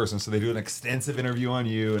perfect person. So they do an extensive interview on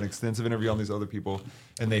you, an extensive interview on these other people,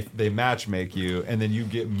 and they matchmake you, and then you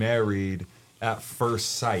get married at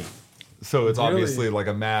first sight. So it's obviously like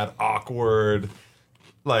a mad, awkward,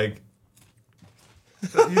 like,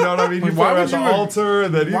 you know what I mean? You Why put at the altar,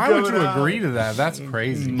 and then why would you agree to that? That's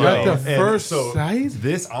crazy. At the first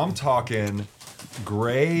sight? I'm talking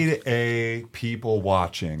grade A people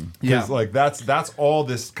watching. Yeah. Like that's all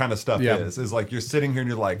this kind of stuff is like you're sitting here and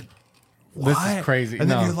you're like, what? This is crazy. And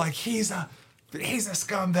then you're like, he's a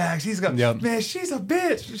scumbag. Man, she's a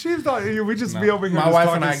bitch. She's not. We just be over here. My just wife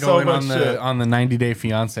and I go so in on the 90 Day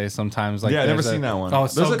Fiance sometimes. Like, I've never seen that one. Oh,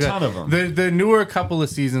 so there's a good. ton of them. The newer couple of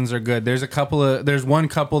seasons are good. There's one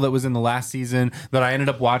couple that was in the last season that I ended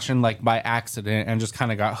up watching like by accident and just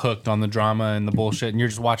kind of got hooked on the drama and the bullshit. And you're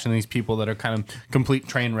just watching these people that are kind of complete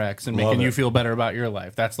train wrecks and making you feel better about your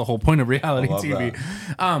life. That's the whole point of reality TV.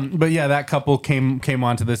 But yeah, that couple came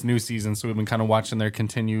onto this new season, so we've been kind of watching their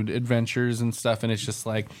continued adventures and stuff, and it's just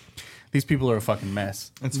like these people are a fucking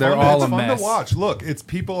mess. They're all a mess. It's fun to watch. Look, it's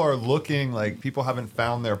people are looking like people haven't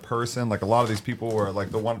found their person. Like a lot of these people were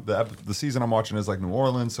like the season I'm watching is like New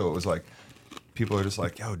Orleans, so it was like people are just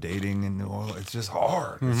like, yo, dating in New Orleans, it's just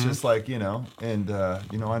hard. Mm-hmm. It's just like, and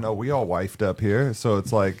I know we all wifed up here, so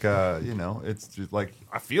it's like it's just like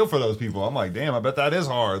I feel for those people. I'm like, damn, I bet that is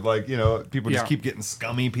hard. Like, people just keep getting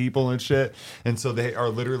scummy people and shit, and so they are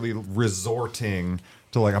literally resorting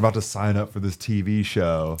to like, I'm about to sign up for this TV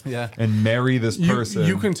show and marry this person.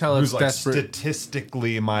 You can tell it's who's desperate. Like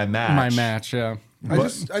statistically my match. My match, yeah.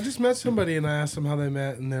 I just met somebody and I asked them how they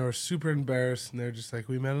met and they were super embarrassed and they're just like,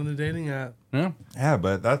 we met on the dating app. Yeah,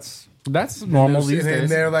 but that's normal these days. And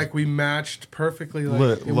they're like, we matched perfectly.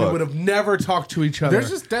 Like, we would have never talked to each other.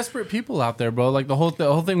 There's just desperate people out there, bro. Like the whole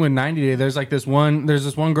thing with 90 Day. There's this one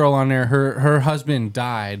girl on there. Her husband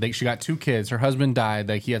died. Like she got 2 kids. Her husband died.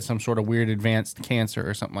 Like he had some sort of weird advanced cancer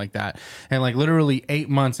or something like that. And like literally 8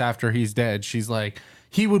 months after he's dead, she's like,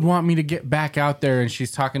 he would want me to get back out there, and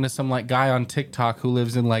she's talking to some like guy on TikTok who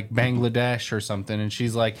lives in like Bangladesh or something, and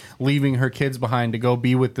she's like leaving her kids behind to go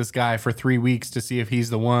be with this guy for 3 weeks to see if he's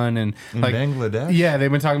the one. And like Bangladesh, yeah,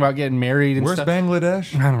 they've been talking about getting married. And where's stuff.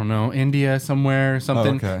 Bangladesh? I don't know, India somewhere or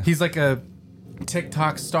something. Oh, okay. He's like a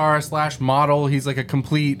TikTok star / model. He's like a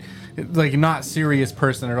complete, like not serious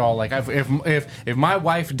person at all. Like if my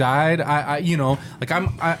wife died,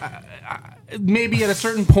 maybe at a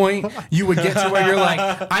certain point you would get to where you're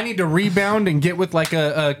like, I need to rebound and get with like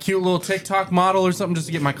a cute little TikTok model or something just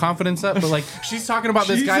to get my confidence up. But like she's talking about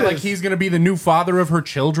this guy like he's gonna be the new father of her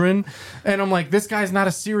children, and I'm like, this guy's not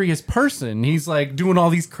a serious person. He's like doing all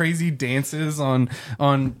these crazy dances on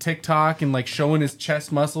TikTok and like showing his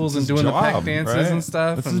chest muscles and doing the pec dances and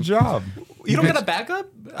stuff. That's his job. You don't got a backup?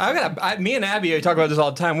 Me and Abby talk about this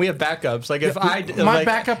all the time. We have backups. Like if my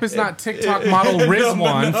backup is not TikTok model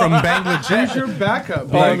Rizwan from Bangladesh. Who's your backup?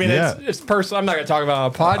 Well, I mean, it's personal. I'm not going to talk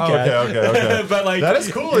about a podcast. Okay. But like that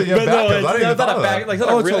is cool. You have backup. It's not a back. Like, it's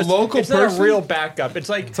a local person. It's not a real backup. It's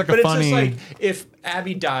like a funny. It's just like if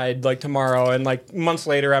Abby died like tomorrow, and like months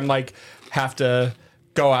later, I'm like have to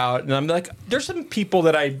go out, and I'm like, there's some people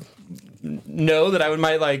that I know that I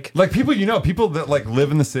might like people that like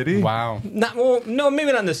live in the city. Wow. No,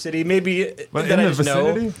 maybe not in the city. Maybe but that in I the just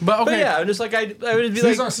vicinity. know. But okay, yeah, just like I would be so like,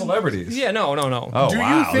 these aren't celebrities. Yeah, no. Oh do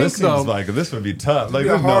wow, you think this though? Seems like this would be tough. Like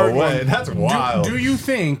there's no way. That's wild. Do you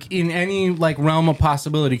think in any like realm of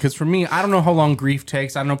possibility? Because for me, I don't know how long grief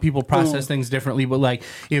takes. I don't know, people process things differently. But like,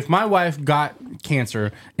 if my wife got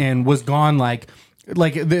cancer and was gone, like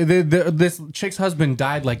this chick's husband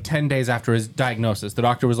died like 10 days after his diagnosis. The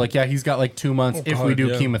doctor was like, yeah, he's got like 2 months if we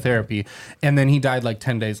do chemotherapy. And then he died like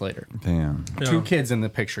 10 days later. Damn. 2 kids in the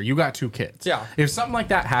picture. You got 2 kids. Yeah. If something like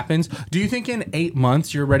that happens, do you think in 8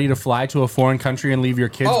 months you're ready to fly to a foreign country and leave your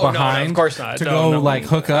kids behind? No, of course not. To go like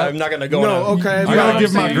hook up? I'm not going to go. No, okay. I gotta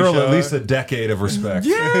give my girl at least a decade of respect.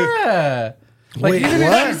 Yeah. Like, Wait, even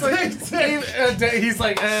what? he's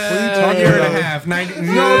like, What are you talking a year and a about? half, 90.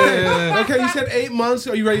 No, okay, you said 8 months.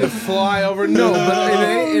 Are you ready to fly over? No,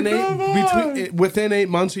 but within 8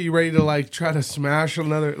 months, are you ready to like try to smash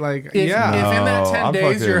another? Like, If in that 10 I'm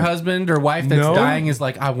days your fucking- husband or wife that's No. dying is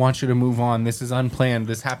like, I want you to move on. This is unplanned.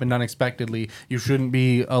 This happened unexpectedly. You shouldn't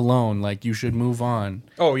be alone. Like, you should move on.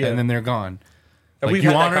 Oh, yeah. And then they're gone. And Like, we've you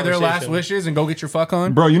had that honor their last conversation. wishes and go get your fuck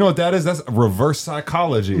on. Bro, you know what that is? That's reverse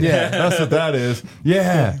psychology. Yeah. That's what that is.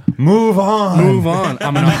 Yeah. Move on. Move on.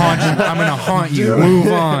 I'm gonna haunt you. I'm gonna haunt you.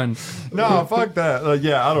 Move on. No, fuck that.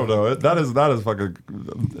 Yeah, I don't know. That is fucking.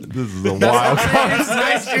 This is a wild.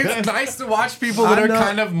 It's nice to watch people that are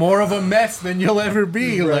kind of more of a mess than you'll ever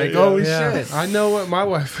be. Like, oh shit. I know what my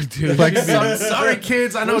wife would do. Like, sorry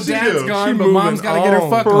kids, I know What'd she dad's do? gone, She but mom's moving got to get her on.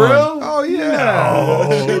 fuck For on. real? oh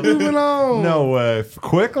yeah, she moving on. No way.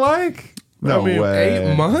 Quick like? No I mean,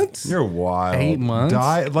 way. 8 months. You're wild. 8 months?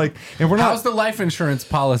 And we're not. How's the life insurance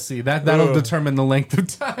policy? That'll determine the length of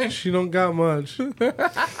time. She don't got much.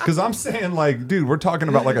 Because I'm saying, like, dude, we're talking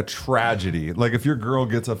about like a tragedy. Like, if your girl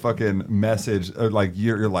gets a fucking message, like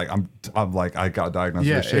you're like, I'm like, I got diagnosed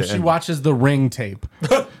Yeah, with this shit. if she and- watches the Ring tape,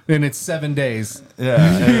 then it's 7 days.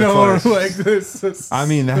 yeah, and You know, it's like this. I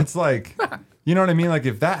mean, that's like, you know what I mean? Like,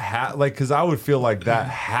 if that because I would feel like that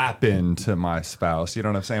happened to my spouse. You know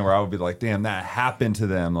what I'm saying? Where I would be like, damn, that happened to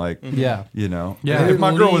them. Like, Yeah. you know, Yeah. If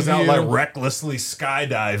my girl was Leave out you. like recklessly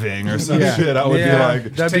skydiving or some Yeah. shit, I would Yeah. be like,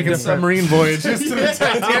 That'd be Taking different. submarine voyages to the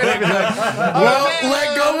Titanic. Well,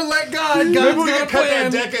 let go and let God. maybe God's we got can a cut that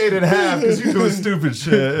plan. decade in half because you're doing stupid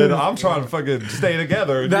shit, and I'm trying to fucking stay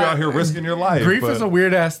together, and you're out here risking your life. Grief but- is a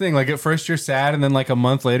weird ass thing. Like, at first you're sad, and then like a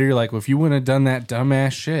month later you're like, well, if you wouldn't have done that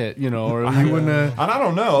dumbass shit, you know, or you wouldn't have. And I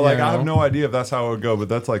don't know. Like, You I have know? no idea if that's how it would go, but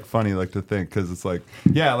that's like funny, like to think, because it's like,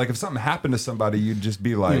 yeah, like if something happened to somebody, you'd just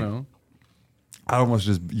be like, You know. I almost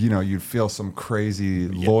just, you'd feel some crazy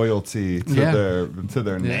loyalty to Yeah.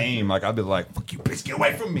 their name. Like, I'd be like, fuck you, bitch, get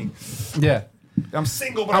away from me. Yeah. I'm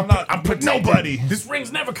single, but I'm with nobody. This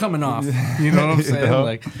ring's never coming off. You know what I'm saying? know?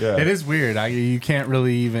 Like, Yeah. it is weird. You can't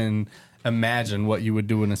really even imagine what you would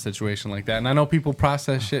do in a situation like that. And I know people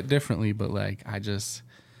process shit differently, but like,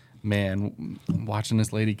 man, watching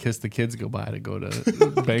this lady kiss the kids goodbye to go to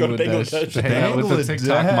Bangladesh to hang out with the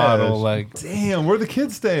TikTok Bangladesh. model, like. Damn, where the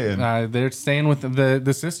kids staying? They're staying with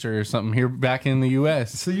the sister or something here back in the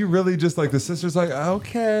U.S. So you really just like the sister's like,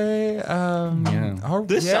 okay, Yeah.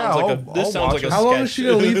 This sounds like a How long is sketch. she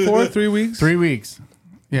gonna leave for? 3 weeks. 3 weeks.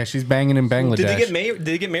 Yeah, she's banging in Bangladesh. Did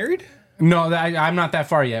they get married? No, I'm not that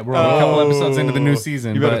far yet. We're only a couple episodes into the new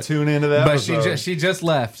season. You better but- tune into that. But episode. she just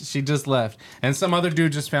left. She just left. And some other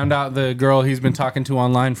dude just found out the girl he's been talking to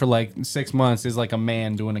online for like 6 months is like a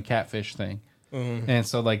man doing a catfish thing. And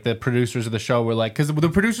so like the producers of the show were like, because the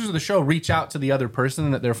producers of the show reach out to the other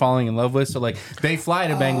person that they're falling in love with. So like they fly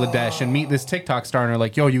to Bangladesh and meet this TikTok star and are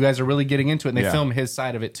like, yo, you guys are really getting into it. And they Yeah. film his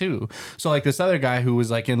side of it too. So like this other guy who was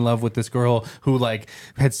like in love with this girl who like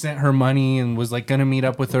had sent her money and was like gonna meet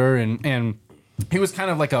up with her and he was kind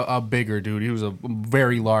of like a bigger dude. He was a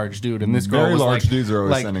very large dude, and this girl Very was large like, dudes are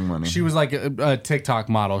always like, sending money. She was like a TikTok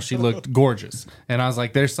model. She looked gorgeous, and I was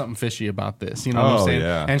like, "There's something fishy about this." You know what I'm Oh, saying?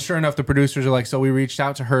 yeah. And sure enough, the producers are like, "So we reached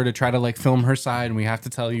out to her to try to like film her side, and we have to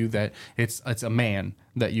tell you that it's a man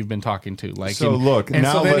that you've been talking to." Like, So look, and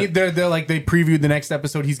now so then let- they're like they previewed the next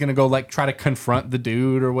episode. He's gonna go like try to confront the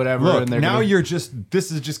dude or whatever. Look, and they're now gonna,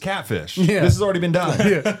 this is just catfish. Yeah. This has already been done.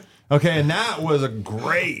 Yeah. Okay, and that was a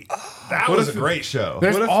great show.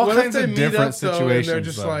 There's all what if kinds they of meet different up, though, situations. And they're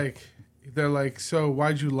just though. they're like, so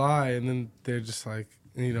why'd you lie? And then they're just like,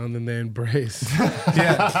 and then they embrace.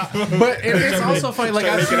 Yeah, but it's also funny. Like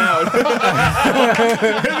I've seen,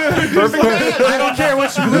 I don't care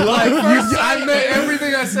what you look like. I meant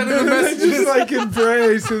everything I said in the They messages. just like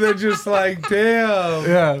embrace, and they're just like, damn.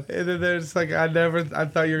 Yeah. And then they're just like, I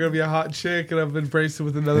thought you were gonna be a hot chick, and I've embraced it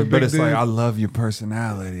with another But big it's dude. like, I love your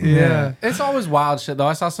personality. Yeah. It's always wild shit though.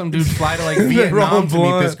 I saw some dude fly to like rolling Vietnam to meet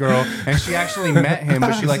blunt. this girl, and she actually met him,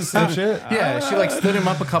 but she like This is some stood, shit. yeah, she like stood him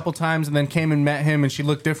up a couple times and then came and met him, and she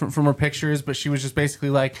looked different from her pictures, but she was just basically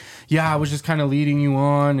like, yeah, I was just kind of leading you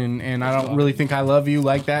on, and I don't really think I love you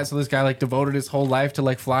like that. So this guy like devoted his whole life to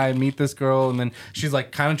like fly and meet this girl, and then she's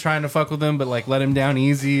like kind of trying to fuck with him, but like let him down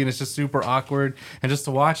easy, and it's just super awkward. And just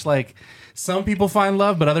to watch like some people find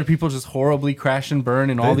love, but other people just horribly crash and burn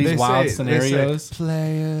in all these wild scenarios.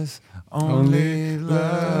 Players only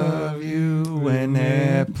love you when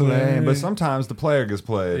they're playing. But sometimes the player gets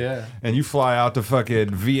played. Yeah. And you fly out to fucking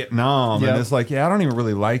Vietnam, Yep. and it's like, yeah, I don't even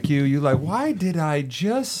really like you. You like, why did I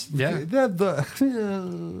just? Yeah. I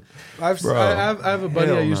have a buddy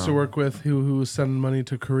Hell I used to no. work with who was sending money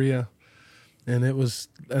to Korea, And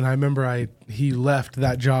I remember he left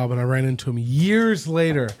that job, and I ran into him years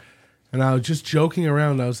later, and I was just joking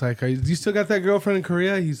around. I was like, "You still got that girlfriend in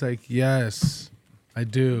Korea?" He's like, "Yes, I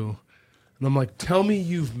do." And I'm like, "Tell me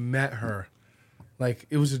you've met her." Like,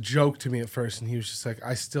 it was a joke to me at first, and he was just like,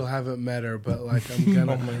 "I still haven't met her, but like I'm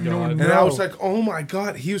gonna." Oh my God. And I was like, "Oh my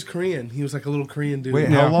God!" He was Korean. He was like a little Korean dude. Wait,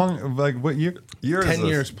 how long? Like, what year? 10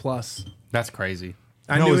 years plus. That's crazy.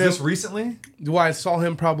 I knew is him. this recently? Well, I saw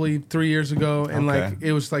him probably 3 years ago, and Okay. like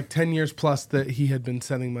it was like 10 years plus that he had been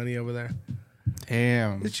sending money over there.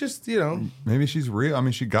 Damn. It's just, you know, Maybe she's real. I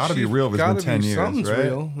mean, she got to be real if it's gotta been 10 be years, something's right?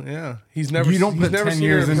 real. Yeah, he's never. You don't he's put never 10 seen her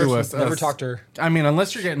years in into person. us. Never talked to her. I mean,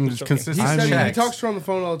 unless you're getting He consistent said he checks. talks to her on the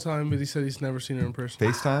phone all the time, but he said he's never seen her in person.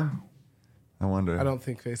 FaceTime? I wonder. I don't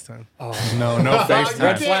think FaceTime. No FaceTime.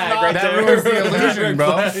 Red flag right That there. ruins the illusion,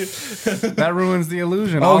 bro. That ruins the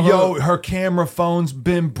illusion. Oh, All her camera phone's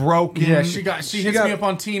been broken. yeah, she hits got- me up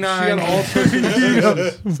on T9. She got all sorts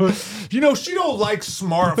of You know, she don't like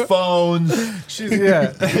smartphones. she's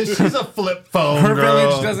She's a flip phone her girl.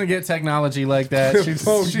 village doesn't get technology like that. She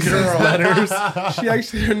phone sends girl. letters. She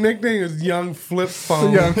actually, her nickname is Young Flip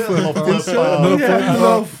Phone. Young flip phone.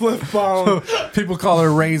 Little flip phone. People call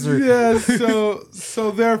her Razor. Yeah,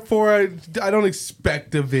 so therefore I don't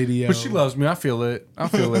expect a video. But she loves me. I feel it,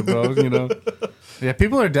 bro. You know. Yeah,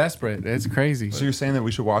 people are desperate. It's crazy. So you're saying that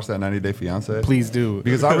we should watch that 90 Day Fiance? Please do.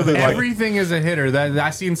 Because I really like... Everything is a hitter. That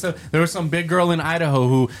I seen there was some big girl in Idaho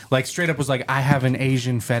who like straight up was like, I have an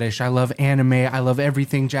Asian fetish. I love anime. I love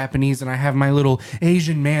everything Japanese, and I have my little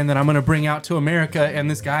Asian man that I'm gonna bring out to America.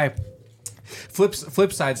 And this guy,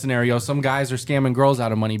 flip side scenario, some guys are scamming girls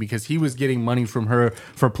out of money because he was getting money from her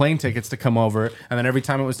for plane tickets to come over, and then every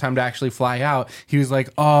time it was time to actually fly out, he was like,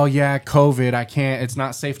 oh yeah, COVID, I can't, it's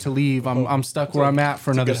not safe to leave, I'm stuck where I'm at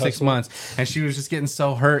for another 6 months. And she was just getting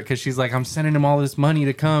so hurt because she's like, I'm sending him all this money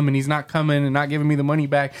to come and he's not coming and not giving me the money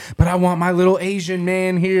back, but I want my little Asian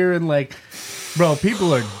man here. And like, bro,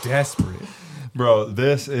 people are desperate. Bro,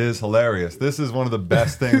 this is hilarious. This is one of the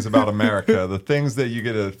best things about America. The things that you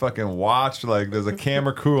get to fucking watch. Like, there's a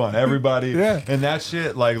camera crew on everybody. Yeah. And that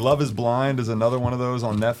shit, like, Love is Blind is another one of those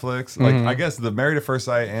on Netflix. Like, I guess the Married at First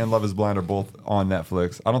Sight and Love is Blind are both on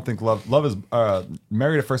Netflix. I don't think Love is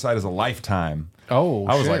Married at First Sight is a Lifetime. Oh,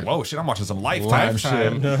 I was shit. like, whoa, shit! I'm watching some Lifetime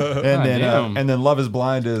shit, and damn. then Love Is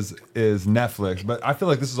Blind is Netflix. But I feel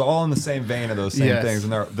like this is all in the same vein of those same Yes. things.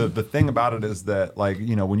 And the thing about it is that, like,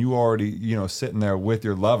 you know, when you already sitting there with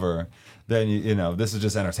your lover, then you know this is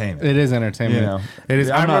just entertainment. It is entertainment. You know? It is.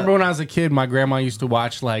 Yeah, I I'm remember not- when I was a kid, my grandma used to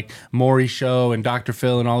watch like Maury Show and Dr.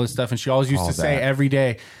 Phil and all this stuff, and she always used All to say that. every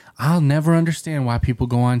day, "I'll never understand why people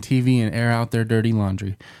go on TV and air out their dirty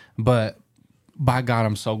laundry, but by God,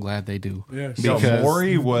 I'm so glad they do." Yes. Because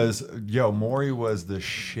Maury was the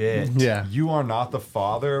shit. Yeah. You Are Not the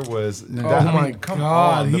Father was. Oh my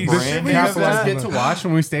God, the he's brand sick. half of us that. get to watch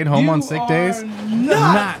when we stayed home on sick days.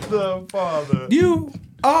 Not the father. you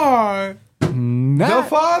are Not- the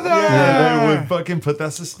father. Yeah, they would fucking put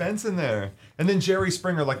that suspense in there. And then Jerry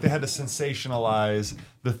Springer, like, they had to sensationalize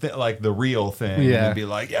the real thing. Yeah. And be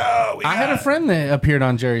like, yo, I had a friend that appeared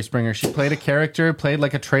on Jerry Springer. She played a character, played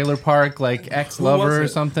like a trailer park, like ex-lover or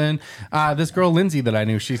something. This girl, Lindsay, that I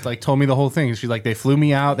knew, she's like told me the whole thing. She's like, they flew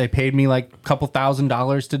me out. They paid me like a couple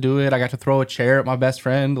 $1,000s to do it. I got to throw a chair at my best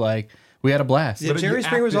friend. Like, we had a blast. Yeah, Jerry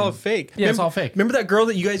Springer was all fake. Yeah, it's all fake. Remember that girl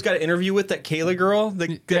that you guys got an interview with, that Kayla girl?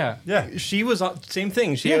 Yeah. She was on, same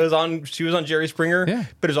thing. She was on Jerry Springer. Yeah.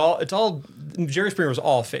 But it's all Jerry Springer was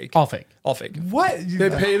all fake. All fake. All fake. What? They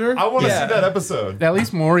paid her? I want to Yeah. see that episode. At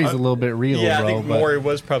least Maury's a little bit real, Yeah, bro. I think but- Maury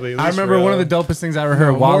was probably. At I least remember real. one of the dopest things I ever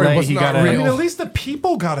heard. Maury Wale, was he not got I real. mean, a. at least the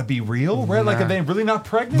people got to be real, right? Like, are they really not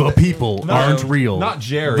pregnant? The people No, aren't real. Not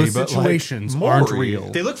Jerry, The but situations like, aren't Maury.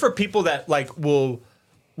 real. They look for people that like will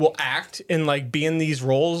act and like be in these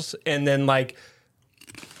roles and then like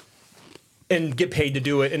and get paid to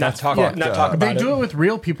do it and not talk about They it. do it with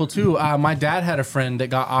real people too. My dad had a friend that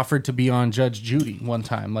got offered to be on Judge Judy one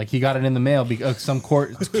time. Like, he got it in the mail because some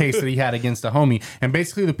court case that he had against a homie. And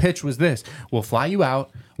basically the pitch was this: we'll fly you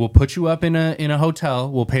out, we'll put you up in a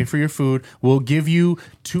hotel, we'll pay for your food, we'll give you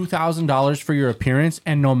 $2,000 for your appearance,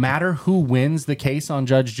 and no matter who wins the case on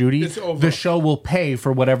Judge Judy, It's over. the show will pay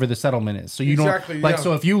for whatever the settlement is. So you Exactly, don't like. yeah.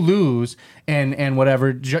 So if you lose and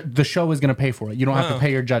whatever, the show is going to pay for it. You don't have to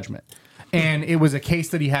pay your judgment. and it was a case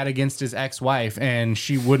that he had against his ex-wife, and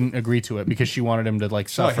she wouldn't agree to it because she wanted him to like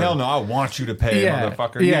suffer. Like, hell no, I want you to pay,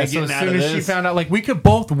 motherfucker. Yeah, so as soon as she found out, like, we could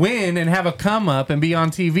both win and have a come up and be on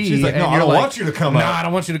TV. She's like, no, I don't want you to come up. No, I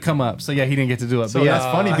don't want you to come up. So yeah, he didn't get to do it. So but that's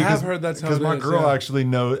funny because I have heard that's how my girl actually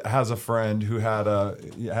has a friend who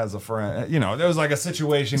has a friend. You know, there was like a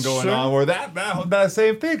situation going on where that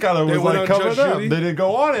same thing kind of was like covered up. They didn't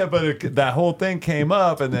go on it, but that whole thing came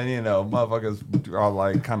up, and then motherfuckers are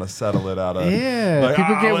like kind of settle it out of like,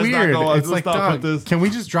 people get weird. It's like, dog, can we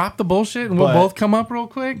just drop the bullshit and we'll both come up real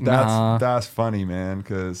quick? That's funny, man,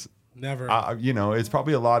 because never. It's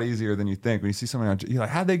probably a lot easier than you think when you see somebody you're like,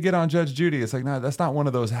 how'd they get on Judge Judy? It's like, no, that's not one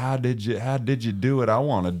of those how did you do it? I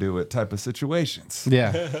want to do it type of situations.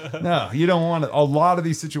 Yeah. No, you don't want it. A lot of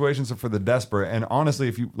these situations are for the desperate. And honestly,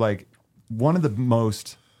 if you like, one of the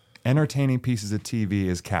most entertaining pieces of TV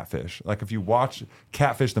is Catfish. Like if you watch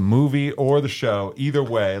Catfish, the movie or the show, either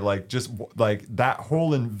way, like just like that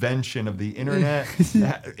whole invention of the internet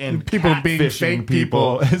and people being fake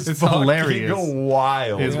people, it's hilarious.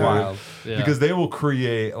 Wild. It's wild. Yeah. Because they will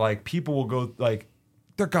create, like, people will go like,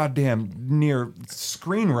 they're goddamn near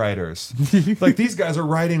screenwriters. Like these guys are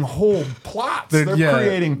writing whole plots. They're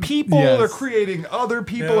creating people. Yes. They're creating other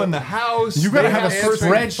people in the house. You gotta have a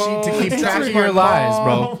spreadsheet to keep track of your lies,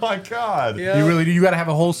 bro. Oh my god! Yeah. You really do. You gotta have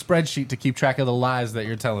a whole spreadsheet to keep track of the lies that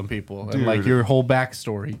you're telling people and like your whole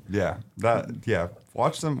backstory. Yeah,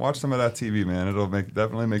 Watch some of that TV, man. It'll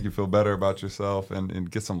definitely make you feel better about yourself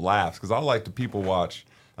and get some laughs. Because I like to people watch.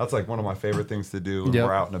 That's like one of my favorite things to do when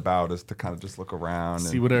we're out and about is to kind of just look around,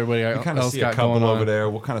 see what everybody else got going on. You kind of see a couple over there.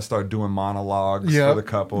 We'll kind of start doing monologues for the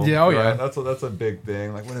couple. Yeah, right? That's a big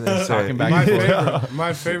thing. Like, what are they saying?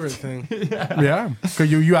 My favorite thing. Yeah,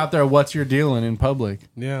 because you out there, what's your dealing in public?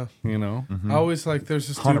 Yeah, you know. I always like there's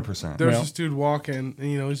this dude, 100%. There's this dude walking,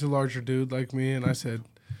 and he's a larger dude like me, and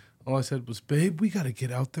all I said was, babe, we got to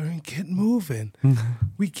get out there and get moving.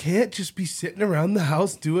 We can't just be sitting around the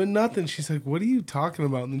house doing nothing. She's like, what are you talking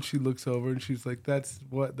about? And then she looks over and she's like, that's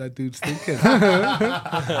what that dude's thinking. And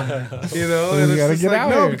you gotta get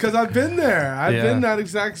out no, here. because I've been there. I've been that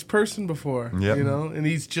exact person before, yep. and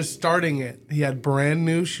he's just starting it. He had brand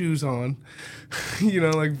new shoes on,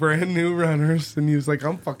 like brand new runners. And he was like,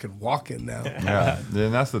 I'm fucking walking now. Yeah.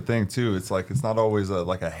 And that's the thing too. It's like, it's not always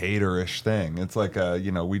like a hater-ish thing. It's like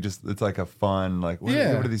it's like a fun, like, what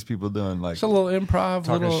are these people doing? Like, it's a little improv,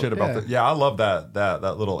 talking shit about I love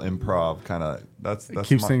that little improv kind of. That's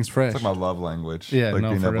keeps things fresh. It's like my love language. Yeah, like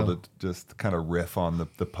being able real. to just kind of riff on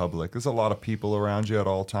the public. There's a lot of people around you at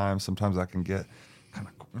all times. Sometimes I can get kind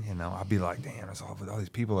of, I'll be like, damn, there's all these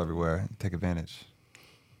people everywhere. Take advantage.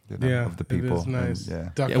 Of the people. It is nice.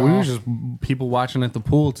 And, we were just people watching at the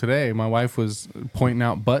pool today. My wife was pointing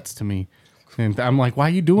out butts to me. And I'm like, why are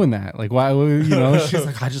you doing that? Like, why, she's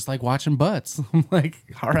like, I just like watching butts. I'm like,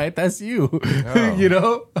 all right, that's you.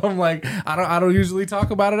 Oh. I'm like, I don't usually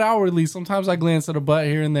talk about it outwardly. Sometimes I glance at a butt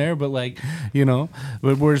here and there, but like,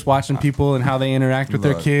 but we're just watching people and how they interact with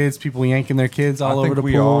their kids, people yanking their kids all over the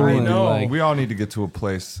pool. We all need to get to a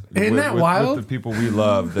place Isn't that wild? with the people we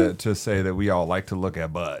love to say that we all like to look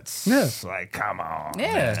at butts. Yeah. Like, come on.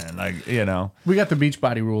 Yeah. Man. Like, we got the beach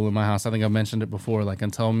body rule in my house. I think I mentioned it before. Like,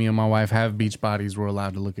 until me and my wife have beach bodies, we're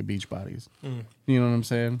allowed to look at beach bodies. You know what I'm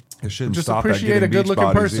saying? It shouldn't just stop appreciate a good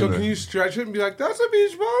looking person. So can you stretch it and be like, that's a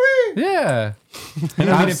beach body? Yeah. And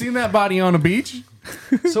I've seen that body on a beach.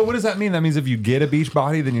 So what does that mean? That means if you get a beach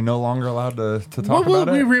body, then you're no longer allowed to talk about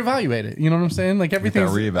it? We reevaluate it. You know what I'm saying? Like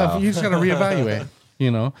everything's you just got to reevaluate.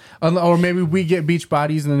 Or maybe we get beach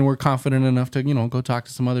bodies and then we're confident enough to, go talk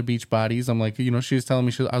to some other beach bodies. I'm like, she was telling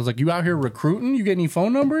me, I was like, you out here recruiting? You get any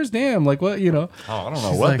phone numbers? Damn, like what, Oh, I don't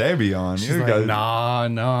know what they be on. She's like,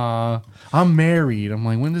 nah, I'm married. I'm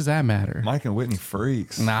like, when does that matter? Mike and Whitney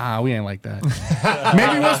freaks. Nah, we ain't like that.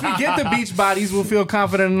 Maybe once we get the beach bodies, we'll feel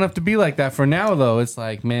confident enough to be like that. For now, though, it's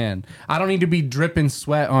like, man, I don't need to be dripping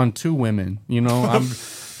sweat on two women. I'm...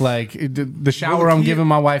 Like the shower I'm giving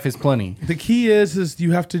my wife is plenty. The key is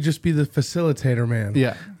you have to just be the facilitator, man.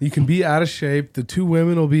 Yeah. You can be out of shape. The two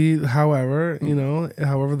women will be however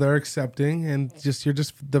they're accepting, and you're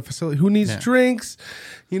just the facility. Who needs drinks?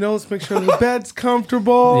 Let's make sure the bed's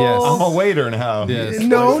comfortable. Yes. I'm a waiter now. Yes.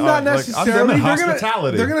 No, not necessarily. I'm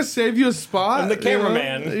hospitality. They're gonna save you a spot. I'm the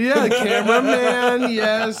cameraman. Yeah, the cameraman.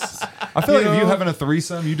 Yes. I feel like if you having a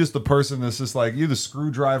threesome, you just the person that's just like you're the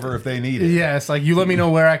screwdriver if they need it. Yes, like you let me know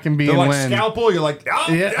where I can be They're and like when. scalpel. You're like,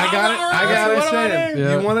 oh, Yeah, I got it. I got it. Saying,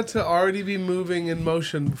 Yeah. You want it to already be moving in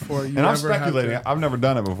motion before you. And I'm ever speculating. Have to, I've never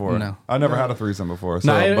done it before. No. I've never had a threesome before. So,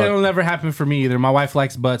 No, but- it'll never happen for me either. My wife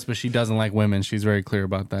likes butts, but she doesn't like women. She's very clear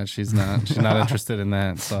about that. She's not interested in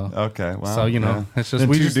that. So okay, well, So, you know, it's just then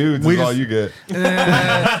we two just dudes we is all just- you get.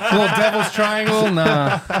 little devil's triangle.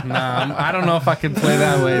 Nah. I don't know if I can play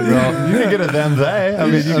that way, bro. You can get a them they. I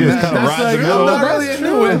mean, you can just kind of ride the I'm middle. not really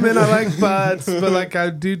into women. I like butts, but like I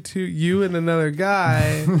do to you and another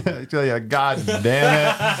guy. I tell you, God damn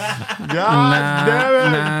it. God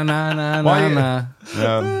damn it. Nah.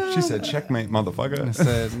 Yeah, she said, checkmate, motherfucker. I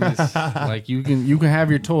said, like you can have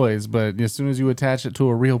your toys, but as soon as you attach it to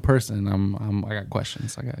a real person, I got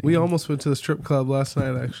questions. We almost went to the strip club last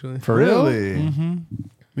night, actually. for real. Really? Mm-hmm.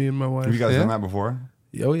 Me and my wife. Have you guys Yeah. done that before?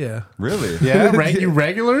 Oh yeah. Really? Yeah, you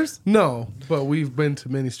regulars? No, but we've been to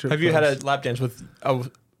many strip. Have you had clubs. a lap dance with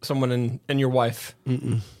someone and your wife?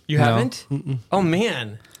 You haven't? Oh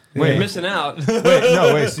man, Wait. you're missing out.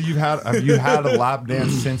 Wait. So have you had a lap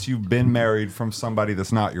dance since you've been married from somebody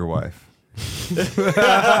that's not your wife? What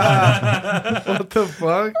the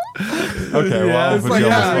fuck? Okay, well, It's I'll put like, you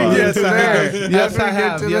on the yes, spot. I have. Yes, I After we get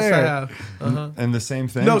have. to Yes, I there. have. And the same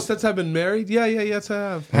thing. No, since I've been married. Yes, I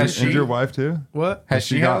have. and your wife too. What? Has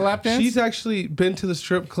she had a lap dance? She's actually been to the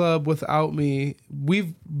strip club without me.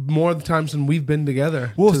 We've more the times than we've been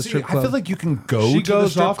together to the strip club. I feel like you can go She to the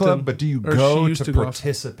goes strip often, club, but do you or she go used to to go often.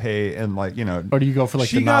 participate and Or do you go for like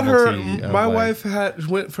she the got her. novelty? of, My like- wife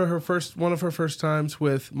went for her one of her first times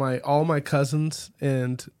with all my cousins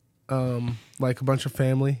and like a bunch of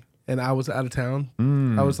family, and I was out of town.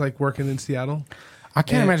 I was like working in Seattle. I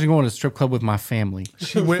can't imagine going to a strip club with my family.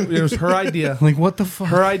 She went. It was her idea. Like, what the fuck?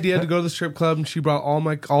 Her idea to go to the strip club, and she brought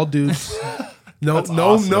all dudes. No.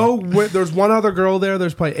 There's one other girl there.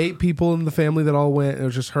 There's probably 8 people in the family that all went. It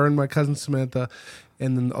was just her and my cousin Samantha,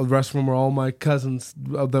 and then the rest of them were all my cousins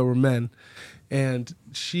that were men. And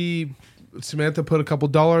Samantha put a couple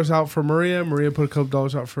dollars out for Maria. Maria put a couple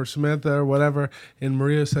dollars out for Samantha or whatever. And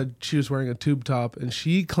Maria said she was wearing a tube top, and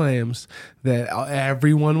she claims that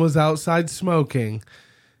everyone was outside smoking.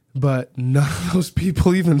 But none of those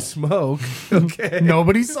people even smoke. Okay.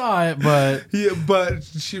 Nobody saw it, but Yeah, but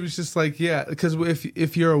she was just like, yeah, because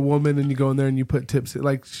if you're a woman and you go in there and you put tips,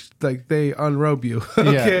 like they unrobe you.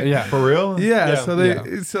 Okay? yeah. For real? Yeah,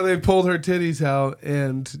 Yeah. so they pulled her titties out,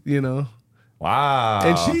 and Wow.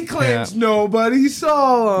 and she claims nobody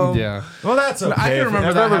saw them. Yeah. Well, that's okay. I can remember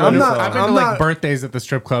If that. everybody I've been saw it. to like birthdays at the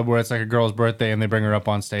strip club where it's like a girl's birthday and they bring her up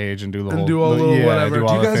on stage and do the whole Do all the little whatever. do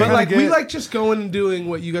all the guys things. But like we get- like just going and doing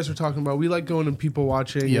what you guys were talking about. We like going and people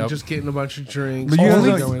watching Yep. and just getting a bunch of drinks. But you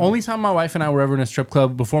guys Only time my wife and I were ever in a strip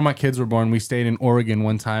club before my kids were born, we stayed in Oregon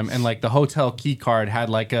one time, and like the hotel key card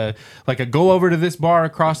had like a go over to this bar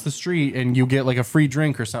across the street and you get like a free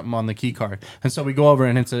drink or something on the key card. And so we go over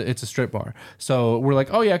and it's a strip bar. So we're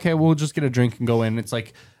like, oh yeah, okay, we'll just get a drink and go in. It's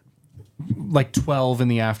like 12 in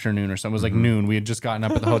the afternoon or something. It was like noon. We had just gotten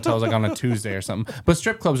up at the hotel. It was like on a Tuesday or something. But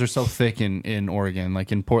strip clubs are so thick in Oregon,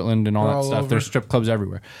 like in Portland and all They're that all stuff. over. There's strip clubs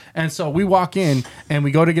everywhere. And so we walk in and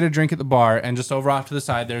we go to get a drink at the bar, and just over off to the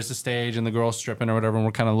side there's the stage and the girls stripping or whatever, and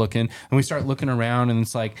we're kind of looking, and we start looking around, and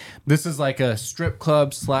it's like, this is like a strip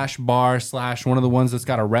club / bar / one of the ones that's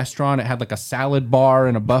got a restaurant. It had like a salad bar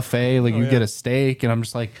and a buffet, like you get a steak, and I'm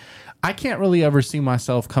just like, I can't really ever see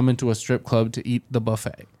myself coming to a strip club to eat the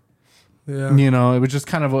buffet. Yeah. You know, it was just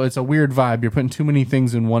kind of it's a weird vibe. You're putting too many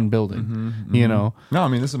things in one building. You know, No, I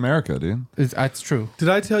mean, this is America, dude. it's true. Did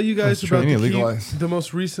I tell you guys That's true. about They the, need to legalize. the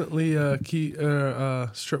most recently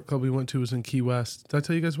strip club we went to was in Key West? Did I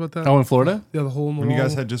tell you guys about that? Oh, in Florida? Yeah, the hole in the When wall. you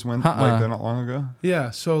guys had just went Uh-uh. like there not long ago.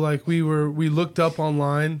 Yeah, so like we looked up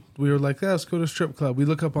online. We were like, yeah, let's go to a strip club. We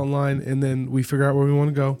look up online and then we figure out where we want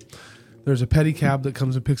to go. There's a pedicab that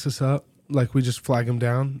comes and picks us up. Like we just flag him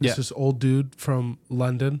down. Yeah. It's this old dude from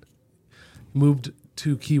London, moved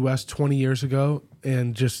to Key West 20 years ago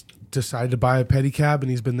and just decided to buy a pedicab, and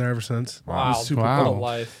he's been there ever since. Wow, He's super Wow. what a cool.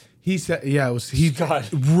 life. He said, yeah, it was he God.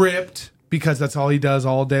 ripped because that's all he does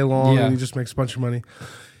all day long, Yeah. and he just makes a bunch of money.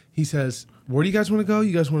 He says, "Where do you guys want to go?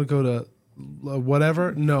 You guys want to go to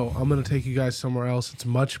whatever? No, I'm going to take you guys somewhere else. It's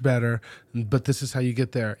much better, but this is how you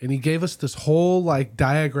get there." And he gave us this whole like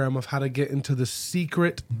diagram of how to get into the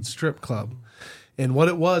secret strip club. And what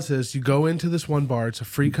it was is you go into this one bar, it's a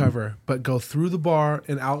free cover, but go through the bar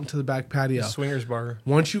and out into the back patio. Swingers bar.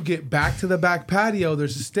 Once you get back to the back patio,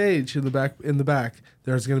 there's a stage in the back.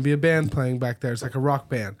 There's going to be a band playing back there. It's like a rock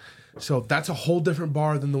band. So that's a whole different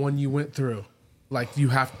bar than the one you went through. Like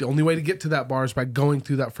the only way to get to that bar is by going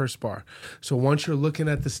through that first bar. So once you're looking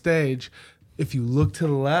at the stage, if you look to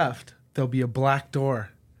the left, there'll be a black door.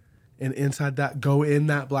 and inside that, go in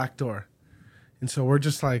that black door. And so we're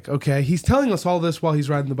just like, okay. He's telling us all this while he's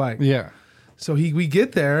riding the bike. Yeah. So we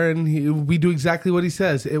get there and we do exactly what he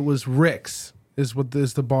says. It was Rick's is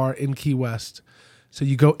the bar in Key West. So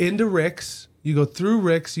you go into Rick's, you go through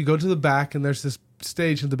Rick's, you go to the back, and there's this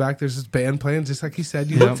stage in the back. There's this band playing, just like he said.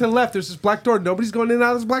 You look to the left. There's this black door. Nobody's going in and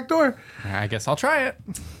out of this black door. I guess I'll try it.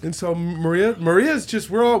 And so Maria's just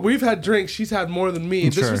we've had drinks. She's had more than me.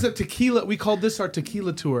 This was a tequila. We called this our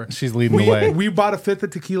tequila tour. She's leading the way. We bought a fifth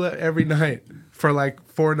of tequila every night for like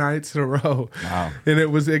 4 nights in a row. Wow. And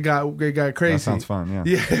it got crazy. That sounds fun. Yeah.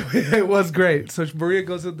 Yeah, it was great. So Maria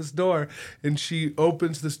goes at this door and she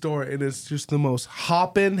opens this door and it's just the most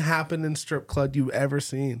happening strip club you've ever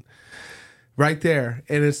seen. Right there.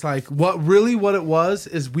 And it's like, what it was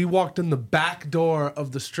is we walked in the back door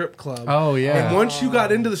of the strip club. Oh, yeah. And once you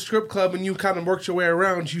got into the strip club and you kind of worked your way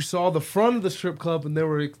around, you saw the front of the strip club and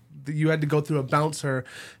you had to go through a bouncer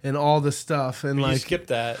and all this stuff. And you skipped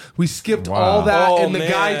that. We skipped all that. And the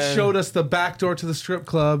guy showed us the back door to the strip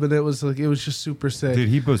club. And it was just super sick. Dude,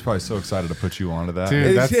 he was probably so excited to put you onto that.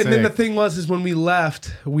 Dude, that's sick. And then the thing is when we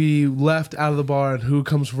left out of the bar and who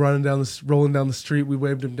comes rolling down the street, we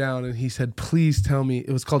waved him down and he said, please tell me,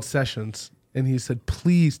 it was called Sessions. And he said,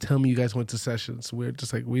 please tell me you guys went to Sessions. We were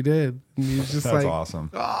just like, we did. And he was just That's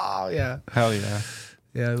awesome. Oh yeah. Hell yeah.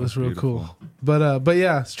 Yeah, it was real cool. But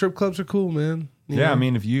yeah, strip clubs are cool, man. You know? I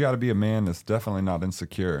mean, if you got to be a man that's definitely not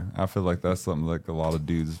insecure, I feel like that's something like a lot of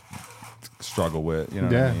dudes struggle with. You know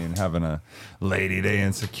what I mean? Having a lady they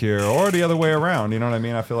insecure, or the other way around. You know what I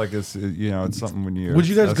mean? I feel like it's it's something when you. Would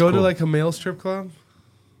you guys go to like a male strip club?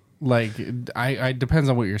 Like, I depends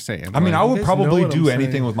on what you're saying. I mean, I would probably do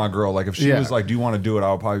anything saying. with my girl. Like, if she was like, "Do you want to do it?"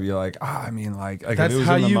 I would probably be like, I mean, like that's if it was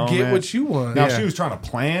how in the you moment. get what you want. Now, if she was trying to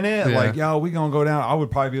plan it, like, yo, we gonna go down. I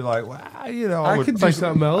would probably be like, well, I could do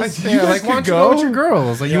something else. Yeah, like, why don't you go with your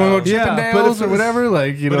girls? Like, you want to go Chippendales or whatever?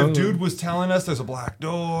 Like, but if dude was telling us there's a black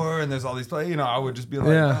door and there's all these places, I would just be like,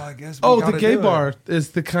 I guess. The gay bar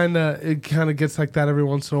is the kind of gets like that every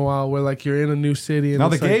once in a while, where like you're in a new city. And now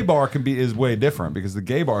the gay bar is way different because the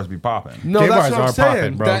gay bars be popping. No, that's what I'm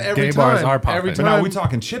saying. Bro. Gay bars are popping. Every time. But now we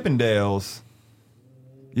talking Chippendales.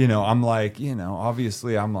 I'm like,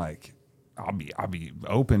 obviously I'm like, I'll be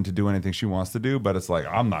open to do anything she wants to do, but it's like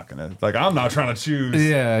I'm not trying to choose.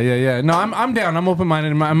 Yeah. No, I'm down. I'm open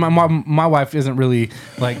minded. My wife isn't really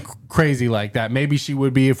like crazy like that. Maybe she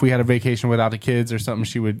would be if we had a vacation without the kids or something.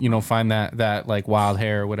 She would, find that like wild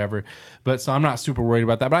hair or whatever. But so I'm not super worried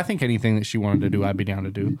about that. But I think anything that she wanted to do, I'd be down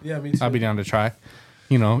to do. Yeah, me too. I'd be down to try.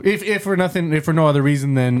 If for no other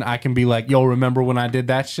reason, then I can be like, yo, remember when I did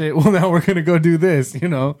that shit? Well, now we're gonna go do this,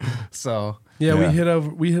 So we hit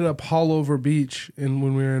up Hallover Beach when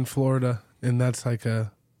we were in Florida, and that's like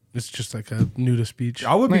it's just like a nudist beach.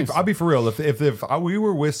 I'd be for real if we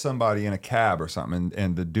were with somebody in a cab or something,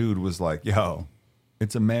 and the dude was like, yo,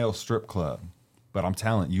 it's a male strip club. But I'm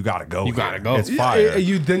telling you, gotta go. You gotta go. It's fire.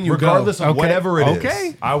 Regardless of whatever it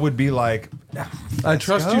is. I would be like, I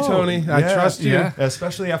trust you, Tony. I trust you. Yeah.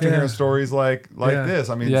 Especially after hearing stories like this.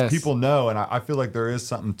 I mean, people know, and I feel like there is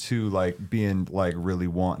something to like being like really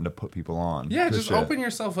wanting to put people on. Yeah, just open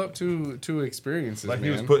yourself up to experiences. Like,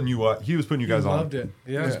 man. He was putting you guys on. Loved it.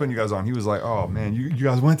 Yeah. He was putting you guys on. He was like, oh man, you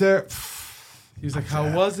guys went there. He was like,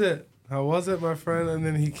 how was it? How was it, my friend? And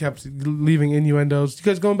then he kept leaving innuendos. You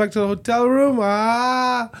guys going back to the hotel room?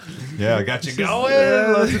 Yeah, I got you going.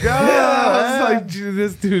 Let's go. I was like,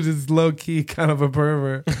 this dude is low key kind of a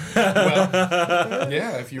pervert. Well,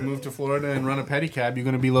 if you move to Florida and run a pedicab, you're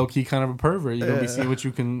going to be low key kind of a pervert. You're going to be seeing what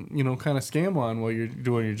you can, kind of scam on while you're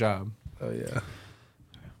doing your job. Oh yeah.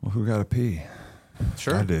 Well, who got to pee?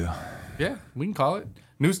 Sure, I do. Yeah, we can call it.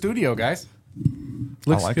 New studio, guys.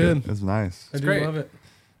 Looks good. It. It's nice. I do love it.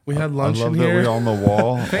 We had lunch I love in that here. we're on the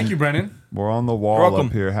wall. Thank you, Brennan. We're on the wall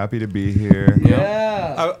up here. Happy to be here.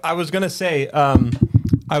 Yeah. I was gonna say, I'm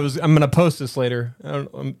gonna post this later,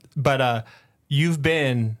 but you've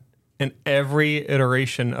been in every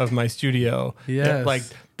iteration of my studio. Yes. Like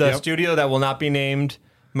the studio that will not be named,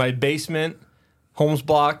 my basement, Holmes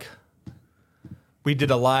Block. We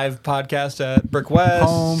did a live podcast at Brick West.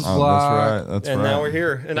 Holmes Block. That's right. And now we're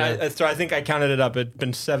here. And I think I counted it up. It's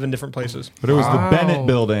been 7 different places. But it was the Bennett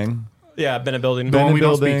building. Yeah, Bennett building. The one we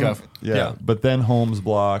don't speak of. Yeah. But then Holmes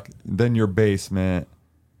Block, then your basement,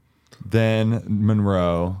 then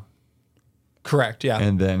Monroe. Correct, yeah.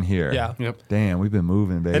 And then here. Yeah. Yep. Damn, we've been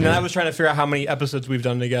moving, baby. And then I was trying to figure out how many episodes we've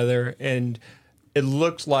done together. And it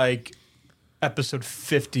looks like episode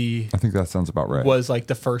 50 I think that sounds about right. was like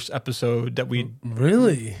the first episode that we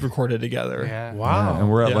really recorded together. Yeah. Wow. Yeah,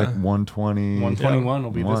 and we're at like 120. 121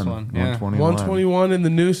 will be this one. Yeah. 121 in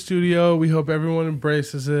the new studio. We hope everyone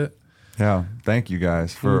embraces it. Yeah, thank you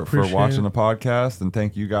guys for watching the podcast, and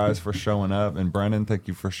thank you guys for showing up. And Brennan, thank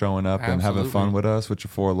you for showing up and having fun with us with your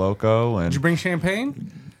Four Loko. And did you bring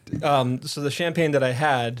champagne? So the champagne that I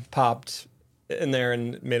had popped in there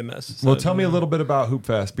and made a mess. So. Well, tell me a little bit about Hoop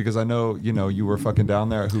Fest, because I know you were fucking down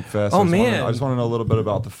there at Hoop Fest. Oh, man. I just want to know a little bit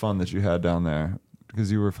about the fun that you had down there,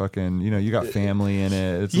 because you were fucking, you got family in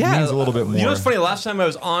it. It means a little bit more. You know what's funny? Last time I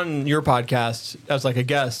was on your podcast as like a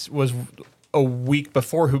guest was a week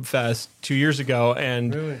before Hoop Fest 2 years ago,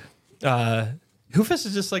 and Hoop Fest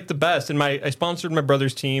is just like the best. And I sponsored my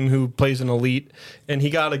brother's team who plays in Elite, and he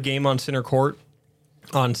got a game on center court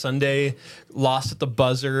on Sunday, lost at the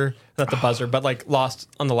buzzer, not the buzzer, but like lost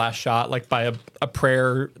on the last shot, like by a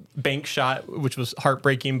prayer bank shot, which was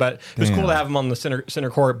heartbreaking, but it was cool to have him on the center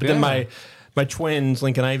court. But then my twins,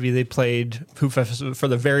 Lincoln Ivy, they played Hoop Fest for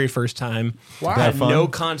the very first time. Wow. I had no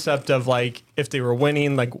concept of like if they were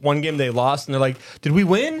winning. Like one game they lost, and they're like, "Did we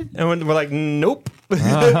win?" And we're like, "Nope."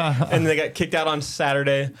 And they got kicked out on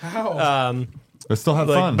Saturday. Wow. But still had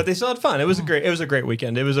fun. But they still had fun. It was a great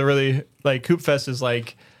weekend. It was a really like Hoop Fest is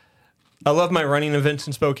like, I love my running events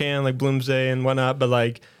in Spokane, like Bloomsday and whatnot. But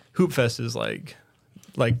like Hoop Fest is like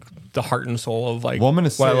the heart and soul of like what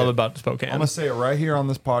I love about Spokane. I'm gonna say it right here on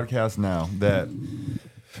this podcast now that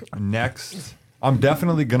next, I'm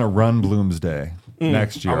definitely gonna run Bloomsday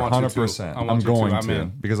next year, 100%. I'm going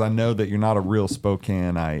to because I know that you're not a real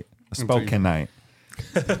Spokaneite. If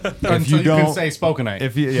you can say Spokenite.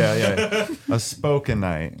 If you, a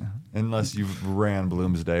Spokenite, unless you've ran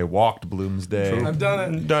Bloomsday, walked Bloomsday. I've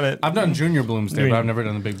done it. I've done Junior Bloomsday, but I've never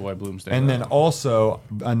done the Big Boy Bloomsday. And then also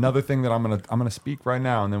another thing that I'm gonna speak right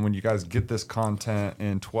now, and then when you guys get this content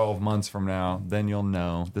in 12 months from now, then you'll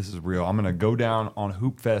know this is real. I'm gonna go down on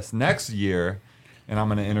Hoop Fest next year, and I'm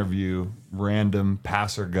gonna interview random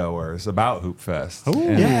passer goers about Hoop Fest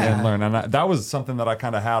and learn. And that was something that I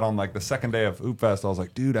kind of had on like the second day of Hoop Fest. I was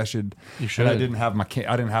like, dude, I should. You should. And I didn't have I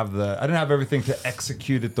didn't have everything to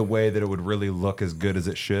execute it the way that it would really look as good as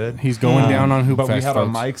it should. He's going down on Hoop Fest. But we had our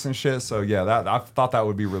folks. mics and shit, so that I thought that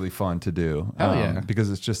would be really fun to do. Because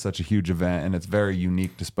it's just such a huge event and it's very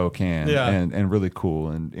unique to Spokane. And really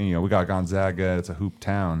cool. And we got Gonzaga. It's a hoop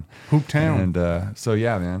town. And so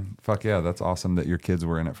man, fuck yeah, that's awesome that your kids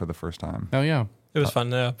were in it for the first time. Oh yeah, it was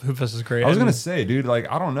fun. Hoop Fest is great. I was gonna say, dude, like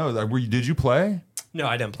I don't know, like, did you play? No,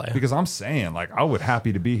 I didn't play. Because I'm saying, like, I would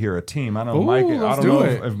happy to be here a team. I know Mike. I don't know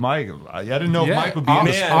if Mike. I didn't know if Mike would be in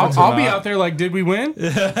the sports. I'll be out there. Like, did we win?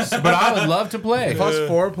 But I would love to play.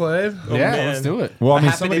 +4 play. Let's do it. Well, I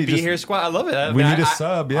mean, happy to be here, squad. I love it. We need a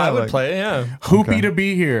sub. Yeah, I would play. Yeah, Hoopy to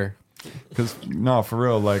be here. Because no, for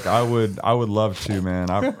real, like I would love to, man.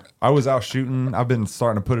 I was out shooting. I've been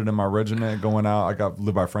starting to put it in my regiment, going out. I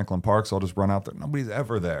live by Franklin Park, so I'll just run out there. Nobody's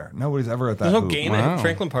ever there. Nobody's ever at that. There's no hoop. game at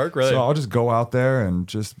Franklin Park, really. So I'll just go out there and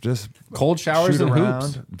just cold showers and around.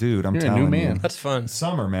 hoops. Dude, I'm You're telling a new man. you, that's fun.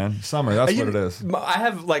 Summer, man, summer. That's what it is. I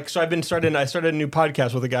have I started a new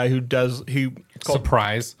podcast with a guy who does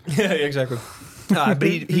Surprise. Yeah, exactly. But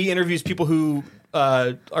he interviews people who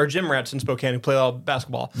are gym rats in Spokane who play all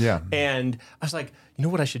basketball. Yeah. And I was like, you know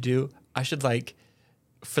what I should do? I should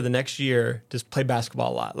for the next year just play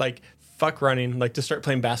basketball a lot. Like fuck running, like just start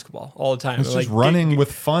playing basketball all the time. It's just running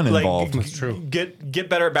with fun involved. That's true. Get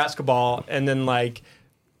better at basketball and then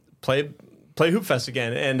play Hoop Fest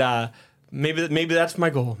again. And maybe that's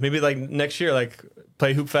my goal. Maybe next year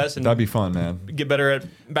play Hoop Fest and that'd be fun, man. Get better at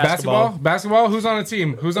basketball. Basketball. Who's on a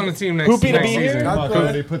team? Who's on a team next Hoopy to be season? here.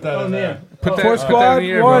 Cody, put that in there. Put that, Four put squad. that in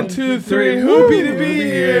the air, 1, bro. 2, 3. Hoopy to be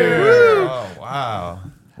here. Oh wow.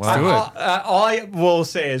 All I will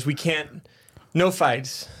say is we can't. No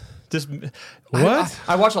fights. Just What?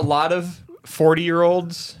 I watch a lot of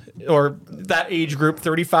 40-year-olds or that age group,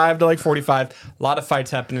 35 to 45. A lot of fights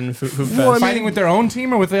happening in Hoop Fest. Well, I mean- Fighting with their own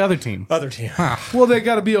team or with the other team? Other team. Well, they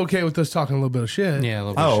got to be okay with us talking a little bit of shit. Yeah, a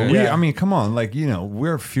little bit. Oh, of shit. I mean, come on,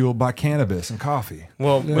 we're fueled by cannabis and coffee.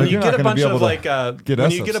 Well, when you You're get not a gonna bunch be of able to get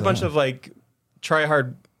us bunch upset. of try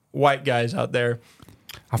hard white guys out there.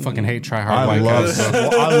 I fucking hate try hard white guys.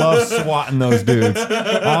 I love swatting those dudes.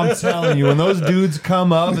 I'm telling you, when those dudes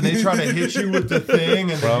come up and they try to hit you with the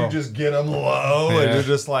thing, and then you just get them low, and you're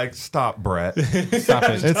just like, "Stop, Brett! Stop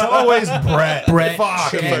it. It's always Brett.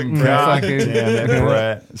 Fuck. God damn it,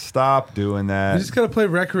 Brett! Stop doing that." You just got to play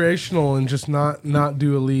recreational and just not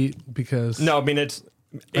do elite because No, I mean it's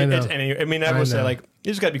I would say you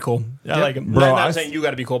just gotta be cool. I like it. Bro, Not saying you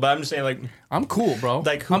gotta be cool, but I'm just saying I'm cool, bro.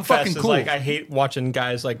 Hoop I'm Fest fucking is cool. I hate watching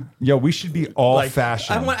guys Yo, we should be all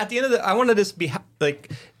fashion. I want at the end of I want to just be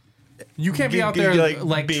You can't be out there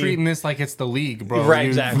like treating this like it's the league, bro. Right,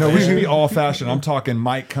 exactly. No, we should be all fashioned. I'm talking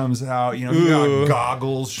Mike comes out, you got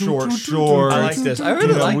goggles, short shorts. I like this. I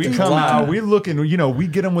really like this. We come out, we looking, we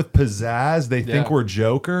get them with pizzazz. They think we're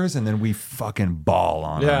jokers, and then we fucking ball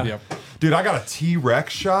on them. Yep. Dude, I got a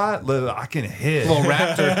T-Rex shot. I can hit. Little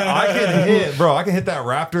raptor. I can hit, bro. I can hit that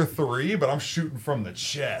Raptor 3, but I'm shooting from the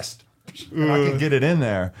chest. And I can get it in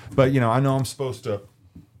there. But, I know I'm supposed to.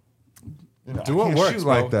 Do what works,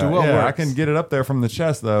 bro. Like that. Do what works. I can get it up there from the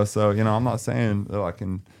chest, though. So, I'm not saying that I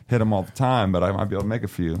can hit them all the time, but I might be able to make a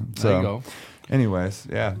few. So, there you go. Anyways,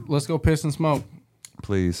 yeah. Let's go piss and smoke.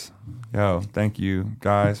 Please. Yo, thank you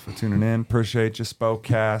guys for tuning in. Appreciate you,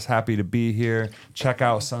 Squadcast. Happy to be here. Check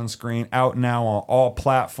out Sunscreen, out now on all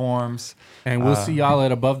platforms. And we'll see y'all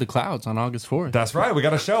at Above the Clouds on August 4th. That's right. We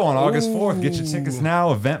got a show on August 4th. Get your tickets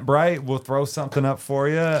now. Eventbrite. We'll throw something up for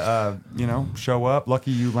you. Show up.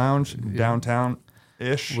 Lucky You Lounge,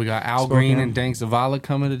 downtown-ish. We got Al Green and Dank Zavala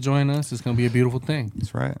coming to join us. It's going to be a beautiful thing.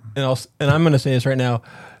 That's right. And I'm going to say this right now.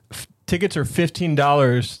 Tickets are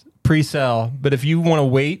 $15 pre-sale, but if you want to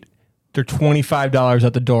wait, they're $25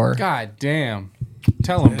 at the door. God damn.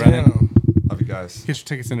 Tell them, Brennan. Love you guys. Get your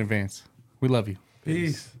tickets in advance. We love you.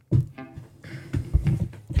 Peace.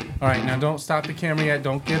 All right, now don't stop the camera yet.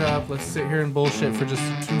 Don't get up. Let's sit here and bullshit for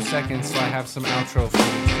just 2 seconds so I have some outro for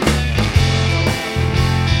you.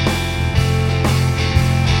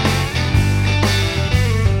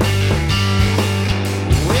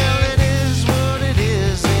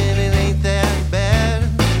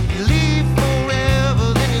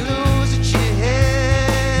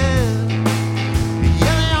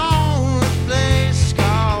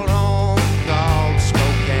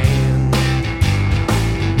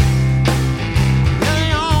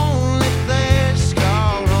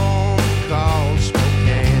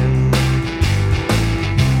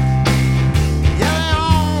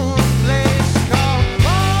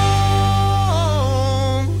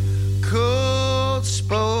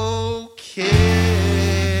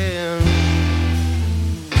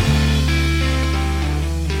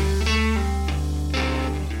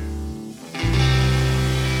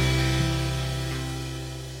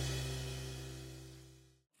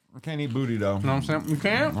 Can't eat booty though. You know what I'm saying? You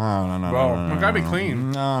can't? No. Bro, it gotta be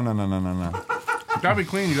clean. No. It gotta be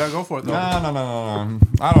clean. You gotta go for it though. No.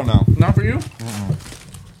 I don't know. Not for you?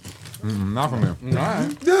 Not for me. All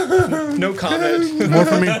right. No comment. More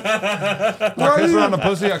for me. I kiss her on the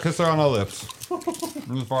pussy, I kiss her on the lips.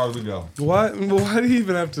 As far as we go. What? Why do you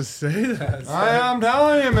even have to say that? I'm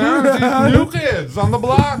telling you, man. These new kids on the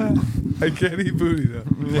block. I can't eat booty though.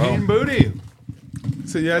 Eating booty.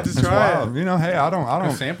 So you had to It's try wild. it. Hey, I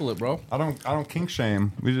don't Sample it, bro. I don't kink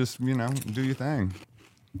shame. We just, do your thing.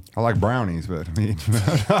 I like brownies, but I mean,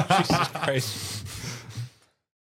 Jesus Christ.